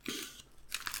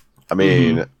 I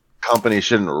mean, companies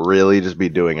shouldn't really just be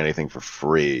doing anything for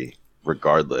free,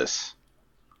 regardless.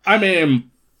 I mean,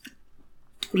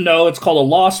 no, it's called a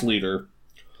loss leader.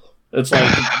 It's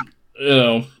like,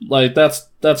 like that's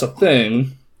a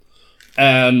thing,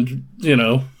 and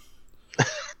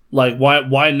like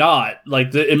why not?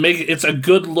 Like it's a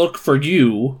good look for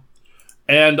you,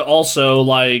 and also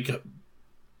like.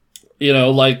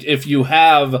 Like, if you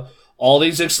have all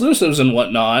these exclusives and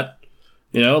whatnot,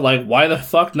 like, why the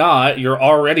fuck not? You're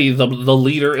already the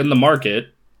leader in the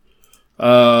market.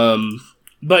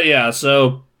 But yeah,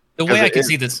 so... The way I can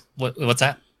see this... What's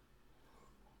that?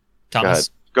 Thomas?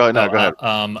 Go ahead. Go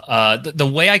ahead. The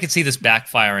way I could see this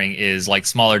backfiring is, like,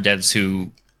 smaller devs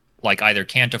who, like, either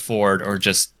can't afford or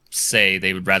just say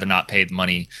they would rather not pay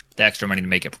the extra money to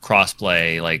make it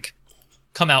crossplay, like...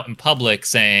 come out in public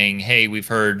saying, hey, we've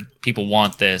heard people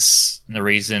want this, and the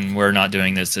reason we're not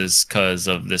doing this is because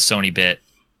of the Sony bit.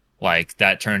 Like,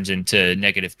 that turns into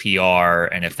negative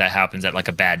PR, and if that happens at, like,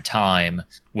 a bad time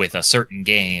with a certain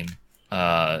game,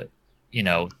 that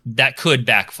could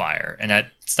backfire. And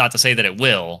that's not to say that it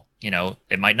will,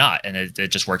 it might not, and it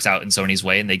just works out in Sony's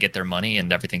way, and they get their money,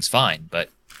 and everything's fine. But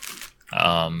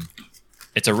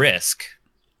it's a risk.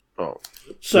 Oh.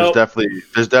 So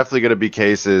there's definitely going to be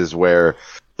cases where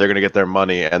they're going to get their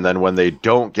money, and then when they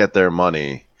don't get their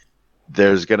money,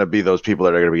 there's going to be those people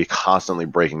that are going to be constantly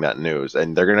breaking that news,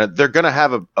 and they're going to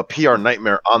have a PR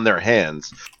nightmare on their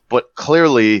hands. But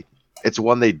clearly, it's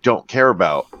one they don't care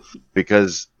about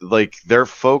because like their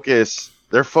focus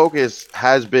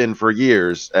has been for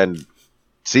years and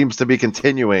seems to be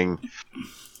continuing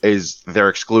is their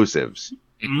exclusives.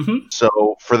 Mm-hmm.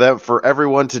 So for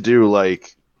everyone to do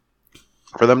like.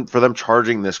 For them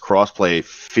charging this crossplay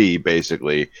fee,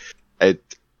 basically, it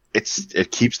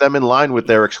keeps them in line with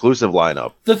their exclusive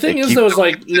lineup. The thing is, though, is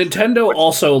like Nintendo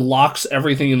also locks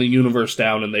everything in the universe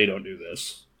down, and they don't do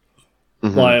this.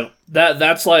 Mm-hmm. Like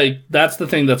that's the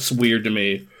thing that's weird to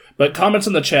me. But comments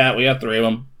in the chat, we got 3 of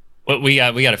them. Well, we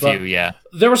got a few, yeah.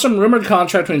 There was some rumored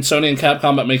contract between Sony and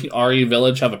Capcom about making RE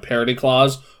Village have a parity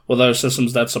clause with other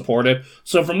systems that support it.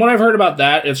 So from what I've heard about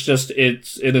that, it's an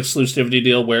exclusivity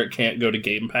deal where it can't go to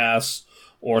Game Pass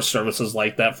or services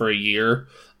like that for a year.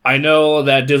 I know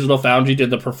that Digital Foundry did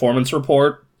the performance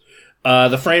report.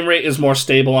 The frame rate is more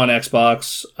stable on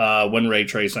Xbox when ray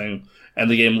tracing, and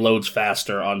the game loads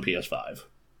faster on PS5.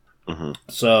 Mm-hmm.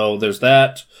 So there's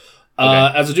that.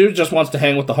 Okay. As a dude who just wants to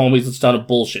hang with the homies, it's not a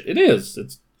bullshit. It is.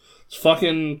 It's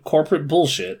fucking corporate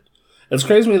bullshit. It's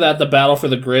crazy to me that the battle for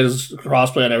the grid is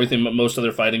crossplay on everything, but most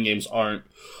other fighting games aren't.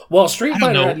 Well, Street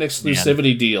Fighter had an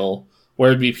exclusivity deal where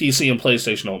it'd be PC and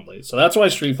PlayStation only. So that's why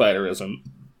Street Fighter isn't.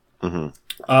 Mm-hmm.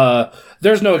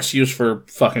 There's no excuse for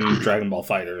fucking Dragon Ball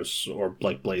Fighters or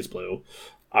like Blaze Blue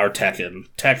or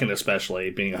Tekken especially,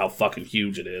 being how fucking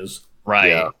huge it is.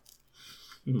 Right.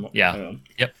 Yeah.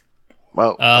 Yep.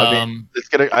 Well, I mean, it's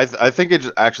gonna. I think it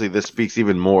actually this speaks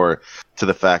even more to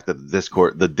the fact that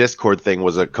the Discord thing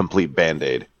was a complete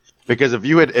band-aid. Because if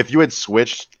you had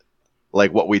switched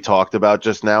like what we talked about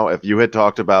just now, if you had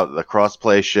talked about the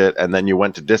crossplay shit and then you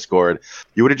went to Discord,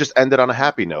 you would have just ended on a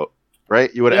happy note,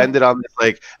 right? You would have ended on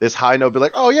this high note, be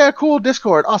like, oh yeah, cool,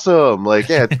 Discord, awesome, like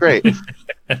yeah, it's great.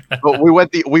 But we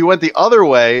went the other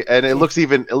way, and it looks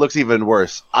even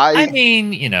worse. I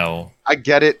mean, you know, I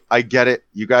get it.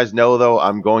 You guys know though,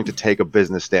 I'm going to take a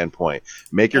business standpoint.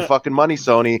 Make your fucking money,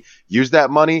 Sony. Use that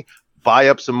money, buy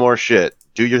up some more shit.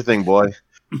 Do your thing, boy.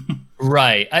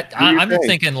 Right. I'm just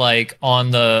thinking like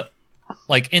in the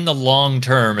long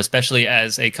term, especially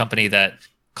as a company that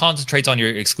concentrates on your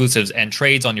exclusives and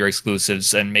trades on your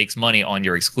exclusives and makes money on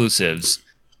your exclusives,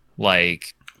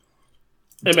 like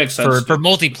it makes sense for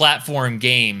multi-platform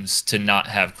games to not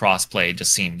have crossplay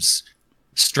just seems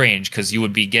strange, because you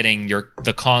would be getting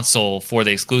the console for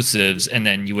the exclusives and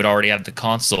then you would already have the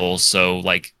console, so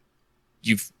like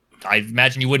I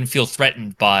imagine you wouldn't feel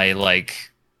threatened by like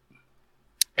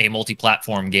a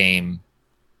multi-platform game.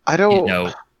 I don't, you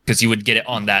know, because you would get it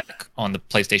on the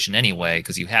PlayStation anyway,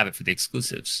 because you have it for the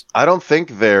exclusives. I don't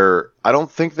think they're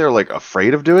like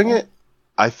afraid of doing it.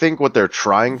 I think what they're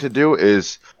trying to do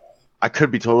is, I could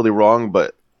be totally wrong,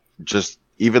 but just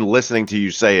even listening to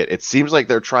you say it, it seems like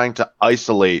they're trying to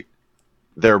isolate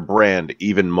their brand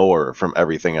even more from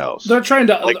everything else. They're trying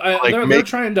to they're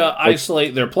trying to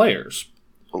isolate their players.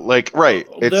 Like, right?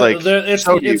 It's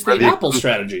it's the Apple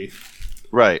strategy.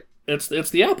 Right. It's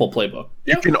the Apple playbook.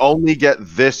 You can only get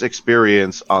this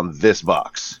experience on this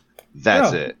box.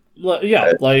 That's it.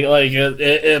 Yeah,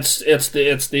 it's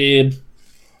the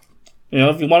you know,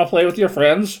 if you want to play with your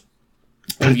friends,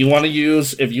 if you want to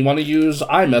use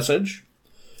iMessage,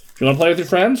 if you want to play with your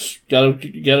friends, gotta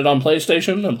get it on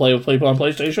PlayStation and play with people on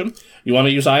PlayStation. You want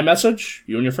to use iMessage,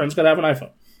 you and your friends gotta have an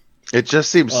iPhone. It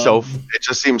just seems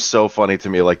so funny to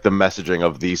me, like the messaging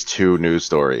of these two news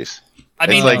stories. I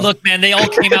mean, like, look, man, they all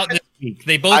came out this week.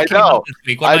 They both came out this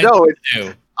week. What I know.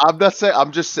 I'm not saying.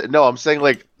 I'm saying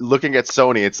like looking at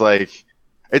Sony. It's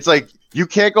like you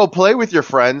can't go play with your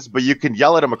friends, but you can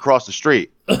yell at them across the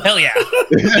street. Hell yeah!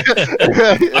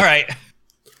 All right.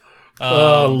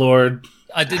 Oh Lord.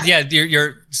 Yeah,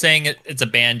 you're saying it's a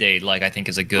Band-Aid. Like, I think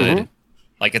is a good. Mm-hmm.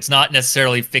 Like, it's not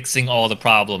necessarily fixing all the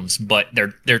problems, but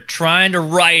they're trying to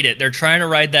ride it. They're trying to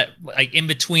ride that, like, in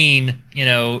between, you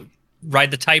know,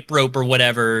 ride the tightrope or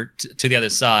whatever to the other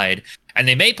side, and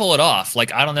they may pull it off.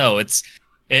 Like, I don't know. It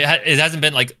hasn't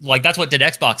been like that's what did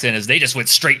Xbox in, is they just went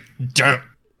straight done.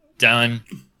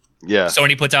 Yeah.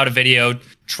 Sony puts out a video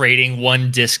trading one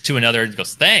disc to another and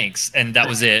goes thanks, and that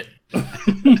was it.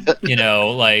 You know,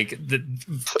 like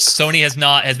Sony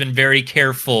has been very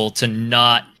careful to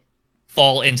not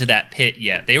fall into that pit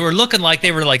yet. They were looking like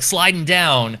they were like sliding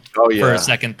down for a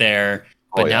second there,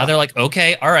 but now they're like,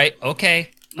 okay, all right, okay.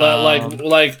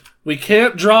 Like we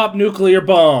can't drop nuclear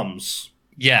bombs.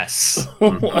 Yes.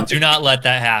 Do not let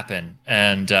that happen.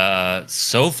 And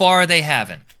so far they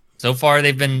haven't. So far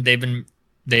they've been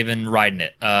riding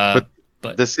it. But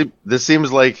this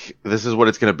seems like this is what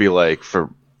it's going to be like for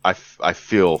I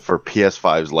feel for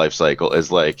PS5's life cycle,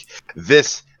 is like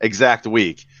this exact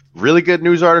week. Really good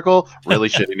news article, really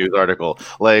shitty news article.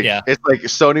 Like, it's like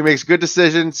Sony makes good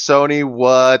decisions. Sony,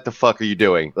 what the fuck are you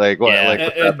doing? Like, what? Yeah. Like,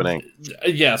 what's happening?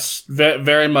 Yes,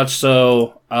 very much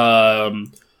so.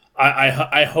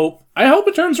 I hope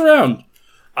it turns around.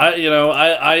 I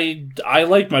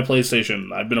like my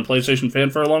PlayStation. I've been a PlayStation fan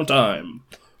for a long time,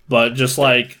 but just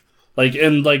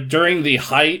during the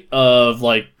height of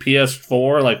like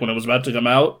PS4, like when it was about to come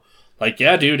out. Like,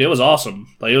 yeah, dude, it was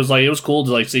awesome. Like, it was cool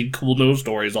to like see cool news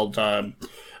stories all the time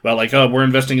about like, oh, we're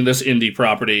investing in this indie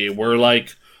property. We're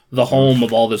like the home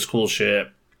of all this cool shit.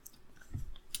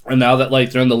 And now that like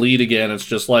they're in the lead again, it's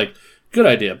just like, good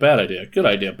idea, bad idea, good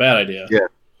idea, bad idea.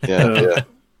 Yeah.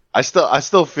 I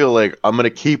still feel like I'm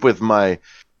gonna keep with my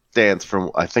stance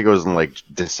from, I think it was in like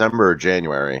December or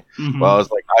January. Mm-hmm. Well, I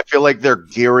was like, I feel like they're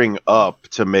gearing up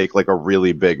to make like a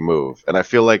really big move, and I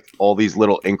feel like all these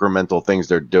little incremental things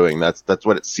they're doing, that's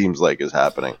what it seems like is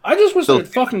happening. I just wish they'd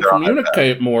fucking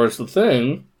communicate more is the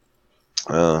thing.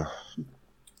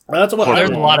 That's what there's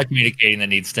a lot of communicating that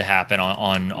needs to happen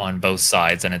on both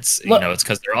sides, and it's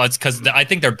because I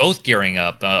think they're both gearing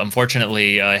up.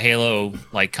 Unfortunately, Halo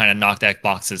like kind of knocked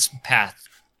Xbox's path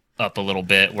up a little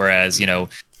bit, whereas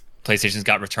PlayStation's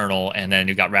got Returnal, and then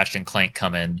you got Ratchet and Clank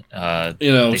coming.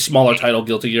 Smaller title,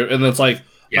 Guilty Gear, and it's like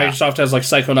Microsoft has like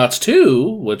Psychonauts 2,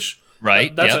 which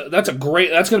right. That's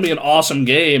going to be an awesome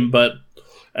game,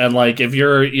 and like if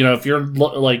you're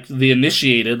like the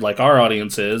initiated like our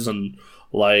audience is, and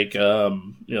like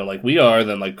like we are,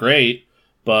 then like great.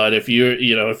 But if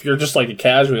you're just like a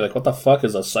casual, you're like, what the fuck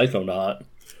is a Psychonaut?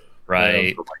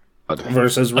 Right.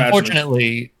 Versus Ratchet.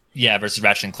 Unfortunately, versus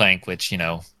Ratchet and Clank, which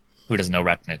who doesn't know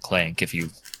Ratchet and Clank if you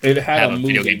it had have a movie,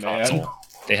 video game man. console.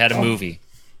 They had a movie.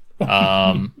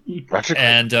 And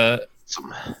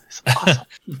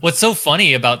what's so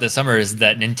funny about this summer is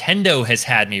that Nintendo has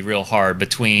had me real hard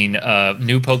between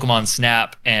new Pokemon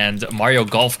Snap and Mario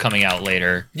Golf coming out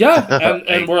later. Yeah,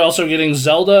 and we're also getting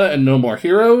Zelda and No More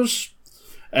Heroes.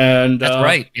 And that's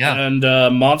right, yeah. And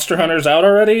Monster Hunter's out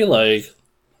already, like.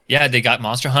 Yeah, they got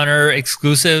Monster Hunter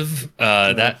exclusive.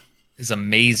 That is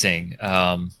amazing.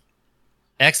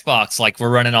 Xbox, like we're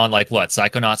running on like what?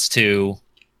 Psychonauts 2.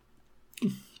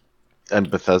 And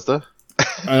Bethesda?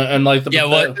 And like the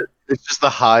what? It's just the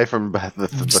high from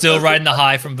Bethesda. Still riding the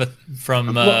high from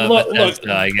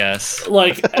Bethesda, I guess.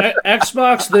 Like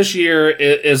Xbox this year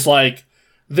is like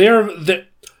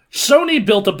Sony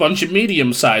built a bunch of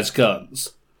medium-sized guns.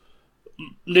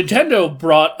 Nintendo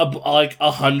brought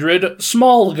 100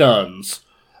 small guns.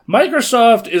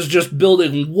 Microsoft is just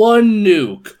building one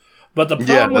nuke, but the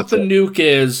problem with the nuke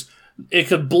is it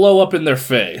could blow up in their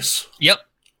face. Yep.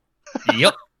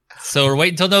 So we're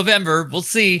waiting until November. We'll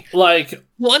see. But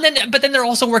then they're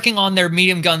also working on their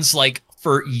medium guns like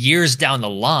for years down the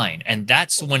line, and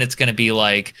that's when it's going to be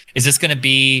like, is this going to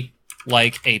be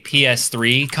like a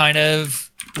PS3 kind of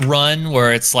run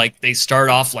where it's like they start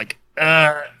off like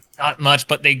not much,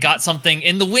 but they got something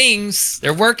in the wings.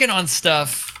 They're working on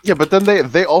stuff. Yeah, but then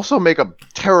they also make a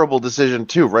terrible decision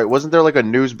too, right? Wasn't there like a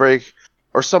news break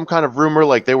or some kind of rumor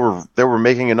like they were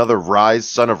making another Rise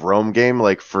Son of Rome game,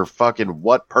 like for fucking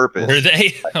what purpose? Were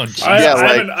they? Oh, I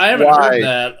haven't heard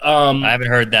that. I haven't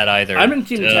heard that either. I've been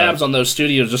keeping tabs on those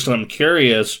studios just because I'm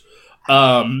curious. We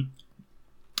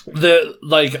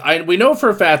know for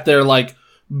a fact they're like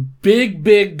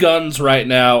big guns right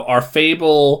now are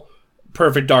Fable,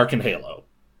 Perfect Dark, and Halo.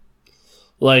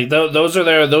 Like those are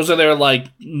their like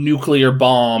nuclear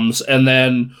bombs, and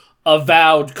then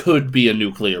Avowed could be a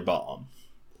nuclear bomb.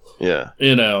 Yeah,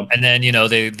 and then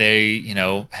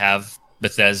they have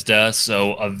Bethesda,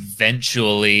 so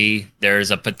eventually there's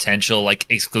a potential like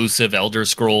exclusive Elder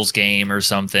Scrolls game or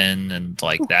something, and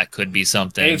like that could be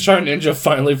something. HR Ninja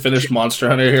finally finished Monster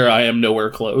Hunter Here. I am nowhere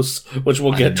close, which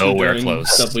we'll get to during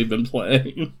stuff we've been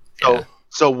playing.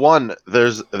 So one,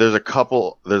 there's a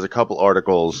couple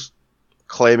articles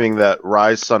claiming that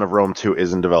Rise Son of Rome 2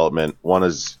 is in development. One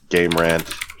is Game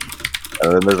Rant,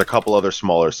 and then there's a couple other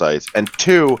smaller sites. And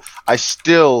two, I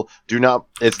still do not.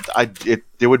 It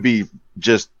would be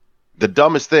just the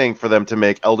dumbest thing for them to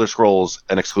make Elder Scrolls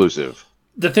an exclusive.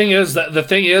 The thing is,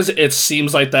 it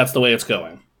seems like that's the way it's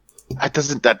going.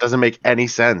 That doesn't make any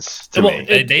sense to me.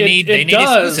 They need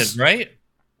exclusives, right?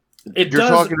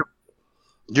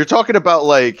 You're talking about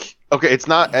like, okay, it's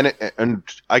not, and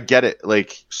I get it.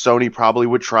 Like Sony probably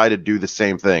would try to do the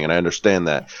same thing, and I understand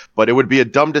that, but it would be a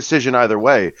dumb decision either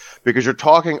way because you're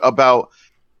talking about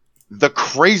the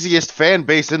craziest fan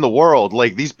base in the world.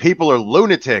 Like these people are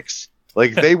lunatics.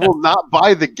 Like they will not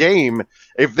buy the game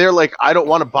if they're like, I don't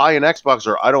want to buy an Xbox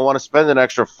or I don't want to spend an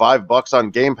extra $5 on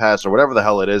Game Pass or whatever the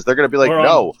hell it is. They're going to be like,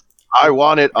 no. I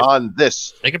want it on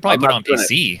this. They could probably put it on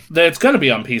PC. It's going to be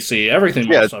on PC. Everything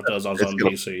Microsoft does is on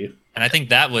PC. And I think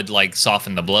that would like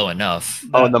soften the blow enough.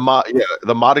 Oh, and the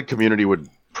modded community would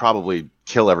probably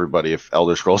kill everybody if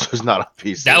Elder Scrolls was not on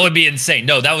PC. That would be insane.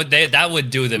 No, that would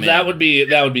do them. That would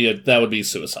be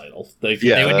suicidal. They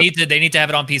need to have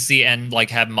it on PC and like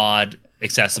have mod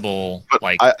accessible. But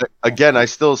like I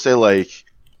still say like,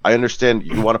 I understand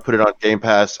you want to put it on Game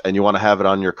Pass and you want to have it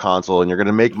on your console and you're going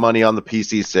to make money on the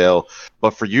PC sale,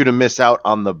 but for you to miss out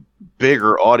on the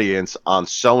bigger audience on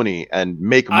Sony and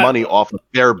make money off of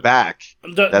their back,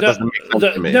 that doesn't make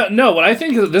sense to me. No,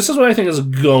 this is what I think is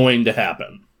going to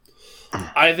happen.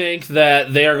 I think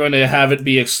that they are going to have it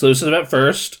be exclusive at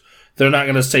first. They're not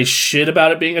going to say shit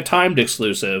about it being a timed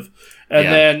exclusive. And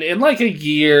then in like a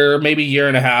year, maybe year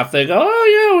and a half, they go,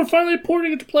 oh yeah, we're finally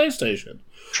porting it to PlayStation.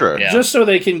 Sure. Yeah. Just so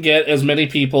they can get as many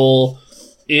people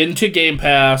into Game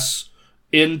Pass,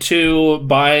 into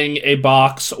buying a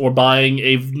box or buying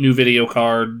a new video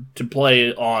card to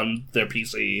play on their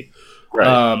PC.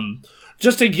 Right.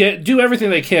 Just to do everything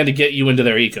they can to get you into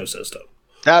their ecosystem.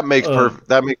 That makes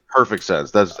perfect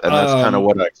sense. That's kind of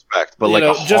what I expect. But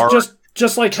like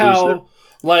just like how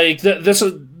like this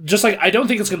is just like I don't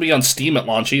think it's going to be on Steam at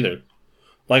launch either.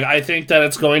 Like I think that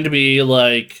it's going to be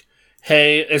like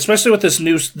hey, especially with this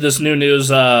new news,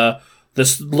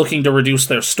 this looking to reduce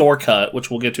their store cut, which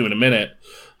we'll get to in a minute.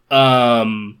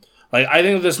 Like, I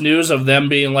think this news of them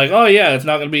being like, oh yeah, it's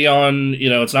not going to be on,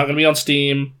 it's not going to be on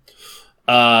Steam.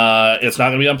 It's not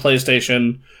going to be on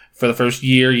PlayStation for the first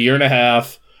year and a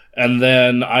half. And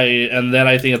then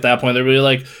I think at that point they're really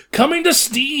like, coming to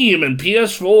Steam and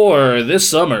PS4 this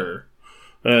summer.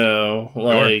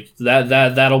 Like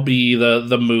that'll be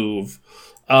the move.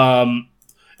 And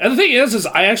the thing is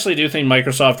I actually do think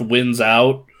Microsoft wins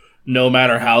out no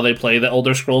matter how they play the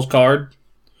Elder Scrolls card.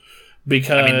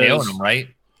 Because I mean, they own them, right?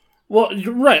 Well,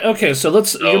 right. Okay, so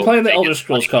you're playing the Elder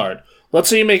Scrolls card. Let's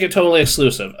say you make it totally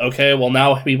exclusive. Okay, well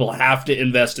now people have to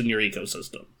invest in your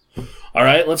ecosystem. All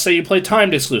right, let's say you play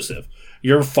timed exclusive.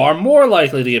 You're far more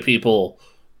likely to get people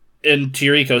into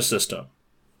your ecosystem.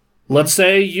 Let's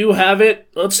say you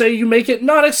make it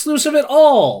not exclusive at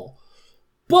all.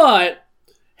 But,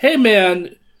 hey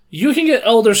man, you can get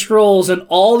Elder Scrolls and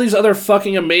all these other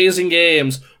fucking amazing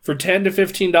games for $10 to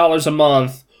 $15 a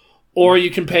month, or you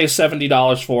can pay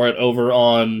 $70 for it over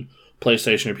on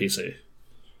PlayStation or PC.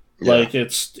 Yeah. Like,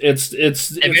 it's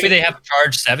maybe they have to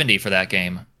charge $70 for that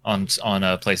game on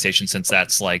a PlayStation, since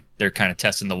that's like they're kind of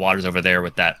testing the waters over there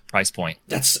with that price point.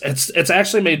 It's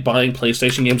actually made buying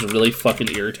PlayStation games really fucking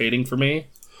irritating for me,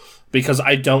 because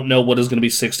I don't know what is going to be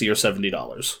 $60 or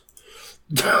 $70.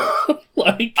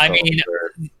 Like, I mean,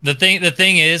 the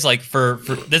thing is, like, for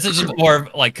this is more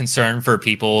like concern for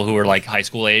people who are like high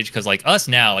school age, because like us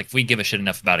now, like if we give a shit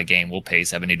enough about a game, we'll pay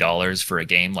 $70 for a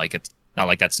game. Like, it's not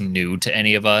like that's new to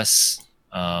any of us.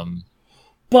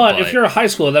 But if you're a high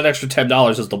schooler, that extra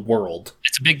 $10 is the world.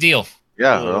 It's a big deal.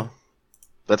 Yeah, well,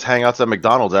 let's hang out at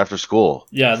McDonald's after school.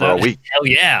 Yeah, for a week. Hell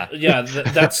yeah. Yeah,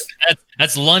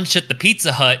 that's lunch at the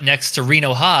Pizza Hut next to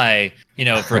Reno High.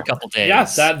 For a couple days. Yeah,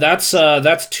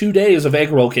 that's 2 days of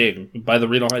Egg Roll King by the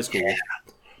Reno High School.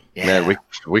 Yeah. Man,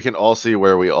 we can all see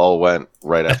where we all went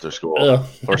right after school,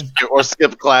 or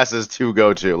skip classes to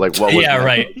go to. Like, what was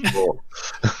right. School?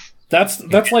 That's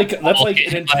like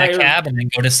an entire cab and then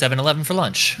go to 7-Eleven for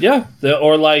lunch. Yeah,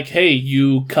 or like, hey,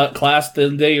 you cut class the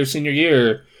day your senior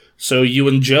year, so you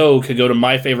and Joe could go to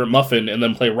My Favorite Muffin and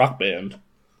then play Rock Band.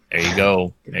 There you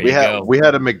go. We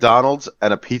had a McDonald's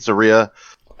and a pizzeria.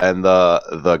 And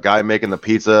the guy making the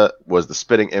pizza was the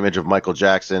spitting image of Michael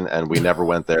Jackson, and we never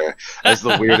went there. That's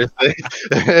the weirdest thing.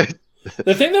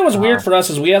 The thing that was weird for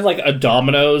us is we had like a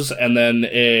Domino's and then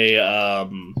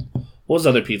what was the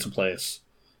other pizza place?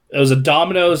 It was a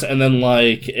Domino's and then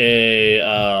like a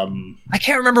I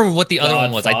can't remember what the other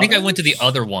one was. I think I went to the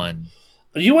other one.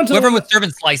 You went to whoever was serving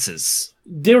slices.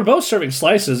 They were both serving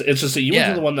slices. It's just that you went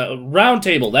to the one that Round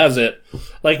Table. That was it.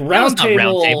 Like Round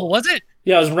Table, was it?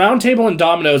 Yeah, it was Round Table and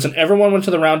Domino's, and everyone went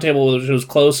to the Round Table, which was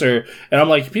closer. And I'm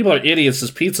like, people are idiots.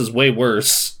 This pizza's way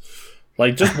worse.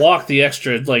 Like, just walk the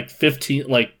extra, like 15,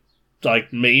 like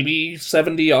maybe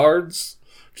 70 yards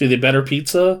to the better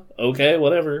pizza. Okay,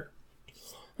 whatever.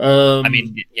 I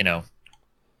mean,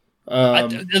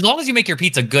 as long as you make your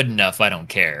pizza good enough, I don't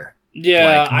care.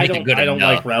 Yeah, I don't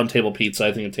like Round Table pizza.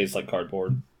 I think it tastes like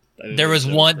cardboard. There was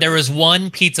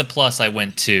one Pizza Plus I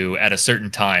went to at a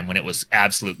certain time when it was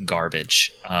absolute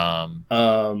garbage.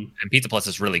 And Pizza Plus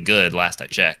is really good. Last I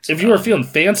checked. If you were feeling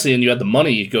fancy and you had the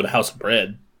money, you could go to House of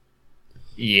Bread.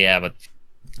 Yeah, but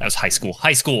that was high school.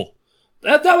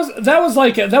 That was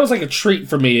like a treat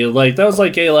for me. Like that was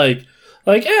like yeah,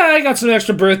 I got some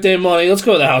extra birthday money. Let's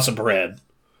go to the House of Bread.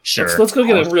 Sure. Let's go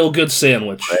get a real good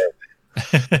sandwich.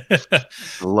 I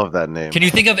love that name. Can you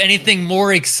think of anything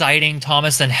more exciting,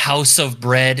 Thomas, than House of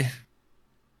Bread?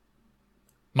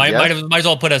 Might as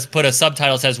well put a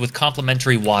subtitle that says with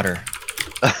complimentary water.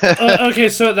 Okay,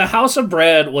 so the House of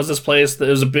Bread was this place that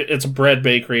it's a bread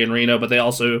bakery in Reno, but they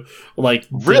also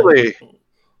really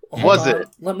was it?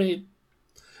 Let me.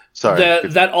 Sorry.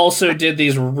 That also did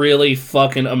these really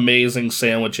fucking amazing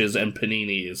sandwiches and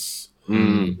paninis.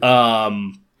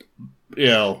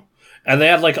 And they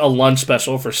had like a lunch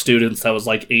special for students that was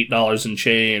like $8 and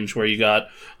change, where you got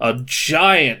a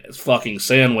giant fucking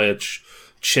sandwich,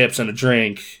 chips, and a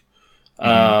drink.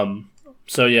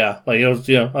 So yeah, like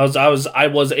it was, I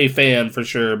was a fan for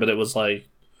sure, but it was like,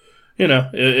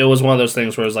 it was one of those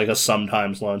things where it was like a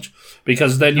sometimes lunch,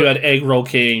 because then you had Egg Roll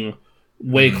King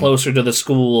way closer to the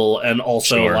school, and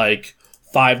also like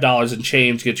 $5 and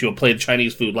change gets you a plate of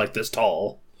Chinese food like this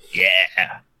tall.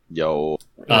 Yeah. Yo.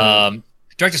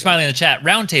 Director Smiley in the chat.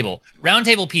 Round Table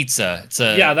Pizza.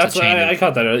 That's what I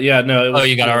caught that. Yeah, no.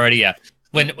 You got it already. Yeah.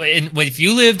 If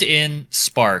you lived in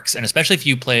Sparks, and especially if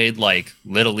you played like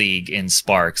Little League in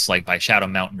Sparks, like by Shadow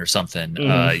Mountain or something,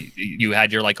 you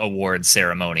had your like award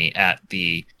ceremony at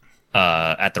the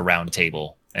Round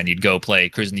Table. and you'd go play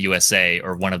Cruising the USA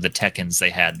or one of the Tekkens they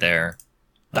had there.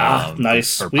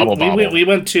 Nice. Or We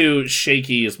went to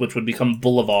Shakey's, which would become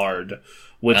Boulevard,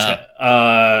 which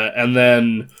and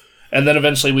then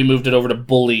eventually we moved it over to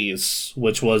Bullies,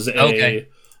 which was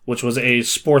a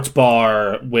sports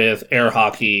bar with air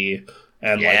hockey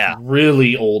and like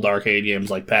really old arcade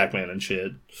games like Pac-Man and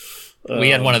shit. We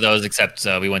had one of those, except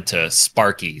we went to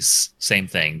Sparky's. Same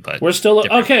thing, but we're still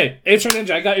okay. HR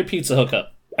Ninja, I got your pizza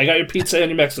hookup. I got your pizza and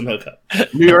your Mexican hookup.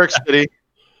 New York City.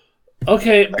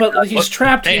 Okay, but he's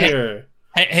trapped here.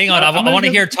 Hang on, I want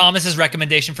to hear Thomas's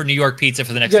recommendation for New York pizza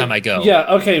for the next time I go. Yeah,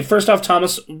 okay. First off,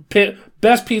 Thomas,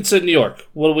 best pizza in New York.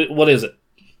 What is it?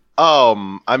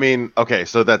 I mean, okay,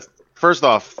 so that's first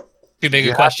off. Too big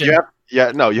a question.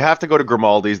 You have to go to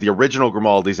Grimaldi's, the original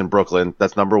Grimaldi's in Brooklyn.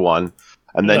 That's number one,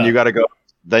 and then you got to go.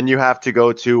 Then you have to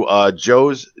go to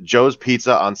Joe's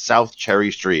Pizza on South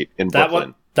Cherry Street in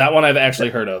Brooklyn. That one I've actually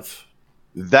heard of.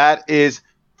 That is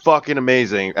fucking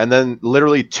amazing. And then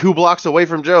literally 2 blocks away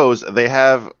from Joe's, they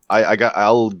have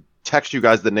I'll text you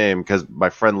guys the name because my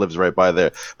friend lives right by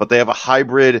there. But they have a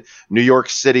hybrid New York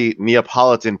City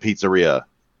Neapolitan pizzeria.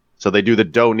 So they do the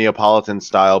dough Neapolitan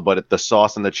style, but the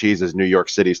sauce and the cheese is New York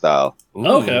City style. Ooh.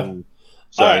 Okay.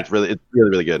 So it's really,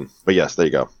 really good. But yes, there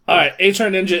you go. All right, HR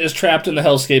Ninja is trapped in the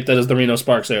hellscape that is the Reno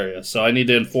Sparks area. So I need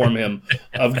to inform him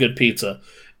of good pizza.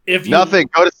 Nothing.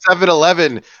 Go to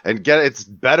 7-Eleven and get it. It's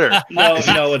better. No, it's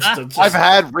I've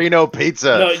had Reno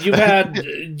pizza. No, you've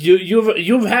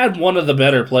had one of the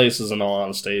better places in all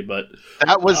honesty, but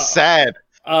that was sad.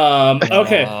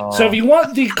 Okay, so if you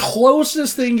want the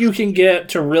closest thing you can get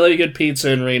to really good pizza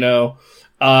in Reno,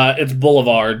 it's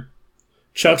Boulevard,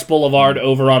 Chuck's Boulevard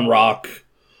over on Rock.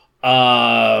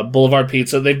 Boulevard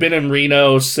Pizza. They've been in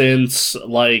Reno since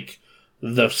like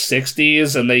the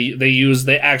 60s, and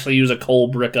they actually use a coal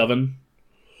brick oven.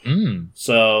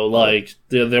 So like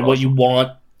they're awesome. What you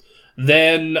want.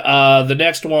 Then the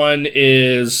next one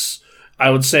is,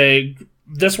 I would say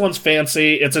this one's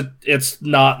fancy. It's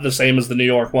not the same as the New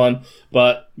York one,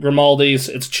 but Grimaldi's.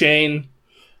 It's chain.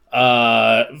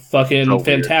 Fucking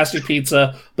fantastic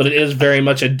pizza, but it is very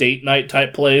much a date night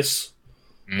type place.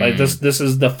 Like this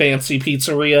is the fancy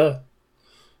pizzeria.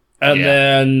 And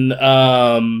then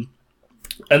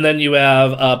you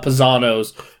have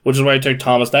Pisano's, which is where I took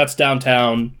Thomas. That's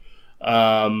downtown.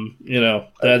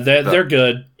 They're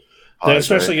good. They're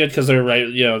especially good because they're right.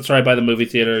 It's right by the movie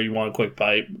theater. You want a quick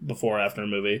bite before or after a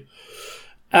movie.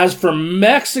 As for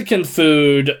Mexican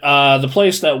food, the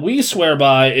place that we swear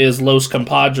by is Los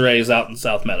Compadres out in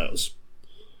South Meadows.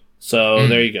 So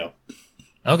there you go.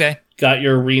 Okay. Got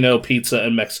your Reno pizza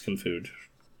and Mexican food.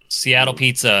 Seattle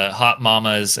pizza, Hot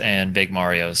Mamas, and Big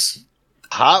Mario's.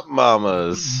 Hot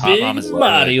Mamas. Big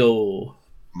Mario.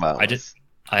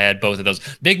 I had both of those.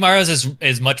 Big Mario's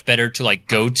is much better to like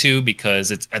go to because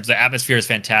the atmosphere is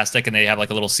fantastic, and they have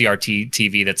like a little CRT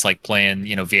TV that's like playing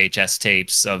VHS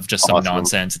tapes of just some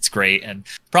nonsense. It's great. And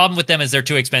problem with them is they're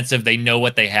too expensive. They know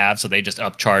what they have, so they just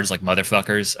upcharge like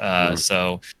motherfuckers.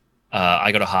 So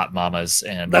I go to Hot Mamas,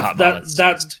 and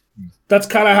that's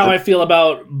kind of how I feel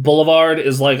about Boulevard.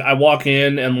 Is like I walk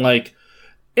in and like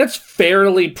it's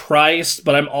fairly priced,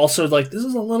 but I'm also like, this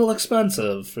is a little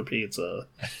expensive for pizza.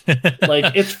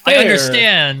 Like it's fair. I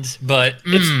understand, but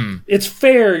it's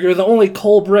fair. You're the only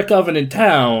coal brick oven in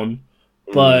town,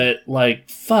 but like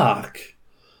fuck.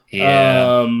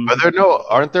 Yeah.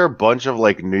 Aren't there a bunch of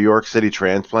like New York City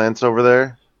transplants over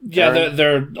there? Yeah,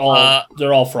 they're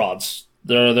all frauds.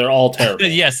 They're all terrible.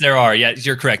 Yes, there are. Yeah,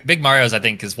 you're correct. Big Mario's, I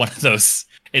think, is one of those.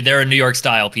 They're a New York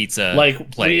style pizza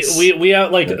place. We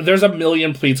have like there's a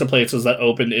million pizza places that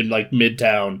opened in like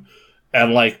Midtown,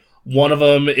 and like one of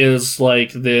them is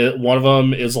like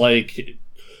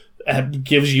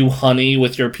gives you honey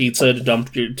with your pizza to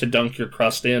dunk your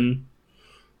crust in.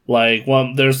 Like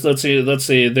there's let's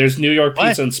see there's New York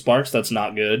pizza and Sparks that's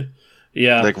not good.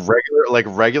 Yeah, like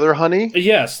regular honey.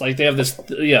 Yes, like they have this.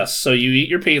 Yes, so you eat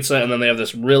your pizza and then they have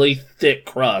this really thick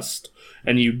crust.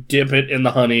 And you dip it in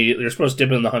the honey. You're supposed to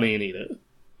dip it in the honey and eat it.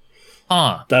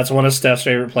 That's one of Steph's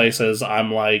favorite places.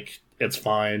 I'm like, it's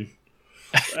fine.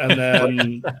 And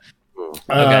then,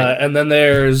 and then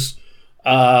there's,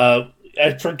 I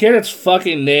forget its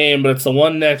fucking name, but it's the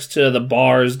one next to the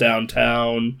bars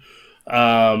downtown.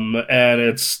 And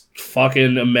it's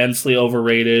fucking immensely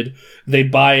overrated. They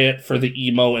buy it for the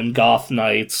emo and goth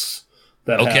nights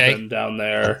that happen down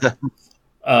there.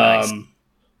 Nice.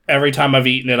 Every time I've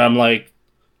eaten it, I'm like,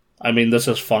 I mean, this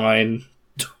is fine.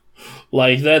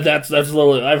 Like that's a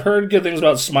little. I've heard good things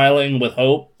about Smiling with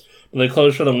Hope, but they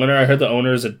closed for the winter. I heard the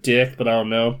owner is a dick, but I don't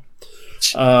know.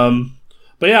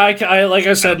 But yeah, I like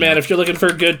I said, man, if you're looking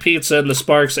for good pizza in the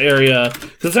Sparks area,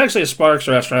 because it's actually a Sparks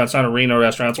restaurant, it's not a Reno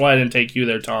restaurant. That's why I didn't take you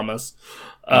there, Thomas,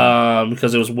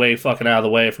 because it was way fucking out of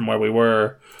the way from where we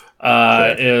were.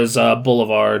 Is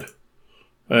Boulevard.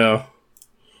 Yeah.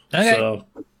 Okay. So,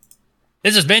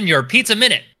 This has been your Pizza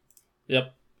Minute.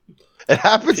 yep. It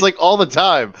happens like all the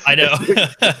time. I know.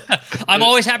 I'm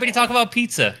always happy to talk about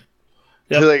pizza.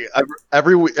 Yep. Like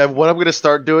every week, what I'm gonna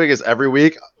start doing is every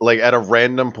week, like at a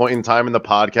random point in time in the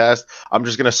podcast, I'm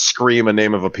just gonna scream a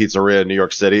name of a pizzeria in New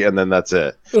York City, and then that's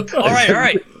it. All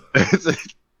right.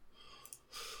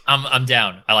 I'm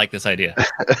down. I like this idea.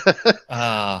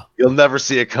 You'll never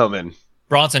see it coming.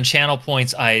 Bronson Channel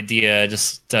Point's idea,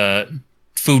 just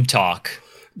food talk.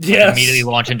 Yes. Immediately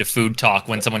launch into food talk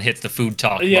when someone hits the food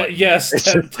talk Yeah. button. Yes. It's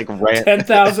just like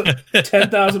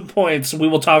 10,000 points. We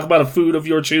will talk about a food of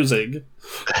your choosing.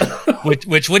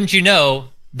 Which wouldn't you know,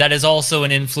 that is also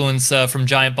an influence from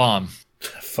Giant Bomb.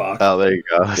 Fuck. Oh, there you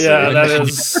go. Yeah, that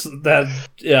is that.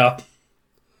 Yeah.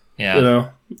 Yeah. You know,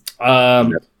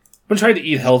 I've been trying to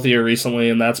eat healthier recently,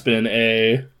 and that's been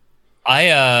a.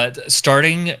 I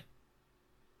starting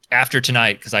after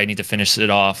tonight, because I need to finish it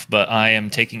off, but I am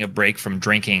taking a break from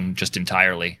drinking just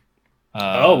entirely.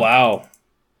 Oh wow!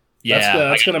 Yeah,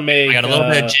 that's gonna make. I got a little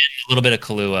bit of gin, a little bit of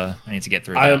Kahlua. I need to get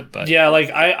through that. But yeah,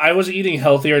 like I was eating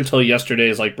healthier until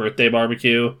yesterday's like birthday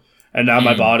barbecue, and now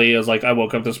my body is like I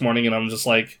woke up this morning and I'm just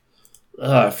like,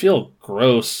 I feel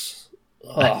gross.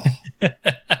 Ugh.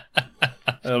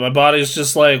 And my body's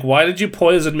just like, why did you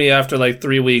poison me after like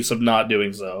 3 weeks of not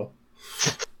doing so?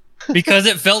 because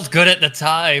it felt good at the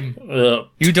time.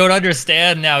 You don't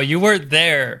understand now. You weren't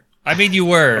there. I mean, you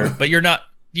were, but you're not.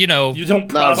 You know, you don't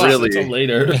process really. it until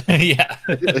later. Yeah.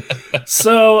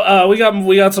 So we got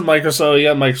some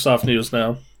Microsoft news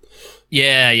now.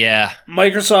 Yeah.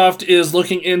 Microsoft is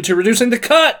looking into reducing the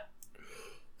cut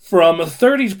from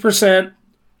 30%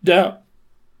 down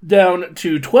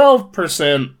to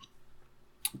 12%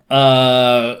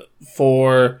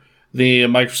 for the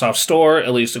Microsoft Store,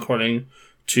 at least according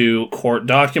to court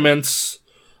documents.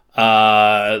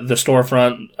 The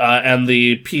storefront and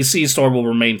the PC store will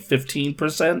remain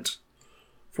 15%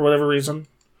 for whatever reason.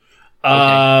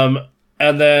 Okay.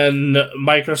 And then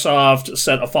Microsoft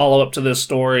sent a follow-up to this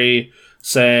story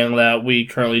saying that we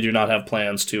currently do not have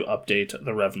plans to update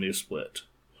the revenue split.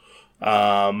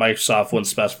 Microsoft wouldn't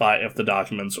specify if the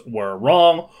documents were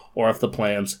wrong or if the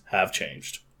plans have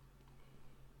changed.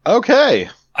 Okay.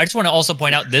 I just want to also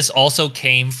point out this also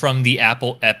came from the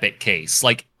Apple Epic case.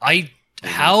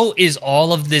 How is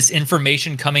all of this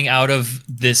information coming out of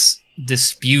this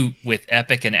dispute with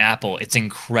Epic and Apple? It's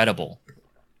incredible.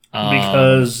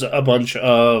 Because a bunch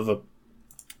of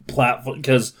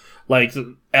because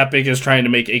Epic is trying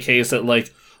to make a case that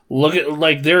look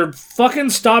at they're fucking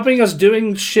stopping us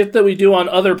doing shit that we do on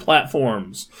other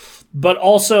platforms, but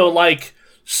also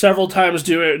several times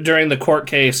during the court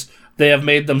case they have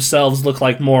made themselves look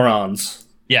like morons.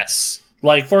 Yes.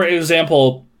 For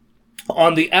example,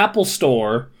 on the Apple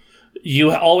Store,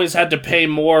 you always had to pay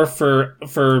more for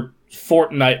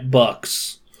Fortnite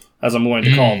bucks, as I'm going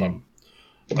to call them.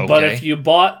 Okay. But if you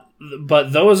bought,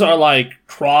 those are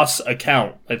cross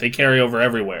account, they carry over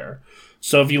everywhere.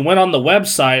 So if you went on the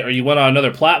website or you went on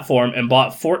another platform and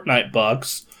bought Fortnite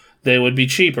bucks, they would be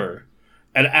cheaper.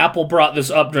 And Apple brought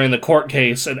this up during the court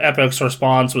case, and Epic's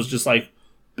response was just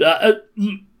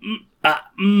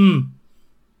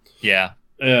Yeah.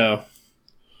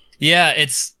 Yeah,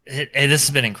 this has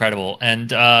been incredible.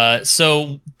 And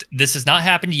so this has not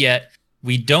happened yet.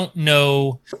 We don't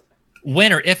know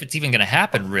when or if it's even going to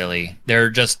happen, really.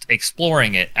 They're just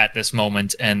exploring it at this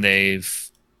moment, and they've...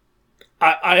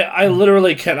 I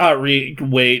literally cannot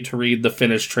wait to read the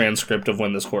finished transcript of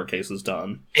when this court case is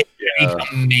done. It's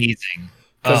amazing.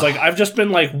 Because I've just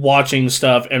been watching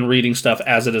stuff and reading stuff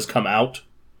as it has come out.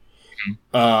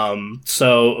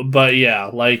 So, but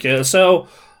yeah,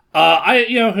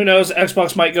 who knows?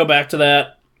 Xbox might go back to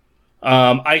that.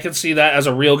 I could see that as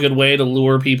a real good way to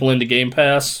lure people into Game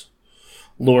Pass,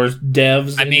 lure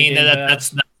devs. I mean, that's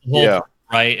the whole point,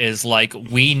 right? Is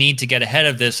we need to get ahead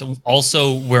of this.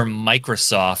 Also, we're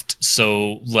Microsoft,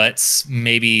 so let's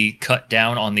maybe cut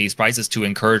down on these prices to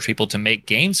encourage people to make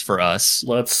games for us.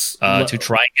 Let's to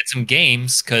try and get some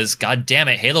games, because God damn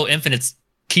it, Halo Infinite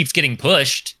keeps getting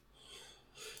pushed.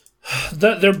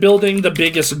 They're building the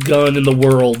biggest gun in the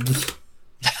world.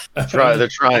 They're trying.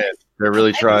 They're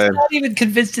really trying. I'm not even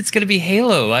convinced it's going to be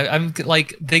Halo. I'm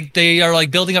they are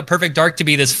building up Perfect Dark to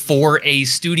be this 4A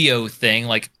studio thing.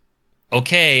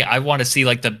 Okay, I want to see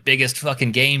the biggest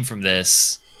fucking game from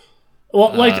this.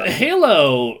 Well,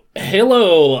 Halo,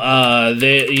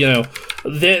 they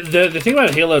the thing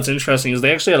about Halo that's interesting is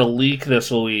they actually had a leak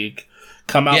this week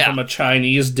come out from a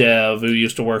Chinese dev who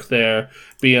used to work there,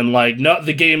 being like, "No,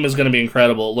 the game is going to be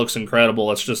incredible. It looks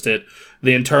incredible. It's just the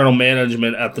internal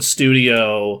management at the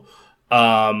studio,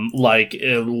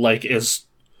 is,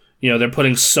 they're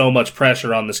putting so much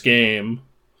pressure on this game."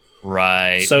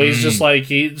 Right. So he's just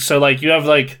like you have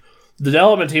like the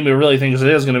development team who really thinks it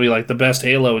is going to be like the best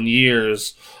Halo in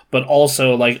years, but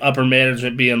also like upper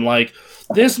management being like,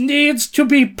 this needs to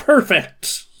be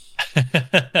perfect.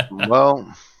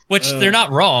 Well, which they're not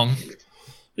wrong.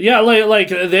 Yeah,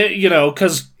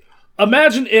 because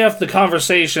imagine if the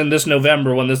conversation this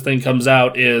November when this thing comes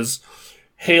out is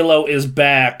Halo is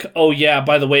back. Oh yeah,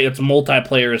 by the way, its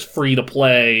multiplayer is free to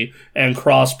play and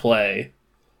cross-play.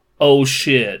 Oh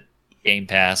shit. Game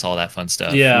Pass, all that fun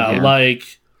stuff. Yeah.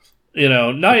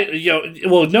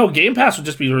 No, Game Pass would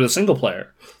just be for the single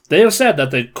player. They have said that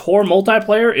the core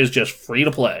multiplayer is just free to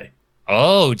play.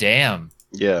 Oh, damn.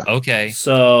 Yeah. Okay.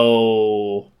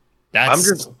 So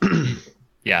that's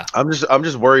yeah. I'm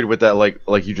just worried with that.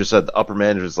 Like you just said, the upper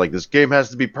management's like, this game has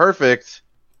to be perfect,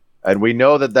 and we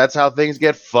know that that's how things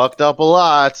get fucked up a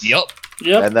lot. Yep.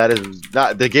 And that is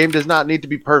not, the game does not need to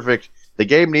be perfect. The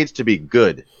game needs to be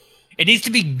good. It needs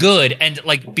to be good, and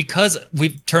because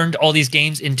we've turned all these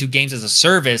games into games as a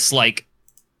service,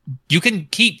 you can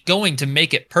keep going to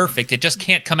make it perfect. It just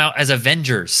can't come out as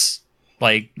Avengers.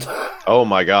 Oh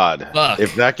my god! Fuck.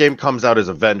 If that game comes out as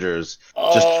Avengers,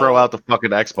 just throw out the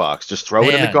fucking Xbox. Just throw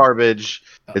it in the garbage.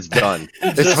 It's done.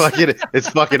 It's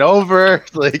fucking over.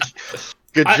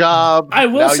 Good job. I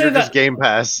will say you're that just Game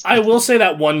Pass. I will say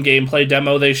that one gameplay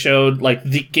demo they showed,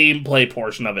 the gameplay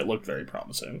portion of it looked very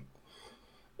promising.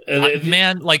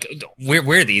 Man,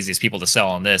 we're the easiest people to sell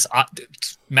on this.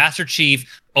 Master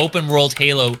Chief, open world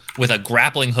Halo with a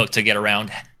grappling hook to get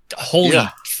around. Holy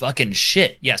fucking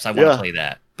shit! Yes, I want to play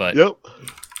that. But yep.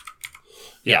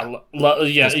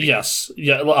 Yes,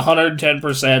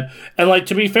 110%. And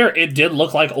to be fair, it did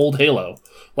look like old Halo.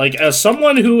 As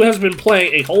someone who has been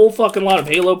playing a whole fucking lot of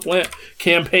Halo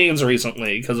campaigns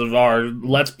recently because of our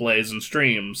Let's Plays and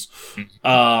streams,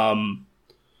 that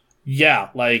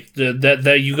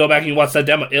you go back and you watch that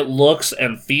demo, it looks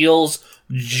and feels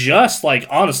just like,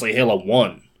 honestly, Halo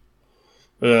 1.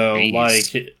 So you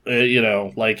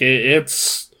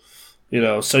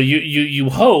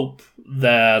hope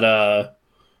that,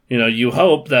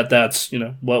 that's,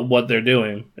 what they're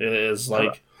doing is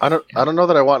I don't know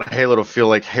that I want Halo to feel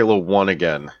like Halo 1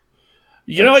 again.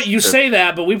 You know what? You say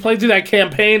that, but we played through that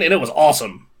campaign and it was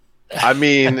awesome. I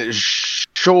mean,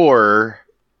 sure.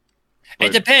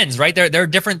 It depends, right? There are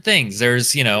different things.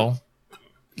 There's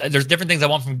different things I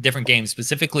want from different games.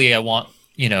 Specifically, I want,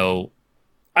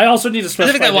 I also need to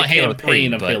specify I want the Halo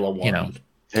campaign 3, of Halo 1.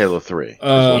 Halo 3.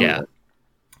 Yeah.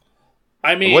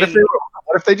 I mean, what if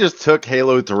they just took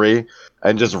Halo 3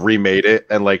 and just remade it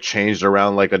and changed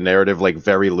around a narrative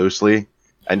very loosely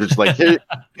and just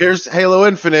here's Halo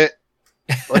Infinite.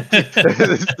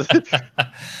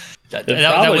 That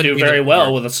probably do very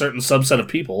well with a certain subset of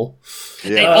people.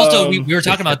 Yeah. And also, we were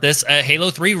talking about this.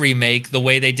 Halo 3 remake, the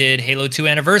way they did Halo 2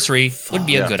 Anniversary, would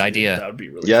be a good idea. That would be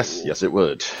really yes, cool. Yes, it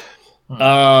would.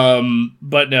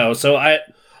 But no. So I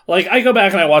go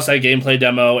back and I watch that gameplay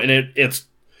demo, and it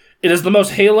is the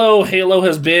most Halo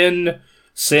has been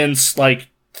since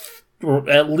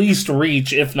at least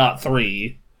Reach, if not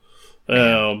 3.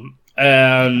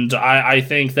 And I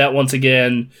think that once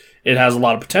again it has a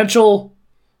lot of potential.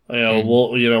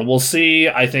 We'll see.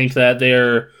 I think that they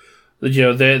are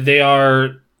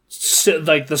the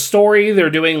story. They're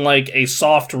doing a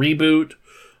soft reboot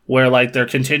where they're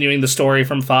continuing the story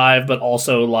from 5, but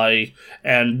also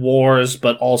and Wars,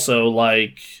 but also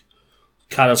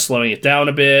kind of slowing it down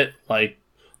a bit.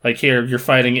 Here you're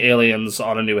fighting aliens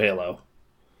on a new Halo,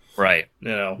 right?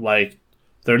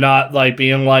 They're not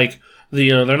being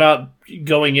they're not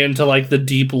going into the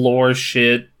deep lore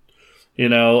shit.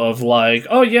 Of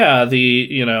oh yeah,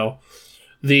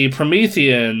 the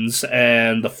Prometheans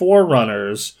and the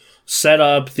Forerunners set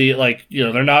up the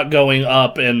they're not going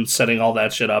up and setting all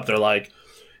that shit up. They're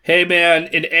hey man,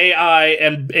 an AI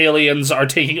and aliens are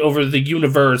taking over the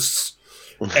universe,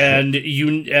 and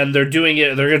they're doing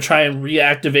it. They're gonna try and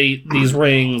reactivate these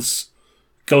rings.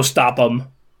 Go stop them.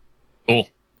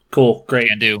 Cool, great.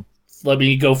 Can do. Let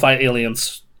me go fight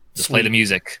aliens. Just play the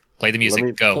music. Play the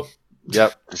music. Go.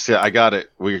 Yep. See, I got it.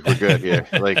 We're good here.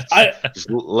 Just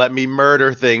let me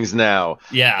murder things now.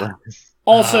 Yeah.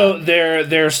 Also, their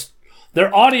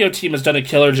audio team has done a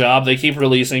killer job. They keep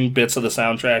releasing bits of the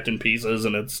soundtrack in pieces,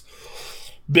 and it's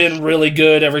been really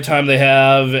good every time they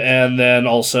have, and then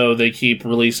also they keep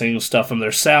releasing stuff from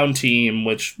their sound team,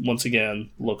 which once again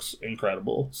looks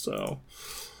incredible. So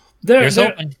there is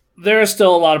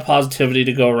still a lot of positivity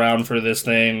to go around for this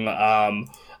thing. At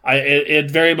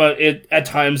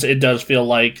times it does feel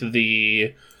like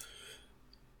the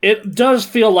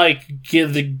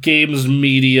games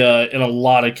media in a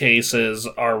lot of cases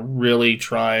are really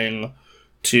trying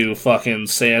to fucking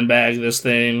sandbag this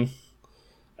thing.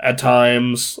 At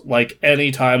times, like any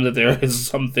time that there is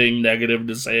something negative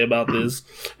to say about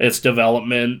its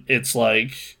development, it's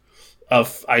like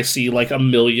I see like a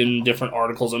million different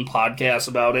articles and podcasts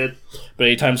about it. But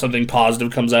anytime something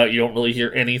positive comes out, you don't really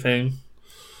hear anything.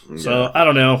 Yeah. So I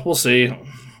don't know. We'll see.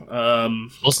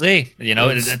 We'll see.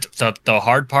 The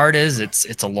hard part is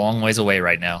it's a long ways away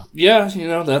right now. Yeah,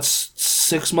 that's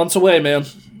 6 months away, man.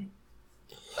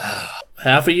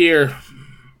 Half a year.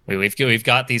 We've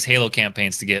got these Halo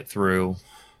campaigns to get through.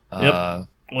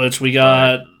 Which we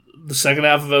got the second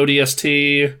half of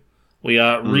ODST. We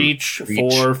got Reach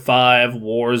 4, 5,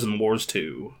 Wars, and Wars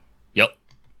 2. Yep.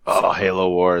 Oh, Halo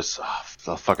Wars. Oh,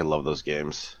 I fucking love those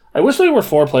games. I wish they were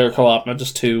 4-player co-op, not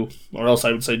just 2. Or else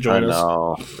I would say join us. I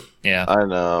know. Yeah. I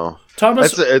know.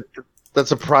 Thomas... That's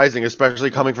surprising,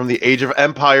 especially coming from the Age of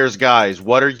Empires guys.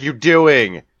 What are you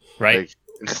doing? Right.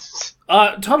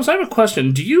 Thomas, I have a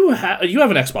question. Do you have an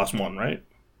Xbox One, right?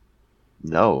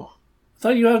 No. I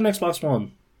thought you had an Xbox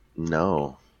One.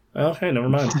 No. Okay, never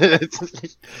mind.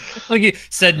 Like he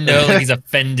said no, like he's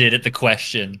offended at the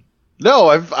question. No,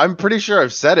 I'm pretty sure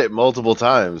I've said it multiple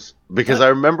times because I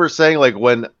remember saying like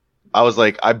when I was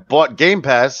like I bought Game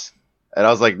Pass and I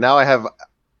was like now I have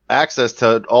access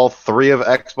to all 3 of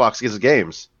Xbox's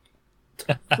games.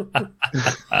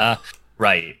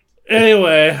 Right.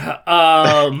 Anyway,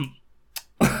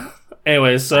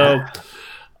 so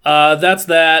that's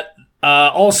that.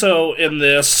 Also in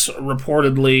this,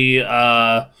 reportedly,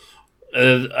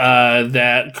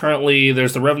 that currently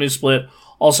there's the revenue split.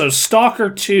 Also, Stalker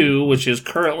 2, which is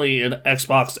currently an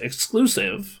Xbox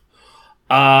exclusive,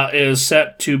 is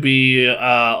set to be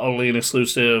only an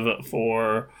exclusive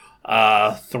for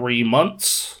 3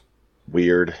 months.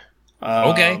 Weird.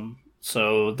 Okay.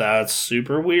 So that's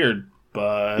super weird.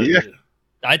 But yeah.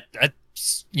 I'd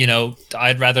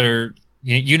rather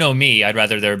me. I'd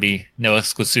rather there be no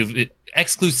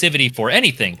exclusivity for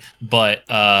anything. But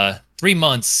 3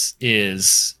 months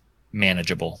is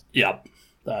manageable. Yep,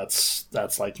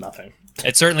 that's like nothing.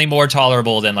 It's certainly more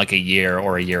tolerable than like a year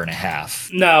or a year and a half.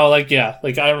 No, like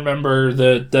I remember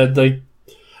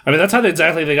I mean that's how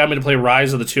exactly they got me to play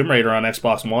Rise of the Tomb Raider on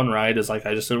Xbox One. Right? Is like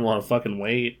I just didn't want to fucking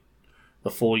wait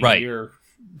the full year.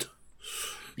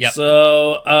 Yeah.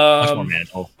 So, much more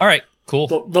manageable. All right, cool.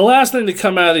 The last thing to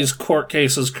come out of these court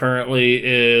cases currently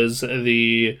is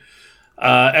the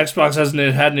Xbox has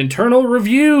had an internal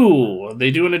review.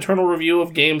 They do an internal review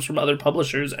of games from other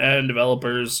publishers and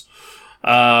developers,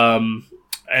 and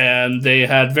they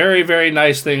had very, very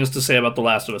nice things to say about The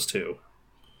Last of Us 2.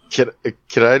 Can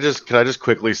I just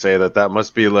quickly say that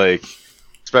must be like,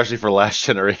 especially for last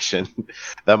generation,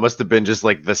 that must have been just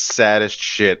like the saddest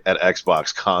shit at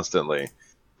Xbox constantly.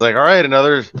 Like, all right,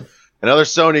 another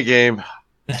Sony game,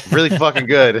 really fucking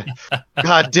good.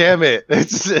 God damn it!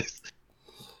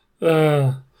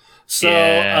 I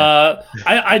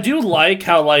do like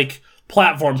how like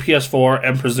platform PS4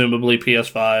 and presumably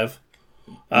PS5,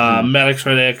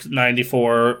 Metacritic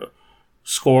 94,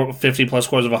 score 50 plus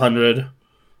scores of 100,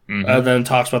 and then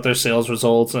talks about their sales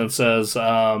results and it says,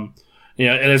 and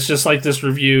it's just like this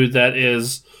review that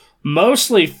is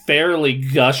mostly fairly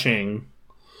gushing.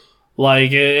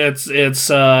 Like it's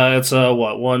a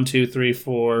what 1, 2, 3,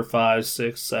 4, 5,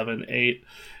 6, 7, 8,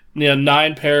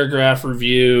 9-paragraph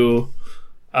review,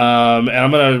 and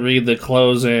I'm gonna read the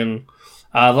closing.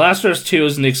 The Last of Us 2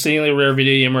 is an exceedingly rare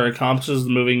video game where it accomplishes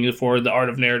moving forward the art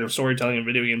of narrative storytelling in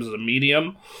video games as a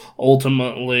medium.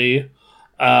 Ultimately,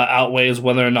 outweighs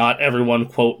whether or not everyone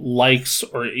quote likes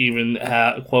or even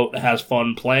quote has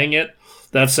fun playing it.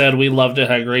 That said, we loved it,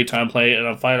 had a great time playing it, and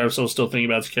I find ourselves still thinking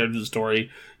about its character and story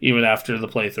even after the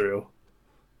playthrough.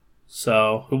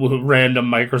 So,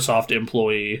 random Microsoft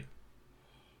employee.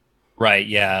 Right,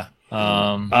 yeah.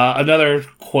 Another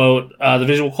quote, the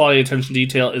visual quality and attention to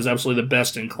detail is absolutely the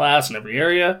best in class in every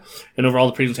area, and overall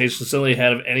the presentation is simply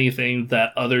ahead of anything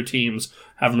that other teams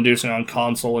have been producing on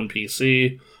console and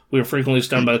PC. We are frequently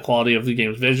stunned by the quality of the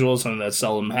game's visuals, something that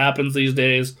seldom happens these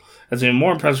days. It's even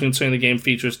more impressive considering the game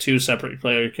features 2 separate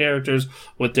player characters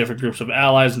with different groups of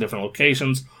allies in different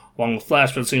locations, along with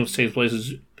flashback scenes takes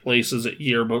places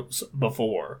years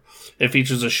before. It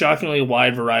features a shockingly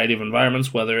wide variety of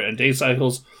environments, weather, and day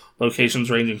cycles,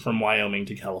 locations ranging from Wyoming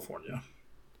to California.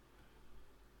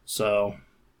 So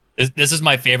This is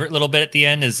my favorite little bit at the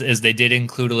end. Is they did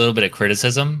include a little bit of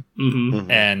criticism,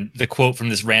 and the quote from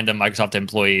this random Microsoft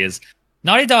employee is,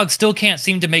 "Naughty Dog still can't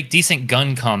seem to make decent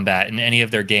gun combat in any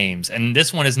of their games, and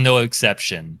this one is no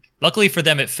exception. Luckily for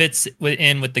them, it fits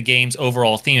in with the game's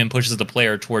overall theme and pushes the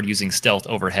player toward using stealth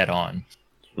over head-on."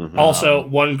 Also,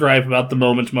 one gripe about the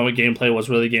moment-to-moment gameplay was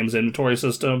really the game's inventory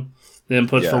system. The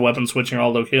inputs for weapon switching are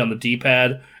all located on the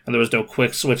D-pad, and there was no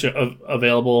quick switch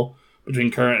available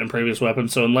between current and previous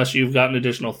weapons. So unless you've got an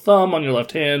additional thumb on your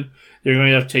left hand, you're going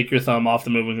to have to take your thumb off the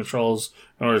movement controls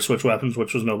in order to switch weapons,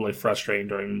 which was notably frustrating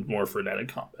during more frenetic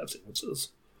combat sequences.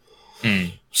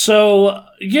 So,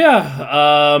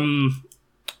 yeah,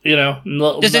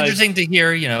 It's interesting to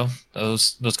hear,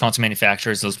 those console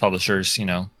manufacturers, those publishers,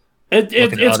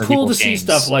 it's cool to see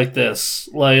stuff like this.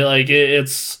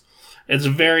 It's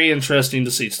very interesting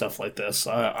to see stuff like this.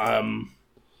 All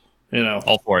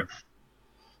for it.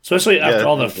 Especially after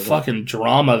all the fucking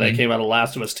drama that came out of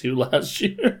Last of Us 2 last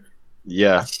year.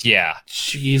 Yeah.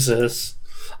 Jesus.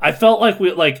 I felt like we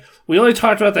only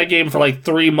talked about that game for like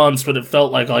 3 months, but it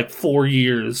felt like 4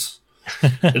 years.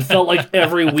 It felt like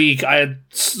every week I had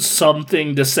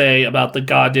something to say about the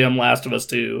goddamn Last of Us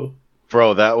 2.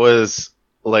 Bro, that was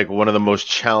like one of the most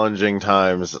challenging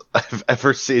times I've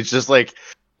ever seen. It's just like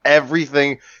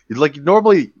everything. Like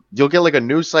normally you'll get like a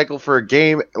news cycle for a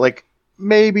game, like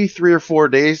maybe 3 or 4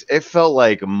 days. It felt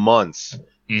like months.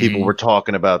 People were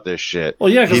talking about this shit. Well,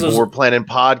 yeah, people were planning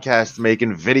podcasts,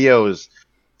 making videos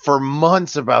for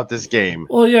months about this game.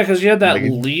 Well, yeah, because you had that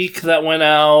leak that went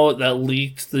out, that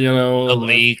leaked, the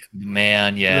leak,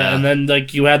 man, yeah. And then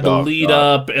you had the lead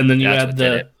up, and then you had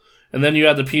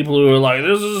the people who were like,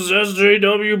 "This is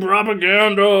SJW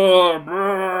propaganda.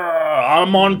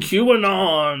 I'm on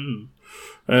QAnon."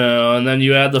 And then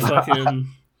you had the fucking.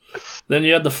 Then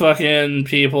you had the fucking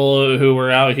people who were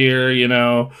out here,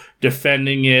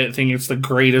 defending it, thinking it's the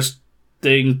greatest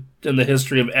thing in the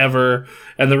history of ever.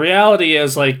 And the reality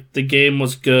is, the game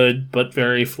was good, but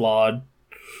very flawed.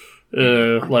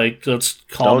 Let's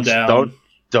calm down.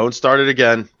 Don't start it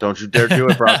again. Don't you dare do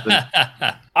it, Brosnan.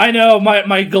 I know,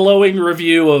 my glowing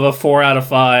review of a 4 out of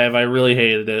 5, I really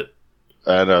hated it.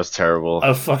 I know, it's terrible.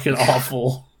 Fucking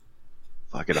awful.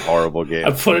 Fucking horrible game.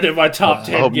 I put it in my top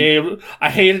 10 game. I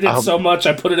hated it so much,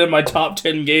 I put it in my top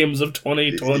 10 games of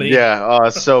 2020. Yeah,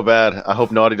 it's so bad. I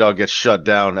hope Naughty Dog gets shut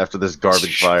down after this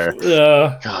garbage fire.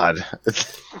 God.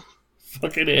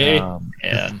 Fucking A. Oh,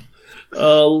 man.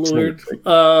 Oh, Lord.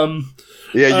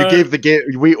 You gave the game...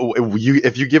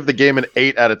 if you give the game an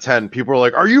 8 out of 10, people are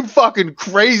like, "Are you fucking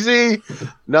crazy?"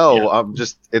 No, I'm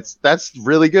just... That's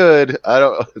really good. I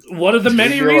don't... One of the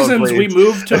many reasons we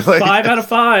moved to 5 out of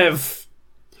 5.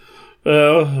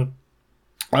 That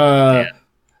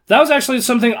was actually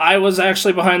something I was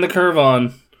actually behind the curve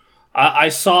on. I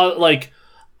saw,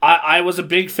 I was a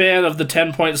big fan of the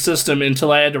 10-point system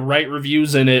until I had to write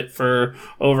reviews in it for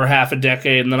over half a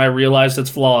decade, and then I realized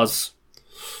its flaws.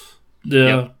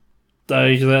 Yeah.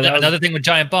 Another thing with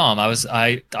Giant Bomb,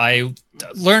 I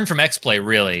learned from XPlay,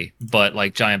 really, but,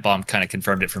 Giant Bomb kind of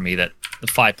confirmed it for me that the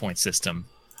 5-point system...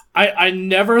 I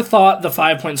never thought the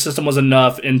 5-point system was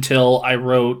enough until I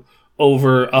wrote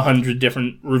over 100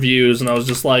 different reviews, and I was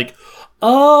just like,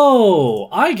 "Oh,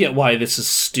 I get why this is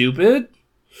stupid."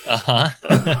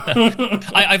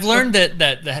 I've learned that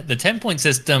the 10-point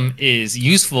system is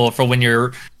useful for when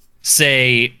you're,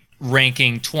 say,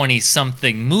 ranking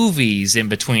 20-something movies in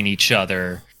between each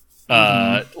other,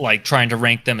 trying to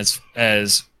rank them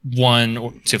as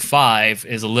 1 to 5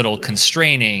 is a little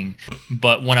constraining.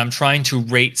 But when I'm trying to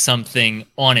rate something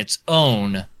on its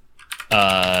own,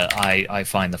 I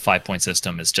find the 5-point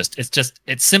system is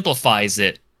it simplifies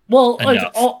it. Well,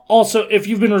 also, if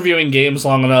you've been reviewing games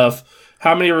long enough,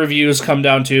 how many reviews come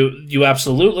down to, "You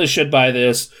absolutely should buy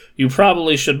this, you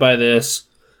probably should buy this,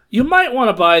 you might want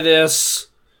to buy this,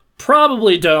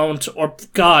 probably don't, or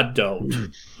God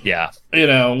don't." Yeah.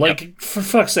 For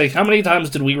fuck's sake, how many times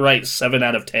did we write 7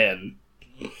 out of 10?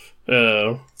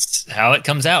 It's how it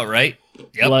comes out, right?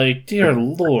 Yep. Dear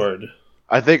Lord.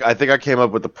 I think I came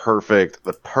up with the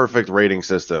perfect rating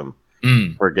system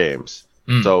for games.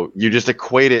 So you just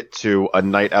equate it to a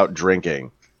night out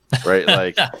drinking,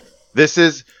 right? This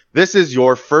is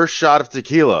your first shot of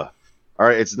tequila. All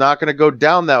right, it's not going to go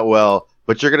down that well,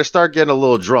 but you're going to start getting a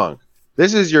little drunk.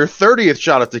 This is your 30th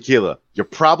shot of tequila. You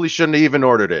probably shouldn't have even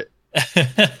ordered it.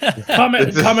 Comment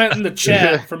in the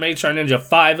chat from HR Ninja.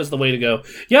 5 is the way to go.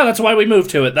 Yeah, that's why we moved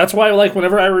to it. That's why,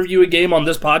 whenever I review a game on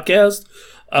this podcast,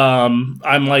 I'm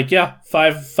 5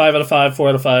 out of 5, 4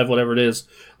 out of 5, whatever it is.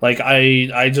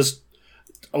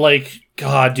 like,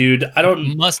 God, dude, I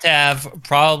don't. Must have,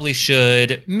 probably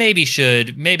should, maybe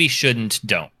shouldn't,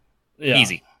 don't. Yeah.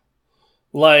 Easy.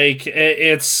 Like,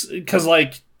 it's because,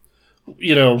 like,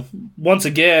 you know, once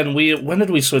again, when did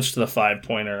we switch to the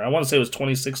 5-pointer? I want to say it was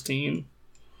 2016.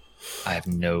 I have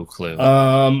no clue.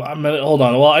 Hold on.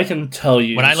 Well, I can tell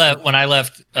you. When I left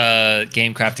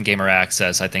GameCraft and Gamer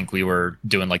Access, I think we were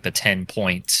doing like the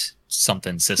 10-point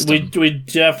something system. We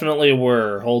definitely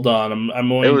were. Hold on. I'm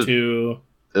going to.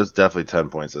 It was definitely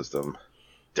 10-point system.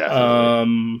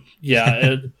 Definitely. Yeah.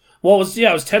 It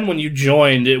was 10 when you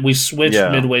joined. We switched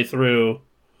midway through.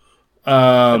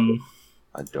 I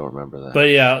don't remember that. But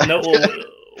yeah, no,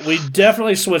 we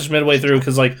definitely switched midway through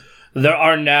because like there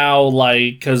are now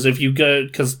like because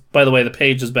by the way the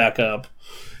page is back up.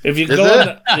 If you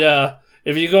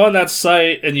if you go on that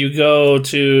site and you go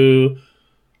to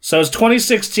so it's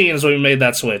 2016 is when we made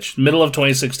that switch, middle of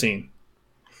 2016.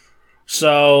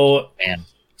 So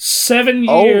 7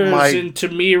 years into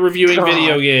me reviewing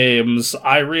video games,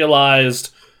 I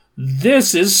realized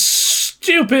this is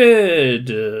stupid.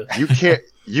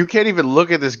 You can't even look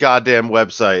at this goddamn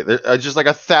website. Just like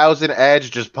 1,000 ads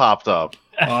just popped up.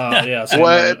 Yeah. So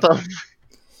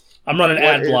I'm running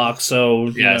ad block, so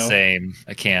you know. Same.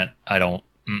 I can't. I don't.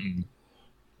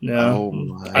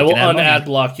 No, I will un-ad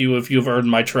block you if you've earned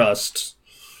my trust.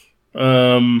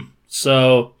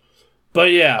 So,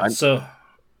 but yeah, so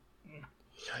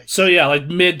yeah, like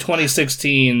mid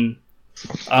 2016.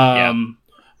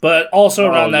 But also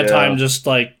around that time, just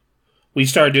like we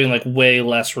started doing like way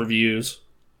less reviews.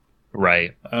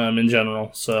 Right. In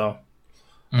general, so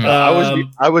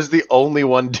I was the only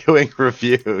one doing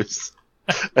reviews.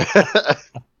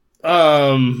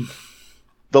 The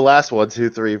last 1, 2,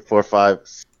 3, 4, 5,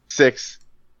 6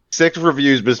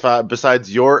 reviews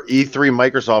besides your E3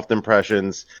 Microsoft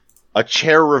impressions, a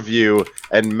chair review,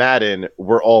 and Madden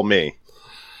were all me.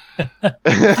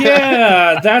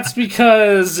 Yeah, that's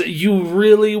because you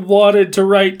really wanted to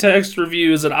write text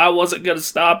reviews and I wasn't going to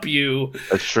stop you.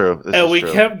 That's true. And we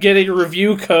kept getting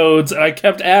review codes and I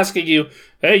kept asking you,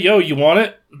 hey, yo, you want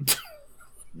it?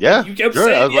 Yeah. You kept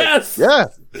saying yes. Why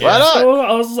not? So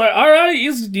I was like, all right,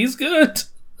 he's good.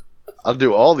 I'll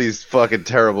do all these fucking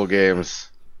terrible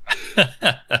games.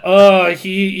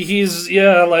 He's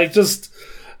like just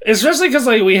especially because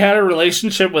like we had a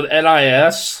relationship with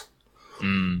NIS.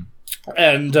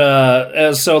 And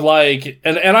so like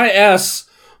and NIS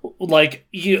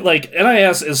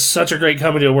NIS is such a great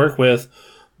company to work with,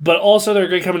 but also they're a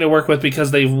great company to work with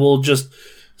because they will just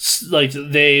send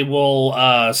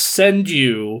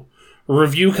you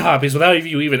review copies without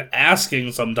you even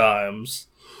asking sometimes.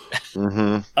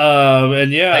 Mm-hmm.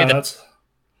 And that's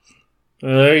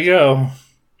there you go.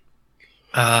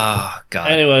 Oh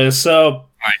God. Anyway, so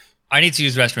I need to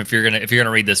use the restroom if you're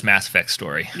gonna read this Mass Effect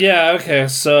story. Yeah. Okay.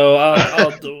 So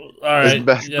I'll do. All right.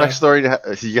 Mass Effect story.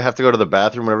 You have to go to the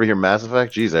bathroom whenever you hear Mass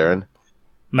Effect. Jeez, Aaron.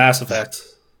 Mass Effect.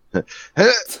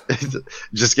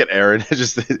 Just get Aaron.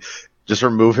 Just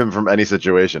remove him from any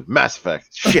situation. Mass Effect.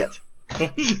 Shit.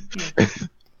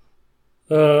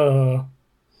 All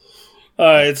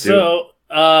right. So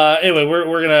anyway,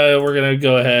 we're gonna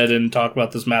go ahead and talk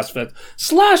about this Mass Effect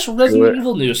 / Resident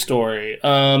Evil news story.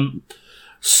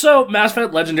 So, Mass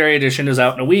Effect Legendary Edition is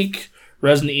out in a week.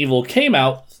 Resident Evil came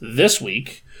out this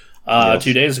week,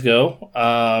 2 days ago.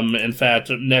 In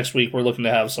fact, next week we're looking to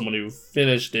have someone who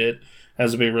finished it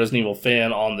as a big Resident Evil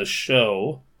fan on the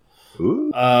show.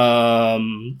 Ooh.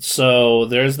 So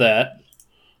there's that.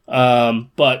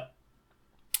 But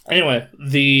anyway,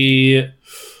 the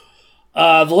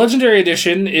Legendary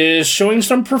Edition is showing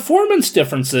some performance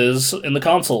differences in the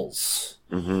consoles.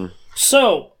 Mm-hmm.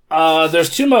 So, there's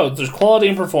 2 modes. There's quality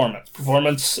and performance.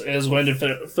 Performance is going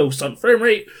to focus on frame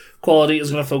rate. Quality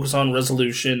is going to focus on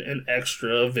resolution and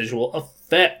extra visual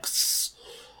effects.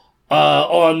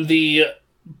 On the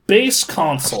base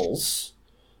consoles,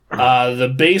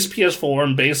 the base PS4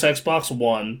 and base Xbox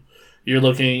One, you're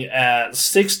looking at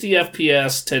 60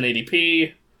 FPS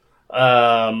 1080p,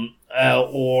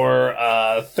 or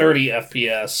 30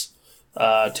 FPS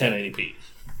 1080p.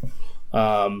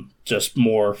 Just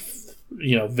more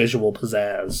visual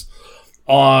pizzazz.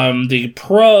 On the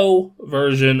Pro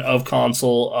version of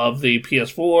console of the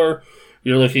PS4,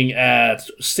 you're looking at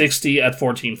 60 at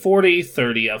 1440,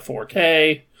 30 at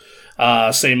 4K.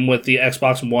 Same with the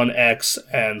Xbox One X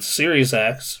and Series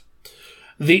X.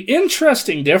 The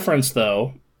interesting difference,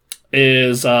 though,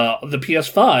 is the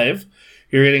PS5,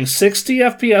 you're getting 60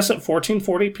 FPS at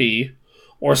 1440p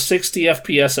or 60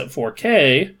 FPS at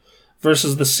 4K,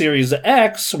 versus the Series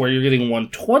X, where you're getting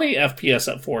 120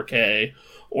 FPS at 4K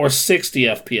or 60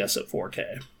 FPS at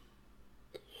 4K.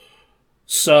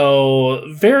 So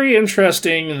very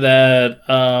interesting that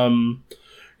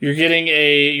you're getting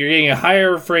a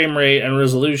higher frame rate and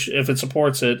resolution if it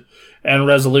supports it, and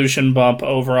resolution bump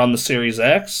over on the Series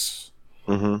X.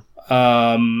 This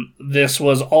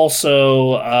was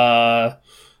also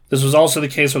the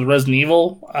case with Resident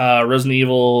Evil. Resident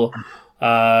Evil,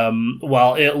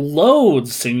 while it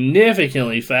loads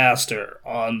significantly faster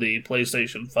on the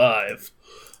PlayStation 5,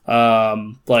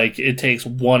 like it takes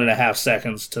 1.5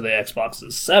 seconds to the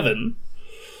Xbox's 7.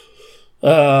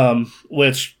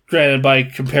 Which, granted, by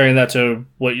comparing that to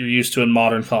what you're used to in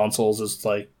modern consoles, is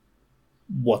like,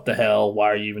 what the hell?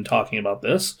 Why are you even talking about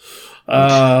this?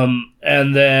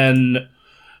 And then,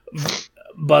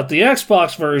 but the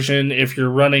Xbox version, if you're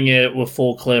running it with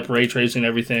full clip, ray tracing,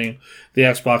 everything, the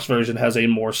Xbox version has a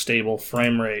more stable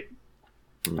frame rate.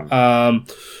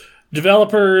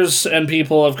 Developers and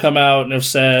people have come out and have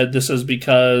said this is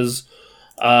because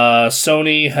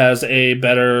Sony has a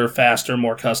better, faster,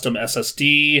 more custom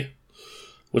SSD,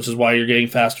 which is why you're getting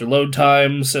faster load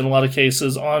times in a lot of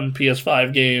cases on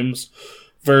PS5 games,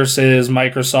 versus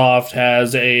Microsoft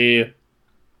has a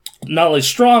not only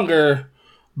stronger,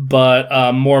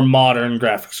 but more modern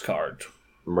graphics card.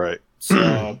 Right.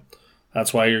 So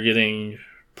that's why you're getting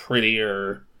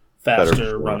prettier,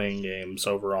 faster running games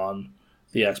over on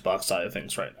the Xbox side of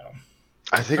things right now.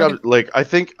 I think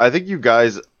you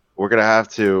guys were gonna have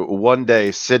to one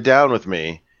day sit down with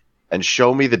me and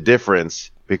show me the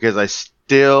difference, because I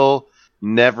still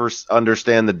never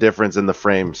understand the difference in the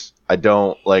frames. I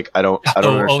don't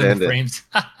understand the it. frames.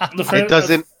 It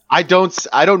doesn't. I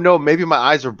don't know. Maybe my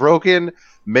eyes are broken.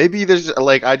 Maybe there's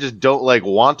I just don't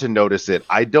want to notice it.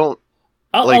 I don't.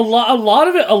 A lot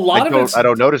of it. I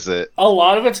don't notice it. A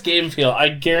lot of it's game feel. I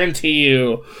guarantee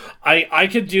you. I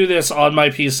could do this on my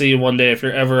PC one day if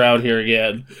you're ever out here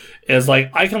again. Is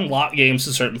I can lock games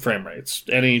to certain frame rates.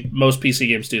 Most PC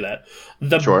games do that.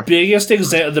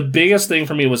 The biggest thing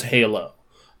for me was Halo.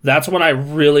 That's when I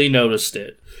really noticed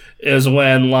it. Is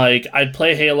when I'd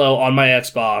play Halo on my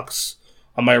Xbox,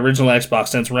 on my original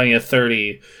Xbox, and it's running at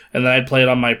 30, and then I'd play it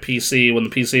on my PC when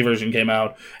the PC version came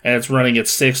out, and it's running at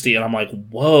 60, and I'm like,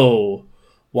 whoa,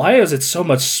 why is it so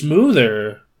much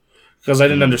smoother? Because I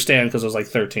didn't understand, because I was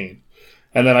 13.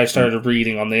 And then I started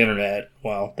reading on the internet.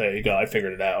 Well, there you go, I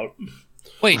figured it out.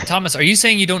 Wait, Thomas, are you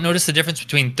saying you don't notice the difference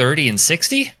between 30 and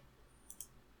 60?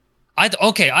 I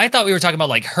thought we were talking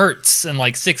about hertz and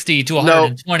 60 to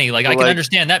 120. I can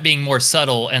understand that being more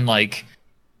subtle and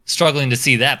struggling to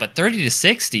see that, but 30 to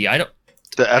 60, I don't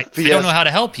know how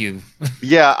to help you.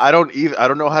 Yeah, I don't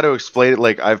know how to explain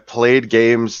it. I've played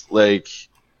games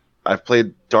I've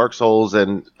played Dark Souls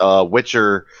and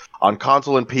Witcher on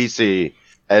console and PC,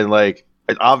 and it's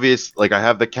obvious. I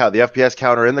have the FPS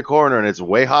counter in the corner, and it's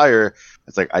way higher.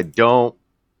 It's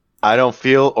I don't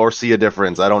feel or see a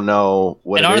difference. I don't know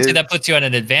what it is. And honestly, that puts you at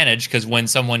an advantage, because when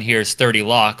someone hears 30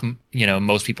 lock,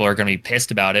 most people are going to be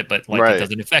pissed about it, but it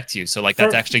doesn't affect you. So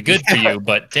that's actually good for you,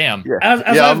 but damn. Yeah,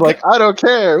 I'm I don't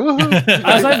care.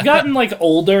 As I've gotten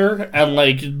older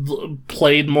and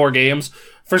played more games,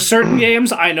 for certain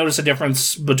games, I notice a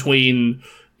difference between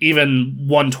even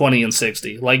 120 and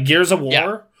 60. Gears of War.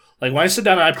 Yeah. When I sit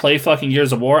down and I play fucking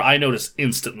Gears of War, I notice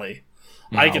instantly.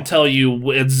 No. I can tell you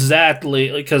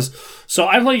exactly, so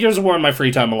I play Gears of War in my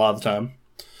free time a lot of the time.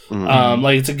 Mm-hmm.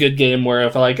 It's a good game where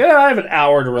if I have an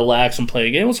hour to relax and play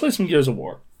a game, let's play some Gears of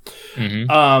War.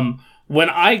 Mm-hmm. When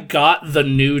I got the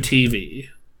new TV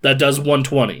that does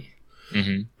 120,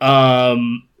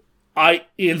 I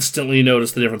instantly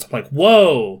noticed the difference. I'm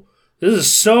whoa, this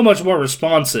is so much more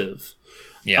responsive.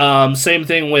 Yeah. Same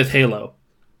thing with Halo.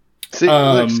 See,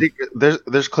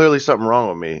 there's clearly something wrong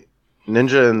with me.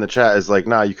 Ninja in the chat is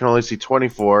nah, you can only see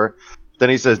 24. Then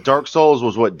he says, Dark Souls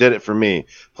was what did it for me.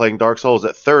 Playing Dark Souls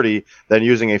at 30, then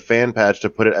using a fan patch to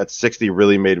put it at 60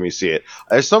 really made me see it.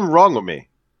 There's something wrong with me.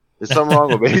 You're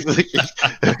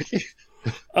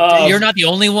not the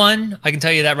only one. I can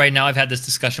tell you that right now. I've had this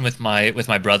discussion with my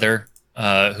brother,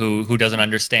 who doesn't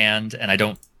understand, and I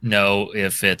don't know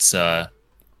if it's an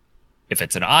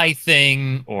eye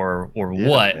thing or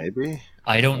what. Maybe.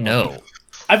 I don't know.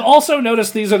 I've also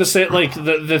noticed these are the same.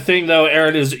 The thing though,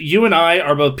 Aaron, is you and I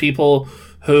are both people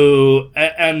who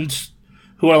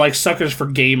are suckers for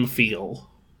game feel.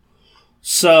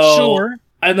 So sure.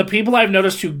 And the people I've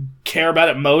noticed who care about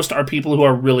it most are people who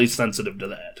are really sensitive to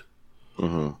that.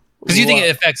 Mm-hmm. Because you think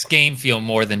it affects game feel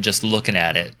more than just looking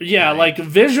at it. Yeah, right?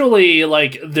 Visually,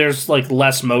 there's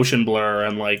less motion blur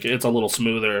and it's a little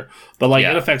smoother, but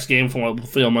it affects game feel more than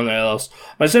anything else.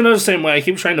 I say no the same way. I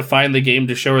keep trying to find the game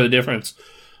to show her the difference.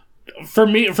 For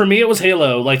me, it was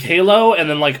Halo. Halo, and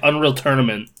then Unreal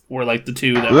Tournament were like the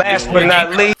two that Last were but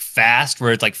not least, Fast,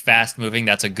 where it's like fast moving.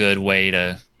 That's a good way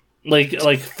to.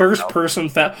 like first person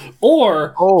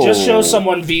or just show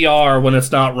someone VR when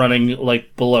it's not running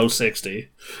like below 60.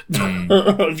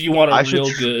 If you want a real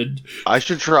good. I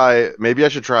should try. Maybe I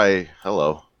should try.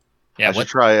 Hello. Yeah, I should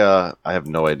try. I have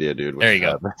no idea, dude. There you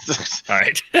go. All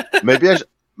right.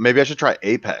 maybe I should try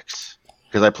Apex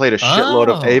because I played a shitload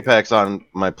of Apex on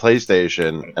my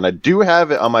PlayStation, and I do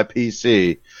have it on my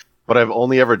PC, but I've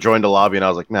only ever joined a lobby, and I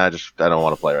was like, nah, I don't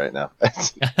want to play right now.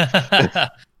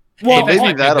 Well,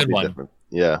 maybe that'll be different.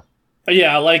 Yeah.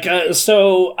 Yeah, like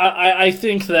so. I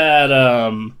think that.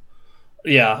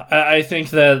 I think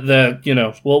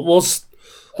that we'll. So,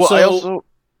 I also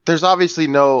there's obviously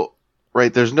no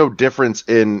right. There's no difference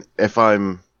in if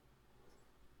I'm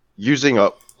using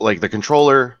the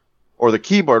controller or the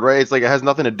keyboard, right? It's like it has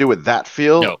nothing to do with that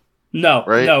feel. No,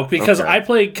 right? No, because I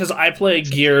play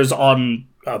Gears on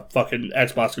a fucking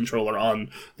Xbox controller on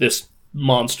this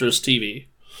monstrous TV.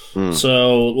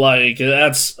 So like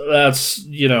that's that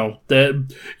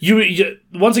you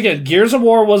once again Gears of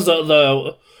War was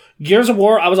the Gears of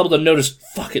War I was able to notice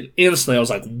fucking instantly. I was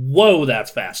like, whoa, that's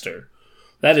faster.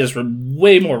 That is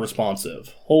way more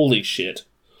responsive. Holy shit.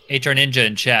 HR Ninja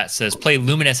in chat says play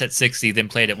Luminous at 60, then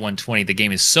play it at 120. The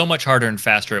game is so much harder and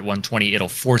faster at 120, it'll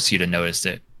force you to notice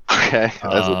it. Okay.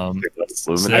 I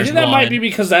think that might be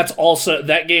because that's also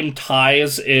that game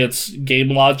ties its game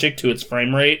logic to its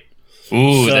frame rate.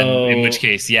 Ooh, then in which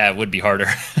case, yeah, it would be harder.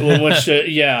 It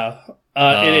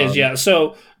is, yeah.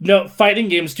 So, no, fighting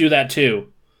games do that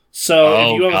too.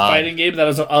 So, if you have a fighting game that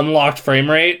has an unlocked frame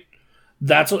rate,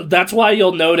 that's why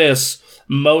you'll notice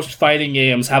most fighting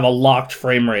games have a locked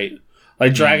frame rate.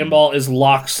 Like Dragon Ball is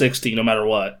locked 60 no matter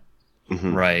what.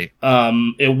 Mm-hmm. Right.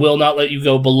 It will not let you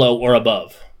go below or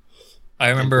above. I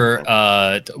remember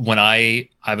when I'm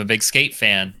a big Skate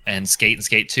fan, and Skate and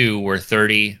Skate 2 were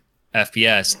 30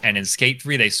 FPS, and in Skate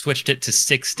 3 they switched it to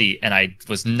 60, and I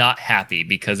was not happy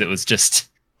because it was just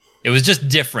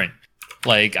different.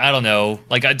 Like, I don't know,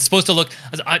 like it's supposed to look,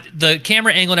 the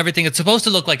camera angle and everything, it's supposed to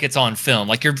look like it's on film,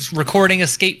 like you're recording a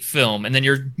skate film, and then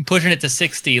you're pushing it to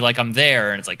 60 like I'm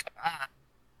there, and it's like,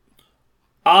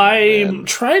 I'm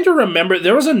trying to remember,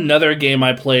 there was another game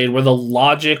I played where the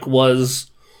logic was,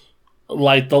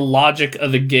 like, the logic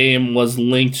of the game was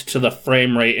linked to the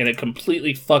frame rate, and it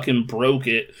completely fucking broke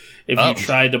it if you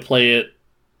tried to play it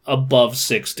above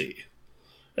 60.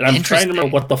 And I'm trying to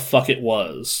remember what the fuck it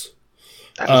was.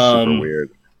 That's super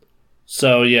weird.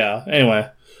 So, yeah, anyway.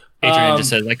 Adrian just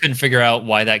says, I couldn't figure out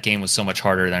why that game was so much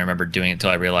harder than I remember doing it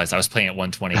until I realized I was playing at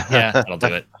 120. Yeah, that'll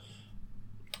do it.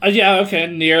 Yeah, okay,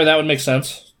 Nier, that would make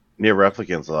sense. Nier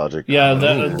Replicant's logic. Yeah,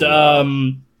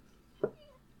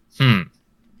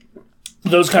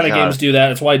 those kind of games do that.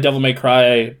 That's why Devil May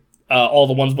Cry, all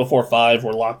the ones before 5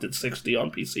 were locked at 60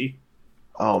 on PC.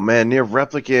 Oh, man, Nier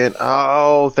Replicant.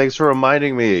 Oh, thanks for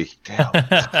reminding me.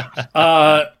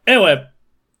 Damn. Anyway,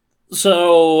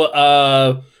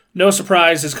 so, no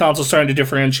surprise, this console's starting to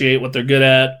differentiate what they're good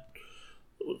at.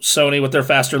 Sony with their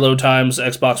faster load times,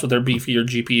 Xbox with their beefier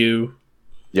GPU.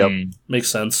 Yep.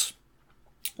 Makes sense.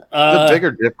 The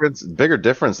bigger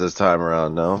difference this time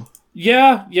around, no?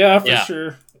 Yeah, for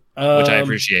sure. Which I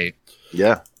appreciate.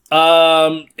 Yeah.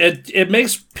 It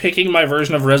makes picking my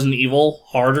version of Resident Evil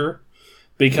harder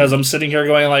because I'm sitting here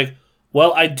going like,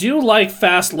 well, I do like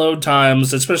fast load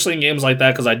times, especially in games like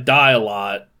that because I die a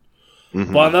lot.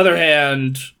 Mm-hmm. But on the other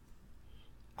hand,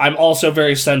 I'm also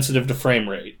very sensitive to frame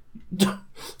rate.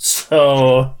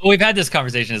 So we've had this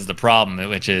conversation as the problem,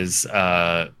 which is,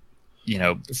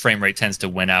 frame rate tends to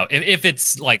win out if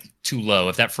it's like too low.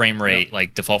 If that frame rate,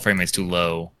 like default frame rate, is too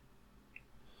low.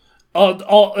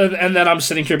 And then I'm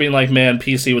sitting here being like, man,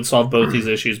 PC would solve both these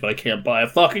issues, but I can't buy a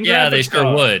fucking graphics they sure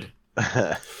card. would.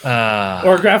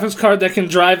 Or a graphics card that can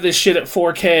drive this shit at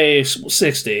 4K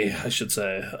 60, I should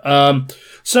say.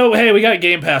 So, hey, we got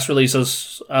Game Pass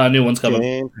releases. New ones coming.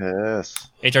 Game Pass.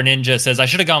 HR Ninja says, I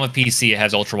should have gone with PC. It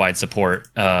has ultra-wide support,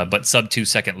 but sub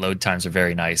 2-second load times are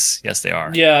very nice. Yes, they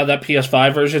are. Yeah, that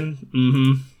PS5 version.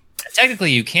 Mm-hmm.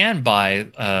 Technically, you can buy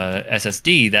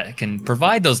SSD that can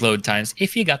provide those load times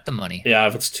if you got the money. Yeah,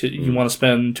 if it's you want to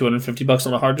spend $250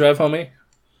 on a hard drive, homie,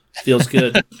 feels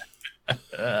good.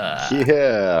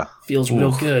 Yeah, feels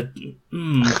real good.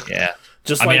 Yeah,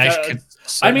 just I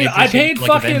paid like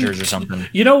fucking Avengers or something.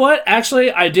 You know what?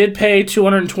 Actually, I did pay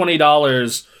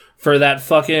 $220 for that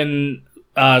fucking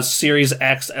Series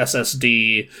X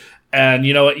SSD, and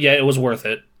you know what? Yeah, it was worth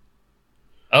it.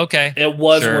 Okay. It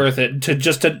was worth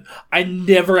it I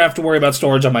never have to worry about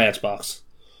storage on my Xbox.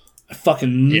 I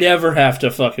fucking never have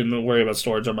to fucking worry about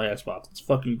storage on my Xbox. It's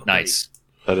fucking great. Nice.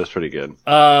 That is pretty good.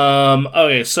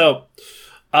 Okay, so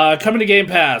coming to Game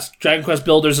Pass, Dragon Quest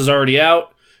Builders is already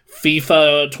out.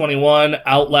 FIFA 21,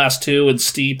 Outlast 2, and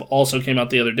Steep also came out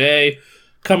the other day.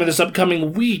 Coming this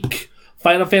upcoming week,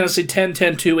 Final Fantasy X 10-2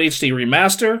 HD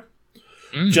Remaster,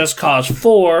 Just Cause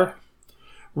 4,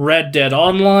 Red Dead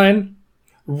Online,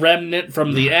 Remnant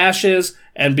from the Ashes,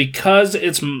 and because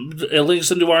it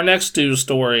links into our next news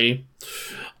story,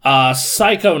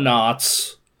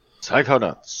 Psychonauts.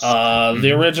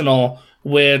 The original,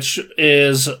 which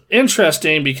is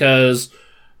interesting because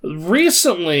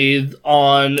recently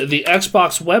on the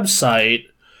Xbox website,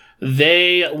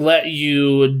 they let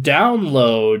you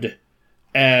download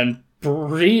and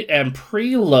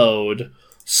preload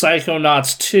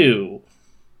Psychonauts 2.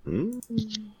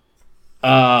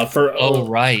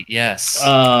 Right, yes.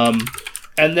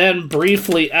 And then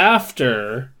briefly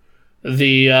after,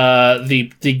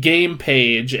 the game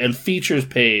page and features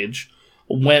page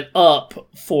went up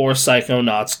for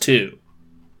Psychonauts 2.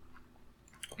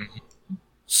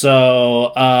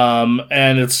 So,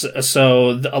 and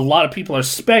a lot of people are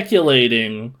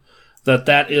speculating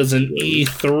that is an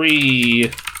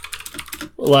E3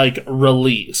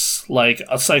 release. Like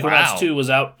a Psychonauts 2 was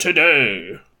out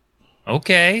today.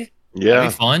 Okay. Yeah.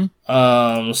 That'd be fun.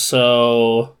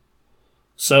 So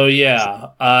yeah,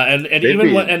 and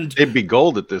it'd be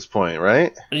gold at this point,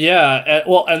 right? Yeah,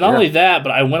 and not only that,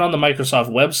 but I went on the Microsoft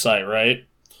website, right?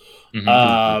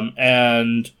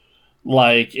 And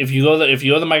if you go to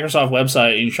the Microsoft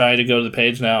website and you try to go to the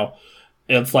page now,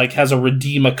 it's has a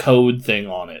redeem a code thing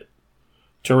on it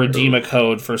to redeem a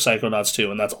code for Psychonauts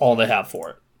 2, and that's all they have for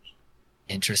it.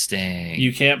 Interesting.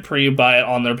 You can't pre-buy it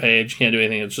on their page. You can't do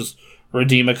anything. It's just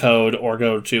redeem a code or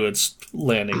go to its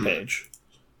landing page.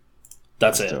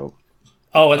 That's it. Dope.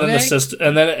 Oh, and then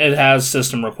and then it has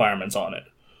system requirements on it.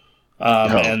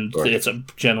 It's a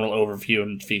general overview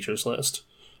and features list.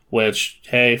 Which,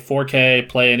 hey, 4K,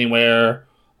 play anywhere,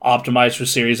 optimized for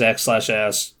Series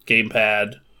X/S,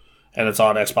 gamepad, and it's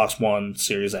on Xbox One,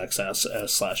 Series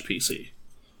XS/PC.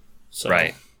 So,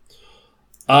 right.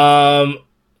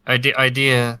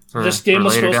 Idea for this game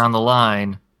was later down the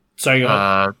line. Sorry, go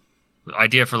ahead.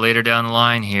 Idea for later down the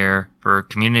line here for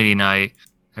community night.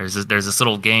 There's this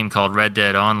little game called Red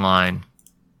Dead Online.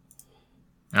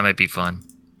 That might be fun.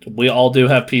 We all do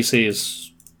have PCs.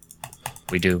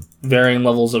 We do. Varying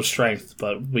levels of strength,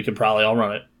 but we could probably all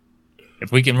run it.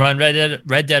 If we can run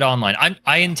Red Dead Online,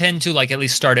 I intend to at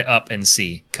least start it up and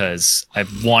see, because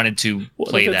I've wanted to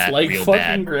play that real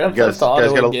bad. Grand Theft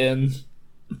Auto again.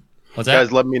 What's that?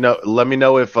 Guys, let me know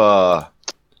if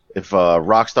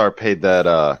Rockstar paid that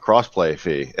crossplay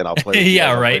fee, and I'll play.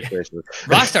 Yeah, right.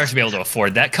 Rockstar should be able to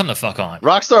afford that. Come the fuck on.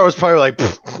 Rockstar was probably like,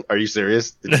 "Are you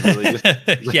serious? Did you really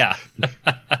yeah.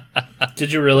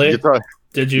 Did you really?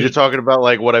 You're talking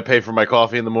about what I pay for my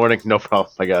coffee in the morning? No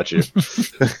problem. I got you.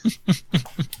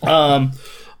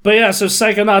 But yeah, so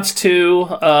Psychonauts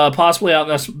 2, possibly out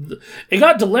it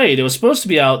got delayed. It was supposed to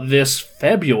be out this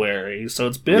February, so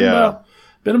it's been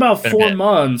about 4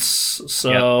 months.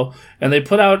 So, and they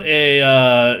put out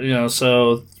a,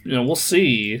 we'll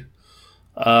see.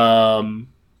 I'm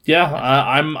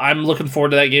looking forward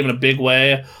to that game in a big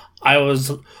way.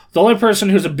 The only person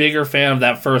who's a bigger fan of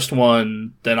that first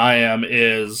one than I am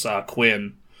is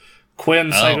Quinn.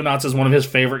 Psychonauts is one of his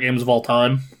favorite games of all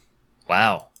time.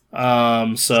 Wow.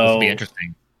 So it'll be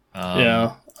interesting.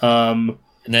 And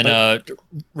then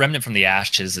Remnant from the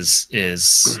Ashes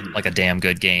is like a damn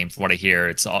good game from what I hear.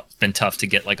 It's been tough to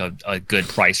get a good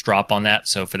price drop on that,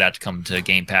 so for that to come to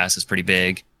Game Pass is pretty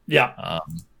big. Yeah.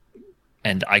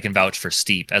 And I can vouch for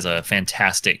Steep as a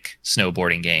fantastic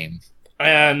snowboarding game.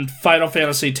 And Final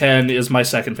Fantasy X is my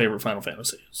second favorite Final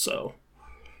Fantasy. So,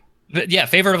 but yeah,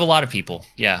 favorite of a lot of people.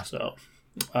 Yeah. So,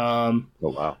 oh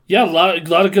wow. Yeah, a lot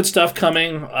of good stuff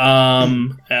coming.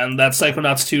 And that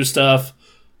Psychonauts 2 stuff,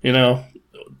 I'm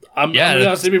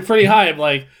honest, it'd be pretty hype.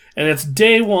 And it's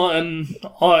day one.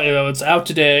 It's out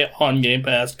today on Game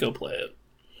Pass. Go play it.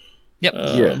 Yep.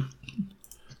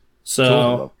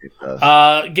 So,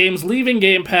 games leaving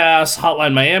Game Pass: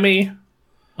 Hotline Miami,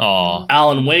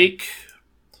 Alan Wake,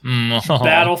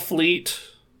 Battlefleet,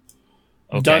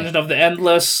 Dungeon of the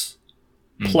Endless,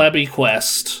 Plebby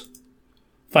Quest,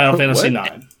 Final Fantasy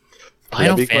IX.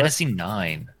 Final Fantasy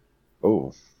IX.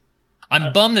 Oh.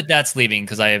 I'm bummed that that's leaving,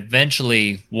 because I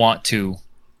eventually want to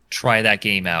try that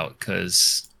game out,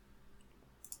 because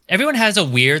everyone has a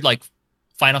weird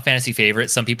Final Fantasy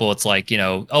favorite. Some people it's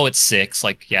it's 6,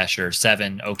 yeah, sure.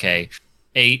 7, okay.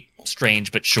 8,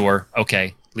 strange, but sure,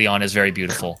 okay. Leon is very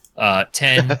beautiful.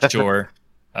 10, sure.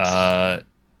 I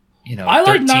 13,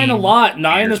 like 9 a lot.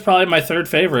 9 is probably my third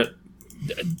favorite.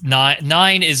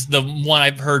 Nine is the one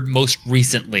I've heard most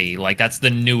recently. Like that's the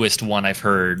newest one I've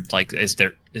heard. Like is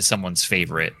someone's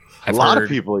favorite. A lot of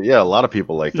people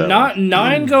like that. Not one.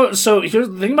 9 go. So here's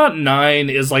the thing about 9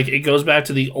 is like it goes back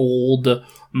to the old,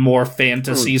 more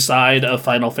fantasy side of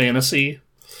Final Fantasy.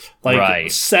 Like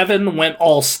 7 went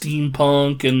all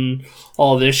steampunk and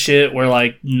all this shit, where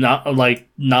like not like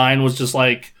 9 was just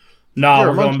like, nah,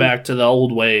 we're going back to the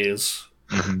old ways.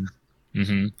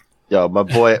 Yo, my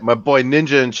boy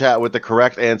Ninja in chat with the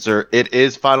correct answer. It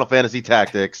is Final Fantasy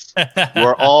Tactics.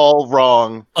 We're all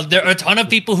wrong. There are a ton of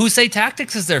people who say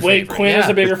Tactics is their favorite. Wait, Quinn is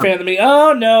a bigger fan than me.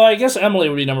 Oh, no, I guess Emily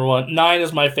would be number 1. 9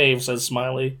 is my fave, says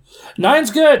Smiley.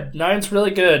 9's good. 9's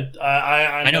really good.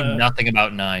 I know nothing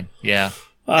about 9. Yeah.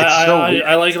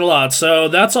 I like it a lot. So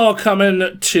that's all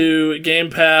coming to Game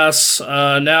Pass.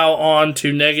 Now on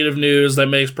to negative news that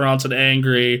makes Bronson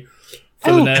angry.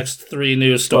 For the next 3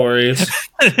 news stories.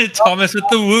 Thomas with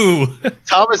the woo.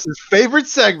 Thomas's favorite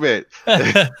segment.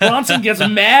 Bronson gets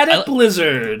mad at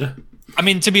Blizzard. I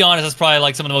mean, to be honest, that's probably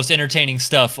like some of the most entertaining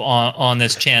stuff on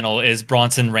this channel is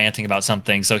Bronson ranting about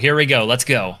something. So here we go. Let's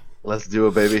go. Let's do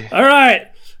it, baby. All right.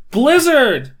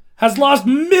 Blizzard has lost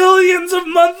millions of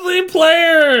monthly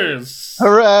players.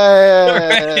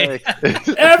 Hooray!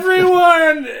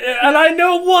 Everyone, and I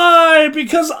know why,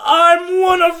 because I'm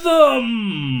one of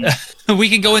them. We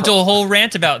can go into a whole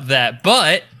rant about that,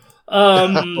 but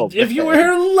if you were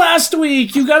here last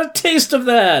week, you got a taste of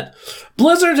that.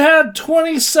 Blizzard had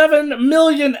 27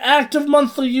 million active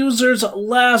monthly users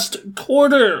last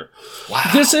quarter. Wow.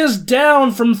 This is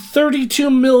down from 32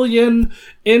 million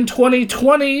in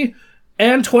 2020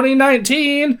 and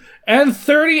 2019 and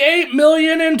 38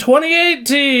 million in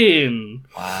 2018.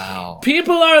 Wow.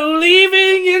 People are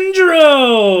leaving in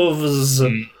droves.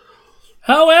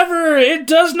 However, it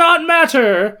does not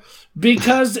matter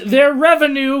because their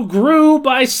revenue grew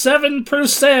by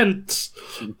 7%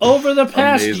 over the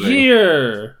past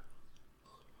year.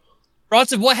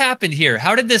 Bronson, what happened here?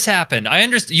 How did this happen? I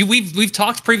understand. We've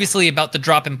talked previously about the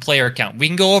drop in player count. We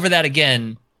can go over that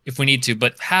again if we need to,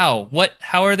 but how?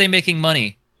 How are they making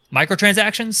money?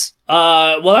 Microtransactions?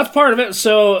 Well, that's part of it.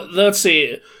 So, let's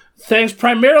see. Thanks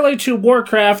primarily to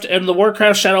Warcraft and the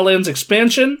Warcraft Shadowlands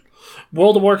expansion,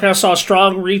 World of Warcraft saw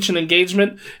strong reach and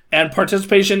engagement and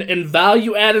participation in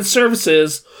value-added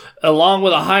services, along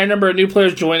with a high number of new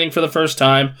players joining for the first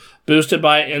time, boosted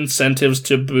by incentives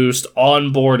to boost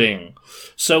onboarding.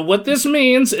 So what this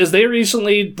means is they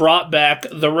recently brought back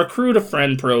the Recruit a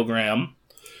Friend program,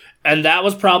 and that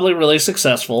was probably really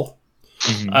successful,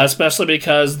 especially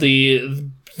because the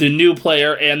new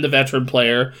player and the veteran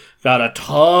player got a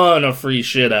ton of free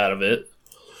shit out of it.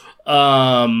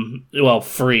 Well,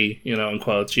 free, in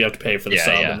quotes. You have to pay for the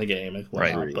sub in the game and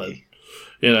whatnot, but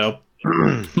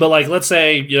but like, let's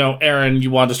say, Aaron,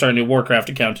 you wanted to start a new Warcraft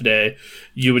account today,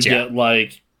 you would get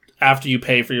like, after you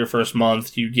pay for your first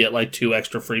month, you get like 2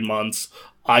 extra free months.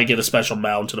 I get a special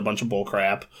mount and a bunch of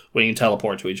bullcrap. We can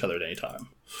teleport to each other at any time.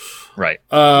 Right.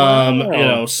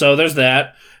 So there's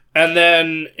that. And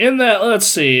then and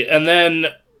then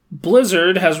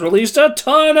Blizzard has released a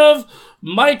ton of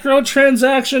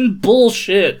microtransaction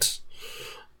bullshit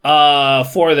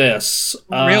for this.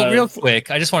 Real quick,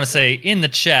 I just want to say in the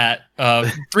chat,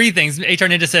 3 things. HR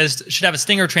Ninja says should have a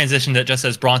stinger transition that just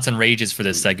says Bronson rages for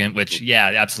this segment, which,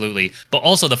 yeah, absolutely. But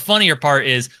also the funnier part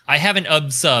is I haven't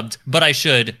unsubbed, but I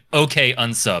should. Okay,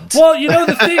 unsubbed. Well,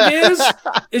 the thing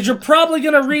is you're probably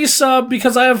going to resub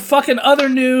because I have fucking other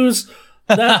news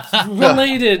that's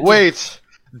related. Wait,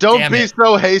 don't be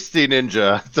so hasty,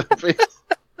 Ninja.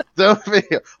 Don't be.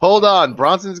 Hold on.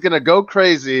 Bronson's going to go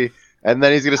crazy, and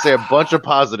then he's going to say a bunch of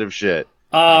positive shit.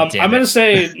 I'm going to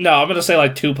say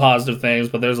like 2 positive things,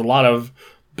 but there's a lot of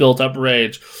built up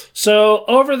rage. So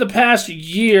over the past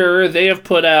year, they have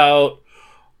put out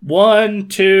 1,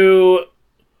 2,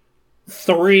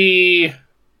 3,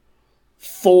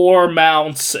 4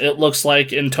 mounts, it looks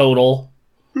like, in total.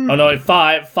 Oh no,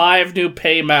 5 new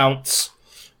pay mounts,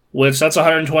 which that's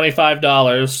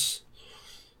 $125.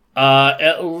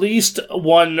 At least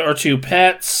 1 or 2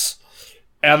 pets,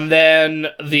 and then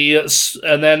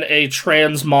a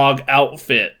transmog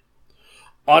outfit.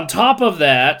 On top of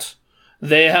that,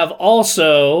 they have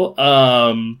also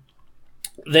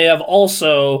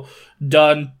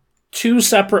done 2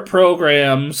 separate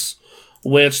programs,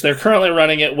 which they're currently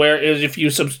running it. Where is if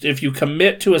you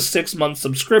commit to a 6-month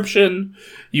subscription,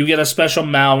 you get a special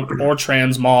mount or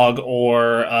transmog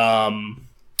or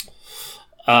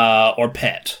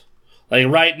pet. Like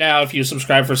right now, if you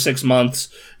subscribe for 6 months,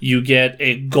 you get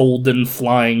a golden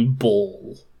flying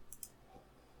bull.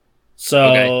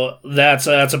 So that's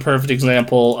a perfect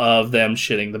example of them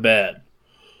shitting the bed.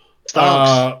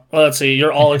 Let's see.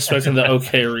 You're all expecting the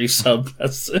okay resub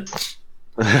message.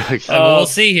 We'll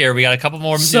see here. We got a couple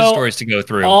more news stories to go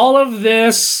through. All of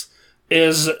this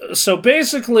is so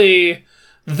basically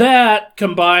that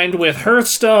combined with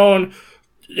Hearthstone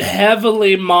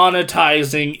heavily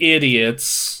monetizing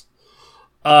idiots,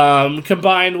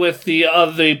 combined with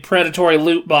the predatory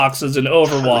loot boxes in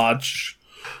Overwatch,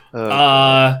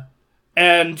 and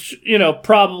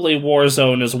probably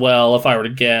Warzone as well. If I were to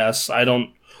guess, I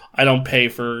don't pay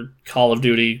for Call of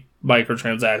Duty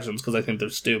microtransactions because I think they're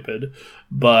stupid,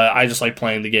 but I just like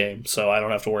playing the game, so I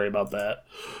don't have to worry about that.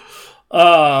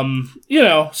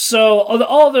 So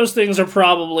all those things are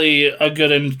probably a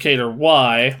good indicator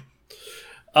why.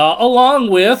 Along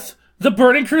with the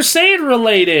Burning Crusade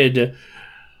related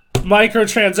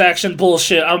microtransaction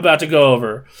bullshit I'm about to go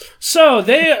over. So,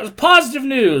 positive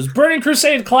news. Burning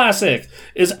Crusade Classic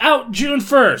is out June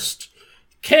 1st.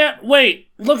 Can't wait.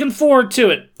 Looking forward to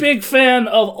it. Big fan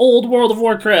of old World of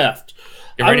Warcraft.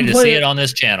 You're ready to see it on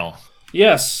this channel.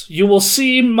 Yes, you will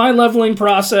see my leveling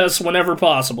process whenever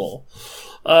possible.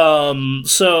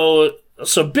 So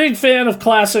big fan of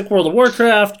classic World of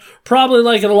Warcraft. Probably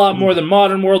like it a lot more than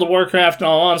modern World of Warcraft, in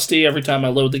all honesty, every time I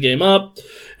load the game up.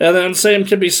 And then same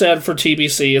can be said for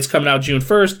TBC. It's coming out June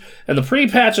 1st, and the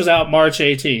pre-patch is out March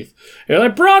 18th. You're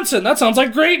like, Bronson, that sounds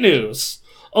like great news.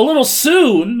 A little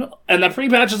soon, and the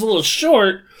pre-patch is a little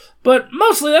short, but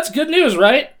mostly that's good news,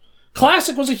 right?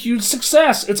 Classic was a huge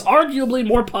success. It's arguably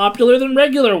more popular than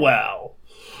regular WoW.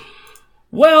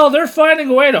 Well, they're finding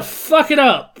a way to fuck it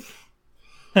up.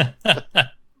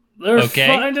 They're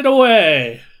finding a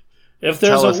way. If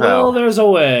there's a will, there's a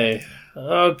way.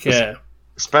 Okay.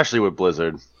 Especially with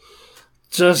Blizzard.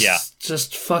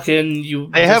 Just fucking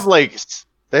you. They have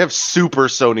super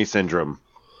Sony syndrome.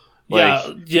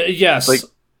 Yes. Like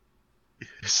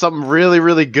something really,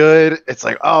 really good. It's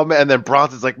like, oh man, and then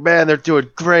Bronson's like, man, they're doing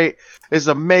great. It's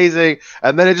amazing.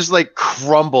 And then it just like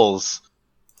crumbles.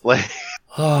 Like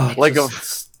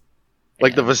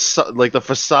the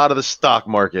facade of the stock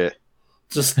market.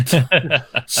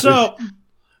 So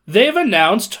they've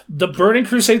announced the Burning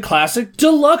Crusade Classic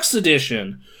Deluxe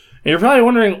Edition. And you're probably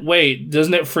wondering, wait,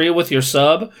 doesn't it free with your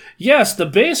sub? Yes, the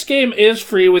base game is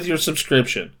free with your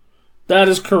subscription. That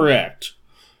is correct.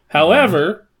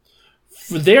 However,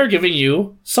 they're giving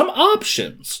you some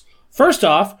options. First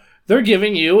off, they're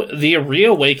giving you the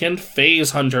Reawakened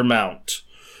Phase Hunter mount.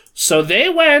 So they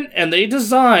went and they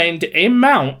designed a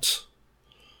mount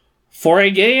for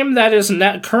a game that is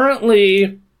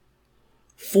currently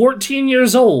 14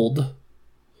 years old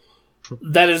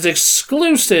that is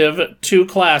exclusive to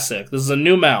Classic. This is a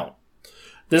new mount.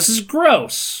 This is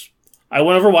gross. I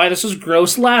went over why this was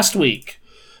gross last week.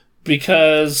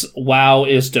 Because WoW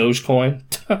is Dogecoin.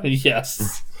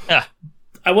 Yes.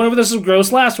 I went over this was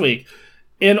gross last week.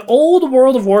 In old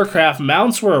World of Warcraft,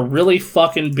 mounts were a really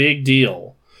fucking big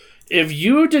deal. If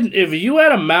you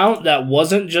had a mount that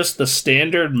wasn't just the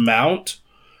standard mount,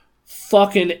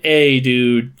 fucking A,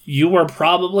 dude, you were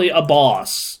probably a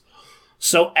boss.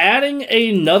 So adding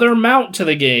another mount to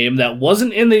the game that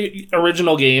wasn't in the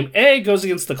original game, A, goes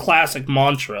against the classic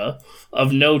mantra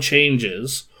of no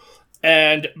changes,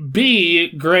 and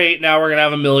B, great, now we're gonna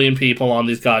have 1 million people on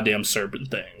these goddamn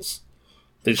serpent things.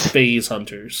 These phase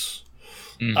hunters.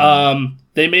 Mm-hmm.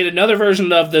 They made another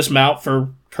version of this mount for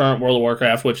current World of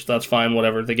Warcraft, which that's fine,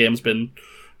 whatever. The game's been,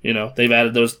 they've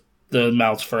added the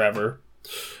mounts forever.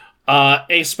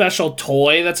 A special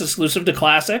toy that's exclusive to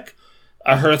Classic.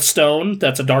 A Hearthstone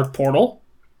that's a Dark Portal.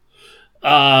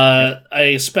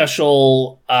 A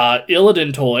special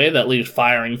Illidan toy that leaves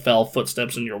firing fell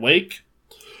footsteps in your wake.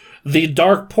 The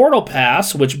Dark Portal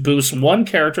Pass, which boosts one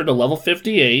character to level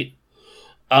 58.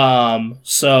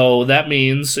 So that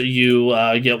means you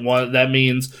get one. That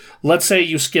means, let's say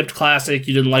you skipped Classic,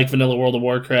 you didn't like Vanilla World of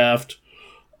Warcraft.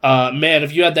 Man,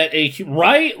 if you had that AQ,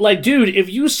 right? Like, dude,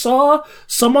 if you saw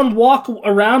someone walk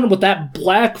around with that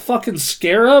black fucking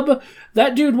scarab,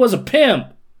 that dude was a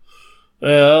pimp.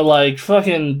 Like,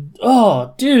 fucking,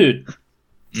 oh, dude.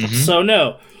 Mm-hmm. So,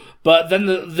 no. But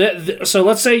then, so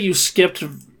let's say you skipped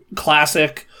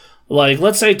Classic. Like,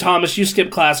 let's say, Thomas, you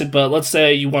skipped Classic, but let's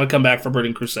say you want to come back for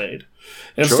Burning Crusade.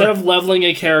 Instead of leveling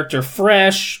a character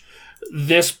fresh,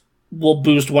 this will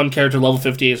boost one character level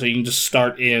 58, so you can just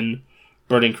start in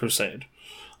Burning Crusade.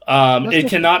 It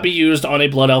cannot be used on a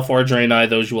Blood Elf or a Draenei.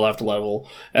 Those you will have to level.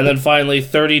 And then finally,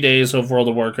 30 days of World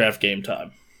of Warcraft game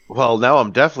time. Well, now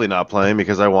I'm definitely not playing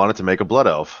because I wanted to make a Blood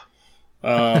Elf.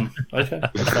 Okay.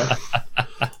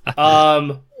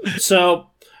 So,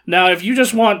 now if you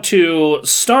just want to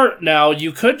start now,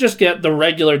 you could just get the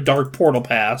regular Dark Portal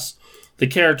Pass, the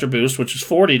character boost, which is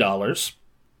 $40.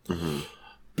 Mm-hmm.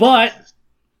 But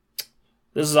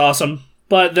this is awesome.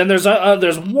 But then there's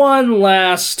one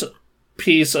last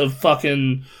piece of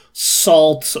fucking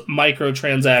salt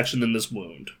microtransaction in this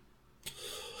wound.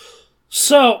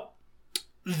 So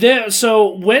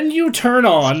when you turn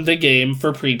on the game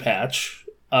for pre-patch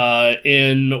on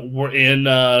the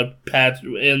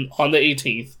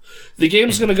 18th, the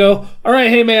game's gonna go, all right,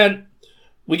 hey man,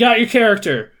 we got your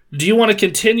character. Do you want to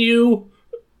continue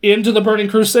into the Burning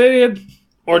Crusade,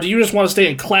 or do you just want to stay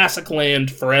in Classic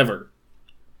Land forever?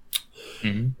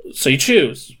 Mm-hmm. So you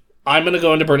choose. I'm going to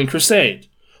go into Burning Crusade.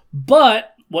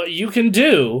 But what you can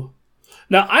do...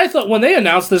 Now, I thought when they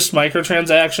announced this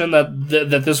microtransaction,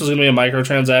 that this was going to be a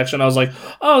microtransaction, I was like,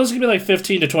 oh, this is going to be like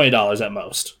 $15 to $20 at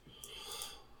most.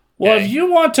 Well, if you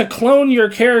want to clone your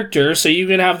character so you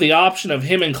can have the option of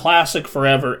him in Classic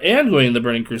forever and going to the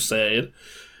Burning Crusade,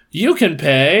 you can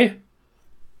pay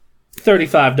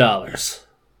 $35.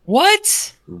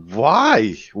 What?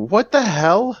 Why? What the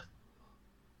hell?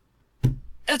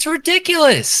 That's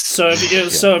ridiculous. So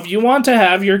if you want to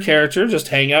have your character just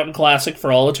hang out in Classic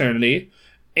for all eternity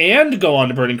and go on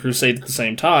to Burning Crusade at the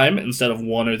same time instead of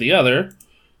one or the other,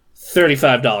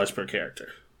 $35 per character.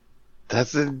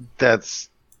 That's.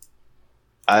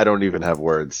 I don't even have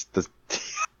words.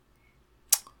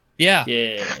 Yeah.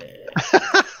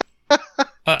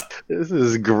 This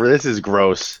is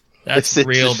gross. That's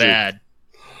real bad.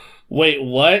 Wait,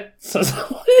 what?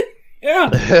 Yeah.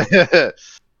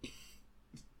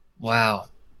 Wow.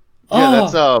 Yeah,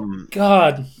 that's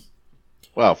God.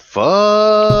 Wow,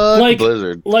 fuck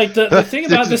Blizzard. Like the thing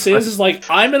about this is like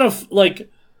I'm in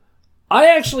I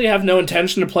actually have no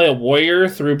intention to play a warrior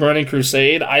through Burning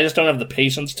Crusade. I just don't have the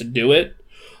patience to do it.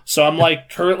 So I'm like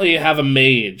currently have a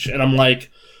mage, and I'm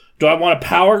like, do I want to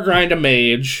power grind a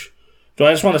mage? Do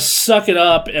I just want to suck it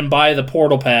up and buy the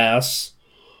portal pass?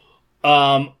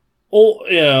 And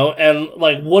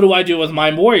like, what do I do with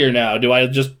my warrior now? Do I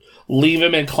just leave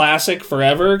him in Classic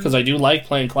forever because I do like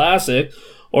playing Classic,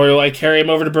 or do I carry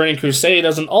him over to Burning Crusade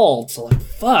as an alt? So like,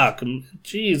 fuck,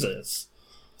 Jesus,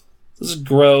 this is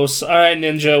gross. All right,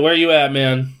 Ninja, where you at,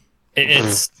 man?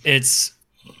 It's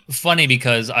funny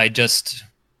because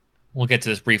we'll get to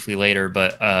this briefly later,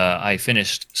 but I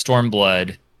finished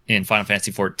Stormblood in Final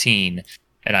Fantasy XIV,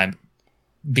 and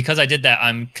because I did that,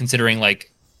 I'm considering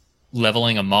like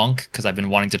leveling a monk because I've been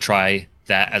wanting to try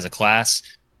that as a class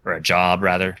or a job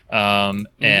rather.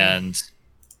 And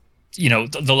you know,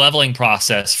 the leveling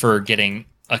process for getting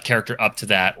a character up to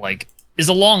that like is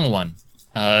a long one.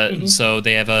 So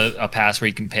they have a pass where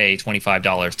you can pay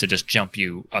 $25 to just jump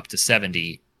you up to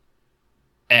 70.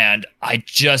 And I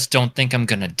just don't think I'm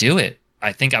going to do it.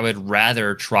 I think I would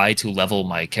rather try to level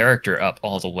my character up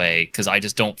all the way because I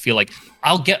just don't feel like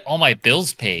I'll get all my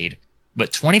bills paid,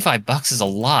 but $25 is a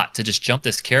lot to just jump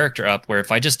this character up where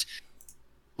if I just,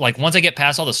 like, once I get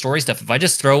past all the story stuff, if I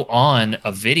just throw on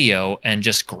a video and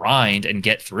just grind and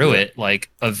get through it, like,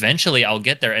 eventually I'll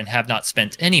get there and have not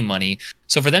spent any money.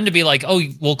 So for them to be like, oh,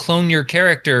 we'll clone your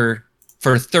character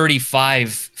for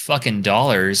 $35 fucking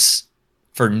dollars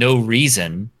for no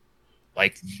reason,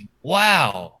 like,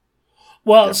 wow.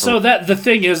 Well, so that the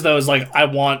thing is though is like I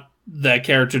want that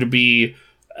character to be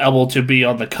able to be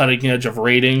on the cutting edge of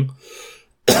rating.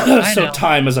 So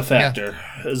time is a factor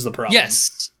is the problem.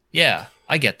 Yes. Yeah,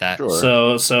 I get that.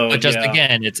 Sure. So but just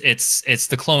again, it's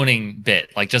the cloning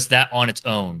bit. Like just that on its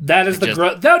own. That is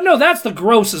that's the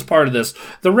grossest part of this.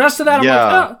 The rest of that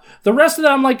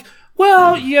I'm like,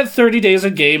 well, you get 30 days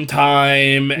of game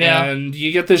time, and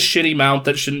you get this shitty mount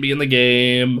that shouldn't be in the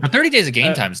game. 30 days of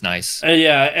game time is nice.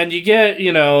 And you get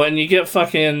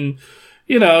fucking,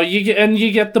 you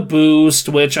get the boost,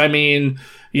 which, I mean,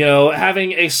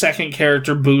 having a second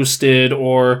character boosted,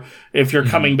 or if you're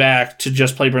coming back to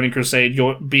just play Burning Crusade,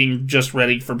 you're being just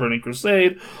ready for Burning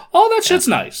Crusade, all that shit's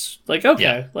nice. Like,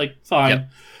 okay, like, fine. Yep.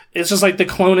 It's just like the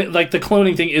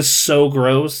cloning thing is so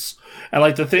gross. And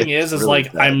like the thing is really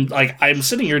like bad. I'm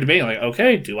sitting here debating like,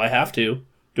 okay, do I have to?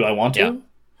 Do I want to?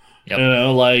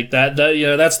 Yep. Like that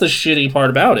that's the shitty part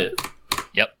about it.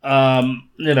 Yep. True.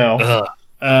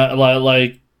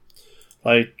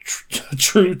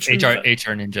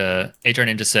 HR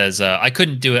Ninja says I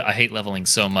couldn't do it. I hate leveling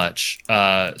so much.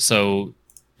 So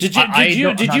did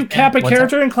you cap a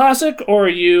character in Classic, or are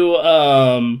you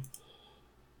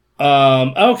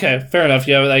okay, fair enough.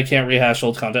 Yeah, I can't rehash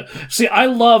old content. See, I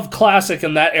love Classic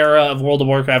and that era of World of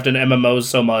Warcraft and MMOs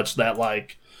so much that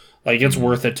like it's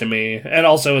worth it to me. And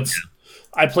also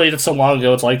I played it so long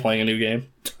ago, it's like playing a new game.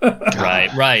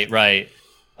 Right.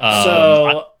 I'm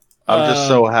just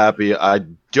so happy I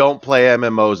don't play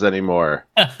MMOs anymore.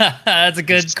 That's a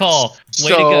good call. Way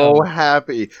so to go.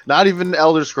 Happy. Not even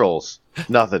Elder Scrolls.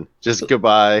 Nothing. Just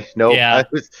goodbye. Nope. Yeah.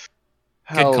 Good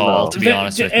Hell call, no. to be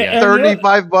honest with you. and-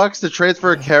 $35 to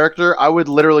transfer a character. I would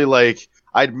literally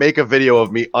I'd make a video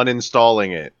of me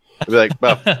uninstalling it. I'd be like,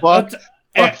 "But fuck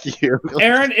you."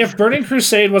 Aaron, if Burning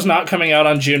Crusade was not coming out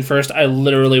on June 1st, I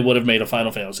literally would have made a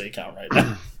Final Fantasy account right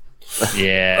now.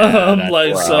 Yeah. that's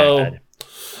like, so.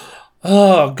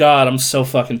 Oh god, I'm so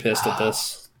fucking pissed at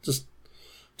this.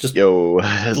 Just Yo,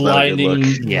 that's not a good blinding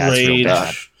look. Yeah, it's real bad.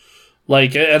 rage.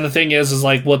 Like, and the thing is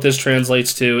like what this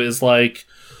translates to is like,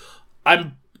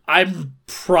 I'm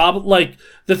probably like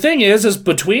the thing is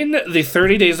between the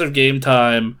 30 days of game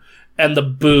time and the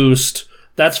boost,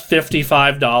 that's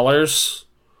 $55.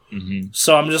 Mm-hmm.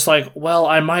 So I'm just like, well,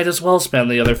 I might as well spend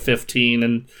the other 15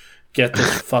 and get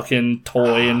this fucking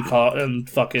toy and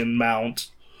fucking mount.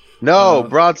 No,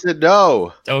 Bronson,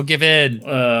 no. Don't give in.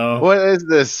 What is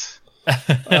this?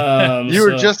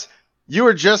 You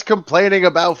were just complaining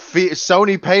about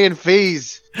Sony paying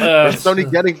fees, or Sony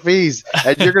getting fees,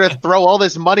 and you're gonna throw all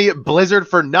this money at Blizzard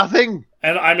for nothing.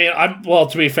 And I mean,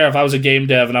 to be fair, if I was a game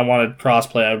dev and I wanted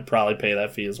crossplay, I would probably pay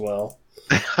that fee as well.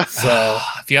 So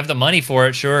If you have the money for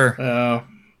it, sure. I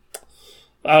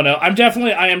don't know. I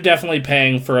am definitely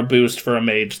paying for a boost for a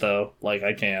mage though. Like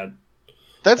I can't.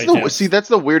 That's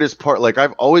the weirdest part. Like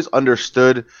I've always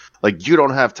understood, like you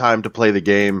don't have time to play the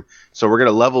game, so we're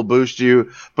gonna level boost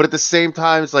you. But at the same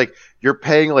time, it's like you're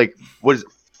paying like what is it,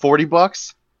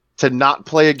 $40 to not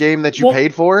play a game that you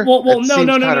paid for. Well,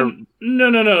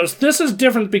 no. This is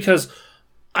different because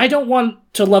I don't want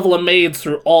to level a maid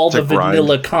through all the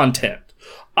vanilla content.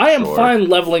 I am fine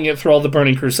leveling it through all the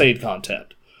Burning Crusade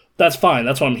content. That's fine.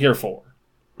 That's what I'm here for.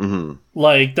 Mm-hmm.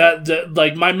 Like that.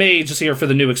 Like my mage is here for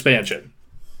the new expansion.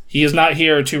 He is not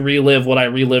here to relive what I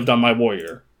relived on my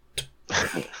warrior.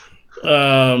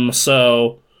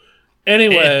 So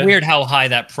anyway, it's weird how high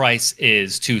that price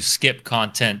is to skip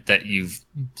content that you've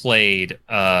played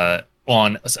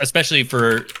on, especially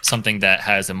for something that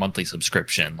has a monthly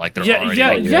subscription. Like they're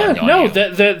already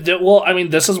no. Well, I mean,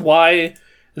 this is why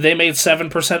they made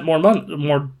 7%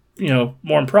 more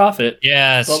in profit.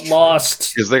 Yes, but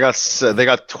lost because they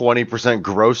got 20%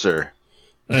 grosser.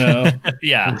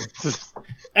 Yeah.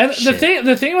 And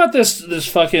the thing about this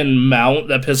fucking mount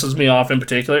that pisses me off in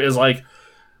particular is like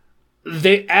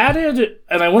they added,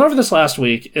 and I went over this last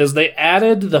week, is they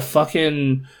added the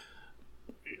fucking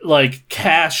like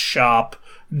cash shop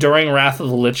during Wrath of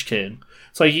the Lich King.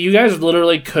 It's like you guys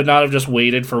literally could not have just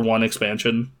waited for one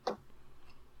expansion.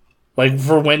 Like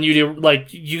for when you do,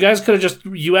 like you guys could have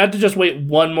you had to just wait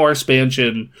one more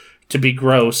expansion to be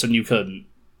gross, and you couldn't.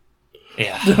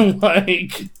 Yeah.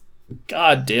 Like,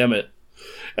 god damn it.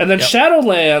 And then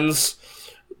Shadowlands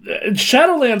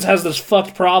has this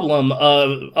fucked problem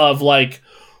of like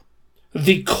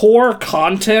the core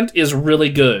content is really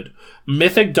good.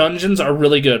 Mythic dungeons are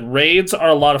really good. Raids are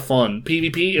a lot of fun.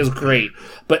 PvP is great.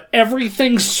 But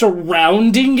everything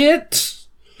surrounding it,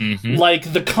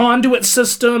 like the conduit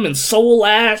system and Soul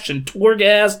Ash and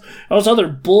Torghast, all this other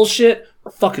bullshit,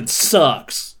 fucking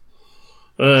sucks.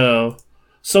 So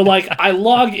like I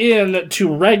log in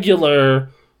to regular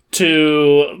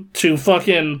to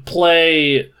fucking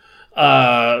play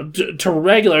to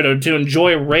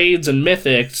enjoy raids and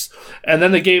mythics, and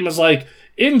then the game is like,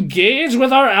 engage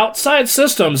with our outside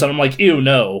systems, and I'm like, ew,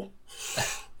 no.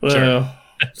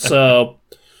 So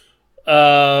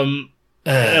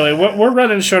anyway, we're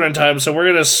running short on time, so we're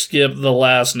gonna skip the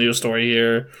last news story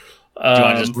here. Do you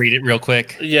want to just read it real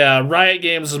quick? Yeah, Riot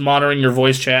Games is monitoring your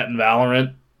voice chat in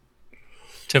Valorant.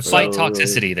 To fight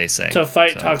toxicity, they say. To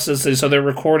fight toxicity, so they're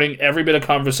recording every bit of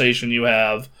conversation you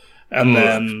have, and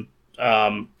then,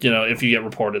 if you get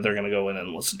reported, they're going to go in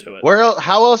and listen to it.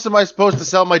 How else am I supposed to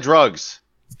sell my drugs?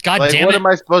 God damn it. What am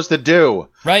I supposed to do?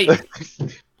 Right.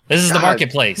 This is the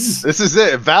marketplace. This is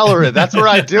it. Valorant. That's where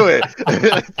I do it.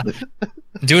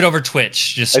 Do it over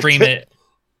Twitch. Just stream it.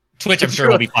 Twitch, I'm sure,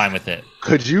 will be fine with it.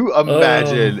 Could you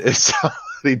imagine if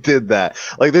somebody did that?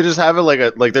 Like they're just having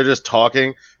they're just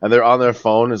talking and they're on their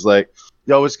phone. It's like,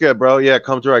 yo, what's good, bro? Yeah,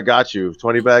 come through. I got you.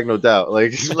 20 bag, no doubt.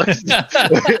 Like,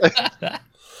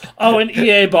 oh, and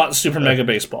EA bought Super Mega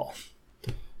Baseball.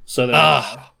 So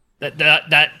that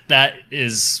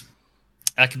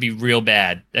could be real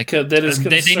bad. They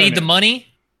need the money.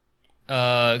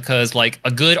 Because like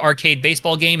a good arcade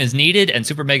baseball game is needed, and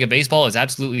Super Mega Baseball is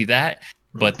absolutely that.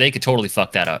 But they could totally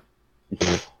fuck that up.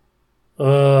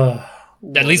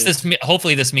 At least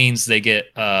hopefully this means they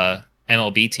get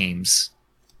MLB teams,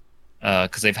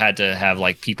 because they've had to have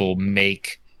like people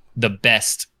make the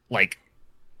best like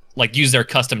use their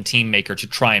custom team maker to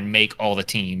try and make all the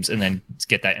teams and then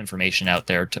get that information out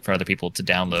there for other people to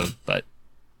download. But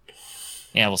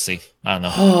Yeah, we'll see. I don't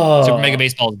know. Super Mega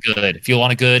Baseball is good. If you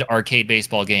want a good arcade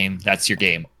baseball game, that's your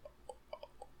game.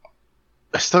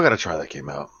 I still gotta try that game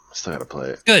out. I still gotta play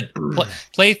it. Good.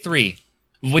 Play 3.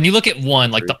 When you look at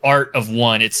 1, like the art of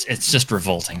 1, it's just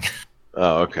revolting.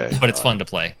 Oh, okay. But it's fun to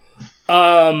play.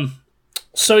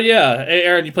 So yeah, hey,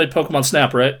 Aaron, you played Pokemon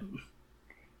Snap, right?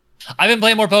 I've been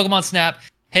playing more Pokemon Snap.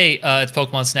 Hey, it's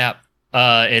Pokemon Snap.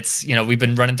 It's, we've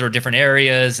been running through different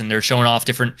areas, and they're showing off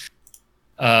different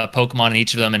Pokemon in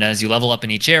each of them. And as you level up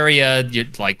in each area,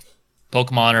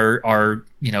 Pokemon are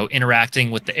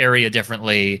interacting with the area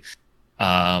differently.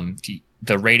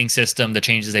 The rating system, the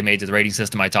changes they made to the rating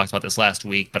system, I talked about this last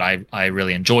week, but I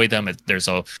really enjoy them. There's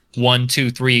a 1, 2,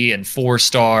 3, and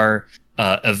 4-star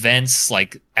events,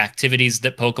 like activities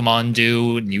that Pokemon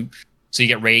do, and so you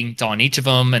get ranked on each of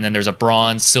them, and then there's a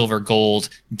bronze, silver, gold,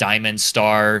 diamond,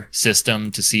 star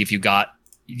system to see if you got,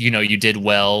 you did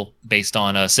well based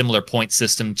on a similar point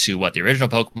system to what the original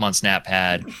Pokemon Snap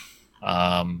had.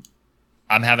 I'm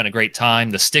having a great time.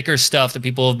 The sticker stuff that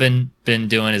people have been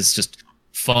doing is just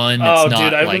fun. Oh, it's not,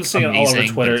 dude, I've been seeing it all over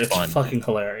amazing, Twitter. but It's fun. fucking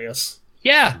hilarious.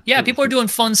 Yeah, people are doing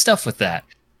fun stuff with that.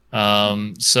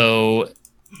 So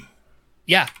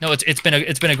yeah, no, it's been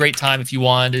a great time. If you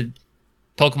wanted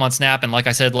Pokemon Snap, and like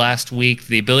I said last week,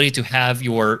 the ability to have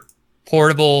your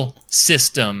portable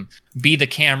system be the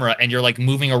camera, and you're like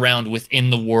moving around within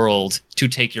the world to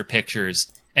take your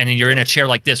pictures, and then you're in a chair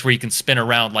like this where you can spin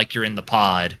around like you're in the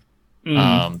pod.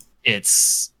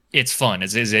 It's fun.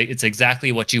 It's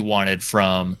exactly what you wanted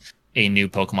from a new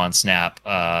Pokemon Snap.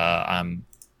 Again,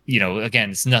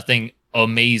 it's nothing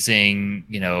amazing,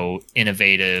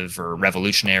 innovative or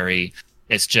revolutionary.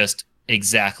 It's just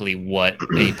exactly what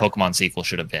a Pokemon sequel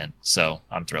should have been. So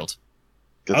I'm thrilled.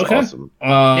 That's Okay. awesome.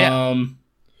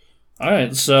 All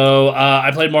right, so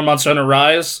I played more Monster Hunter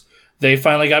Rise. They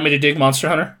finally got me to dig Monster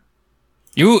Hunter.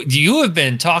 You have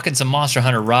been talking some Monster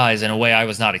Hunter Rise in a way I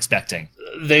was not expecting.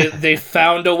 They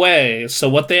found a way. So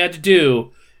what they had to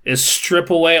do is strip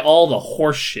away all the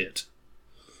horse shit.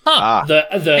 Huh.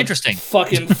 The Interesting.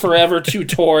 fucking forever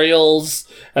tutorials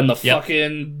and the Yep.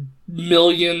 fucking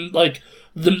million,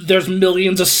 there's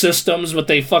millions of systems, but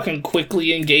they fucking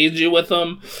quickly engage you with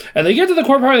them. And they get to the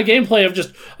core part of the gameplay of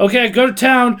just, okay, I go to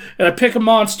town and I pick a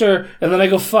monster and then I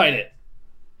go fight it.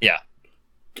 Yeah.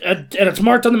 And it's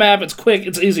marked on the map, it's quick,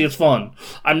 it's easy, it's fun.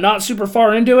 I'm not super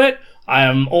far into it. I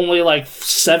am only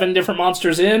 7 different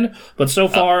monsters in, but so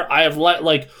far I have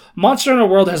Monster Hunter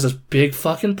World has this big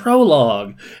fucking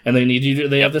prologue, and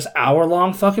they have this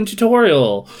hour-long fucking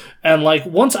tutorial. And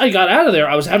once I got out of there,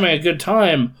 I was having a good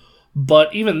time,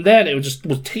 but even then it was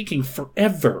taking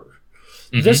forever.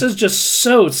 Mm-hmm. This is just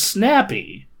so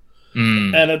snappy.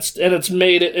 And it's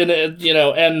made it,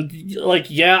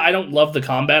 I don't love the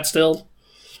combat still.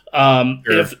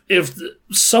 Sure. If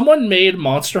someone made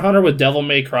Monster Hunter with Devil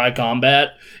May Cry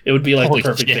combat, it would be Holy the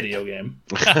perfect shit. video game.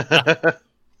 That'd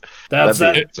That's be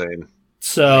it. insane.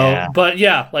 So, Yeah. but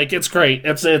yeah, it's great.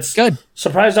 It's Good.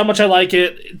 Surprised how much I like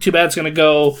it. Too bad it's gonna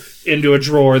go into a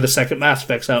drawer. The second Mass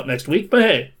Effect's out next week, but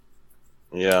hey.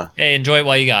 Yeah. Hey, enjoy it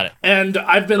while you got it. And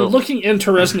I've been looking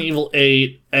into Resident Evil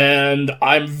 8, and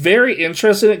I'm very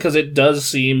interested in it because it does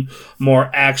seem more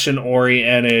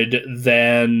action-oriented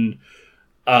than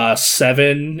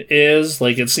 7 is.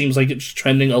 It seems like it's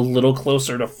trending a little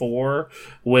closer to 4,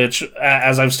 which,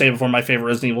 as I've stated before, my favorite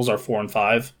Resident Evils are 4 and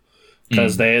 5,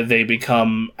 because they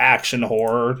become action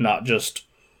horror, not just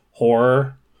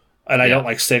horror. And I don't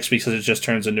like 6 because it just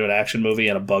turns into an action movie,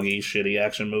 and a buggy, shitty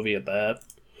action movie at that.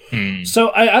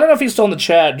 So I don't know if he's still in the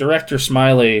chat, Director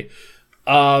Smiley.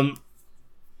 Do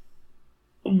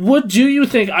you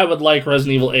think I would like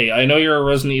Resident Evil 8? I know you're a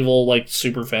Resident Evil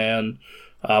super fan.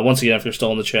 Once again, if you're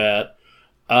still in the chat,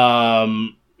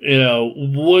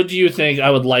 would you think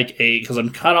I would like 8? Because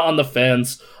I'm kind of on the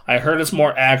fence. I heard it's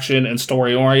more action and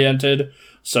story oriented,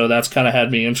 so that's kind of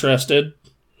had me interested.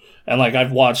 And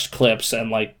I've watched clips,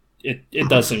 and it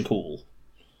does seem cool.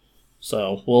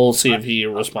 So we'll see if he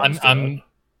responds.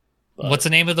 What's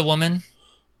the name of the woman?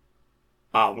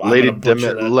 Lady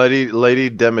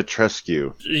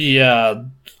Demetrescu. Yeah.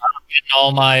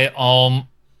 All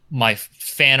my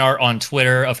fan art on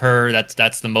Twitter of her.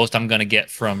 That's the most I'm gonna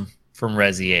get from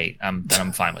Resi 8.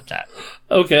 I'm fine with that.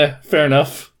 Okay, fair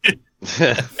enough.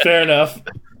 Fair enough.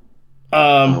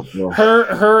 boy.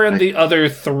 Her and the other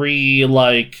 3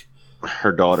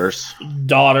 Her daughters.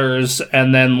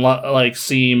 and then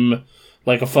seem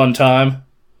like a fun time.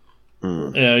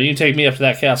 You can take me up to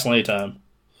that castle anytime.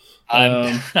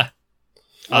 I'm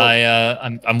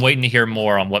waiting to hear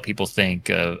more on what people think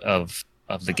of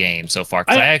of the game so far.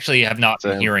 Because I actually have not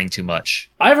been hearing too much.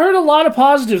 I've heard a lot of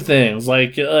positive things.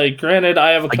 Like granted,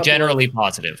 I have a couple generally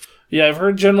positive. Yeah, I've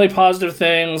heard generally positive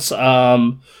things.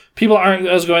 People aren't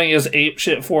as going as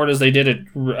apeshit for it as they did at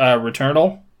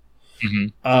Returnal.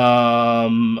 Mm-hmm.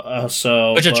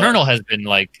 Which Eternal has been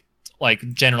like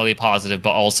generally positive,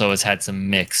 but also has had some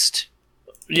mixed.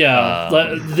 Yeah,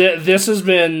 this has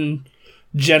been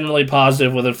generally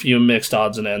positive with a few mixed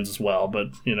odds and ends as well. But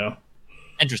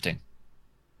interesting.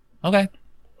 Okay.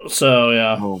 So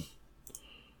yeah. Oh.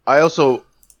 I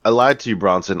lied to you,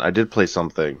 Bronson. I did play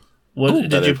something. What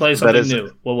did you play? Something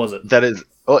new? What was it? That is.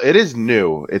 Well, it is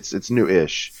new. It's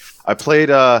new-ish. I played.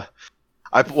 I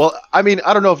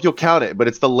don't know if you'll count it, but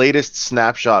it's the latest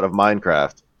snapshot of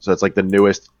Minecraft. So it's like the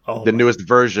newest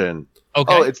version.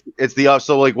 Okay. Oh, it's the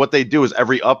so like what they do is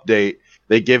every update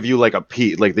they give you like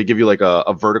they give you like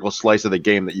a vertical slice of the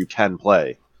game that you can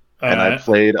play. I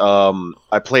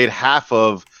played half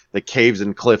of the Caves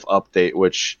and Cliff update,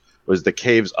 which was the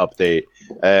Caves update,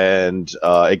 and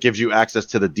it gives you access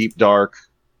to the Deep Dark.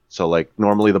 So like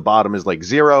normally the bottom is like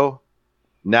 0.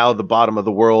 Now the bottom of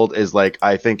the world is like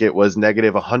I think it was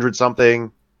negative 100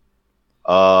 something.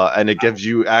 And it gives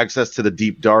you access to the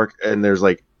Deep Dark, and there's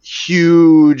like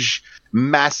huge,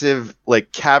 massive,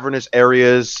 like cavernous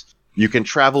areas. You can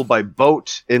travel by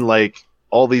boat in like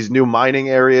all these new mining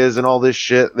areas and all this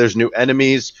shit. There's new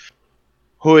enemies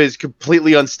who is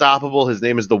completely unstoppable. His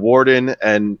name is the Warden,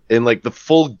 and in like the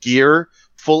full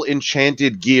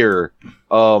enchanted gear,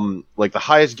 like the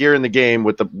highest gear in the game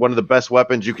with one of the best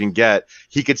weapons you can get,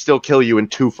 he could still kill you in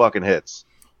 2 fucking hits.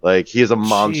 Like he is a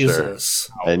monster. Jesus.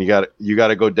 And you got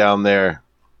to go down there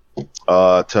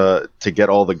to get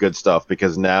all the good stuff,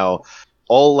 because now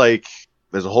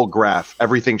there's a whole graph.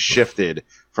 Everything's shifted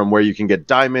from where you can get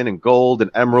diamond and gold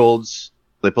and emeralds.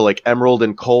 They put like emerald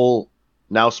and coal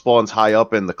now spawns high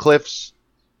up in the cliffs.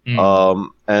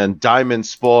 And diamonds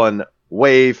spawn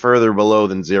way further below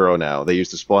than 0 now. They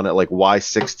used to spawn at like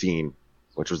Y16,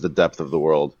 which was the depth of the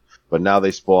world. But now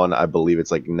they spawn, I believe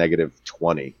it's like negative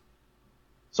 20.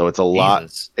 So it's a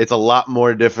lot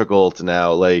more difficult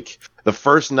now. Like the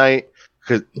first night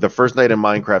in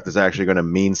Minecraft is actually going to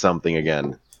mean something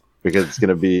again, because it's going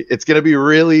to be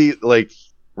really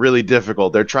really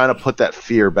difficult. They're trying to put that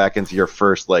fear back into your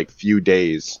first like few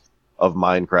days of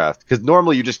Minecraft, because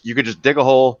normally you could just dig a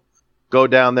hole, go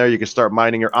down there, you can start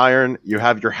mining your iron, you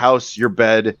have your house, your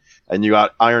bed, and you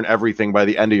got iron everything by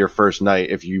the end of your first night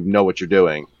if you know what you're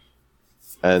doing.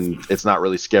 And it's not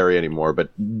really scary anymore.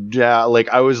 But yeah, like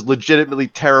I was legitimately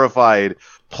terrified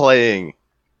playing,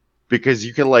 because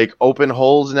you can like open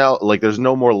holes now. Like there's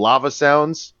no more lava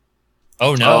sounds.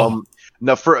 Oh no.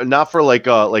 Not for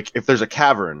like if there's a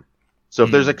cavern. So if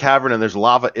there's a cavern and there's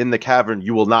lava in the cavern,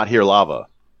 you will not hear lava.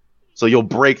 So you'll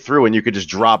break through and you could just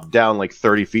drop down like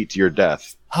 30 feet to your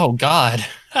death. Oh God.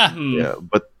 Yeah,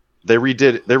 but they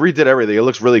redid everything. It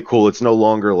looks really cool. It's no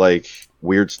longer like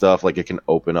weird stuff. Like it can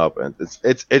open up, and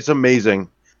it's amazing.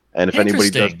 And if anybody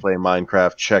does play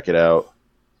Minecraft, check it out.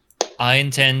 I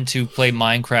intend to play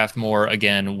Minecraft more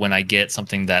again when I get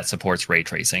something that supports ray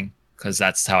tracing, because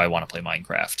that's how I want to play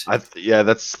Minecraft.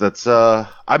 That's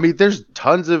I mean, there's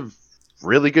tons of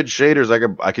really good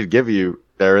shaders I could give you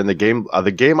there in the game.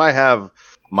 The game I have,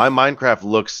 my Minecraft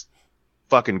looks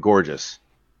fucking gorgeous.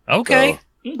 Okay.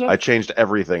 So I changed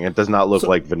everything. It does not look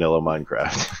like vanilla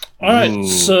Minecraft. All right.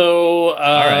 So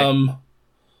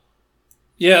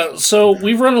yeah, so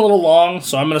we've run a little long,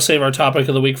 so I'm going to save our topic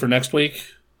of the week for next week.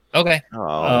 Okay.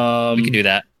 We can do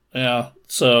that. Yeah.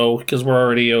 So because we're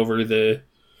already over the.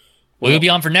 Will you be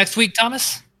on for next week,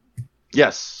 Thomas?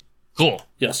 Yes. Cool.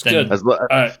 Yes. Then, good. All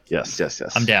right. Yes.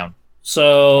 I'm down.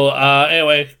 So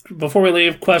anyway, before we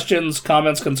leave, questions,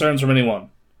 comments, concerns from anyone?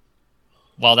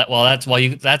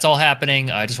 That's all happening.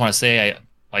 I just want to say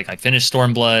I finished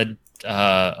Stormblood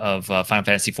of Final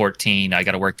Fantasy 14. I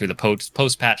got to work through the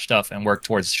post patch stuff and work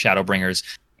towards Shadowbringers.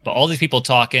 But all these people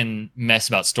talking mess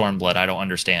about Stormblood, I don't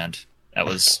understand.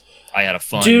 I had a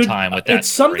fun time with that. It's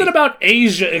something about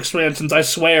Asia expansions, I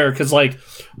swear, because like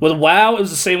with WoW, it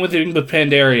was the same with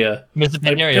Pandaria.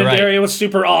 Pandaria was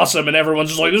super awesome, and everyone's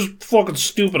just like, "This is fucking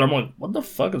stupid." I'm like, "What the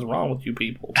fuck is wrong with you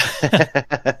people?"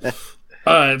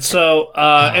 Alright, so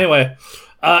anyway,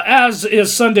 as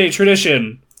is Sunday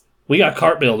tradition, we got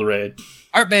Cartbale to raid.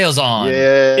 Cartbale's on.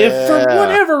 Yeah. If for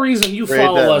whatever reason you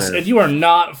follow us and you are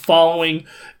not following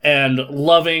and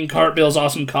loving Cartbale's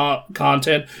awesome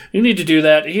content, you need to do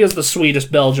that. He is the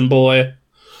sweetest Belgian boy.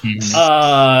 And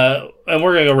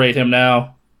we're going to go raid him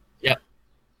now. Yep.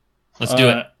 Let's do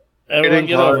it. Everyone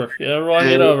get over. Everyone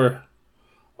get over.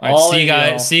 All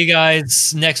right, see you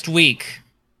guys next week.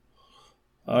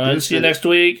 All right, see you next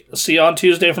week. See you on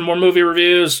Tuesday for more movie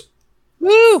reviews.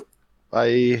 Woo!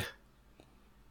 Bye.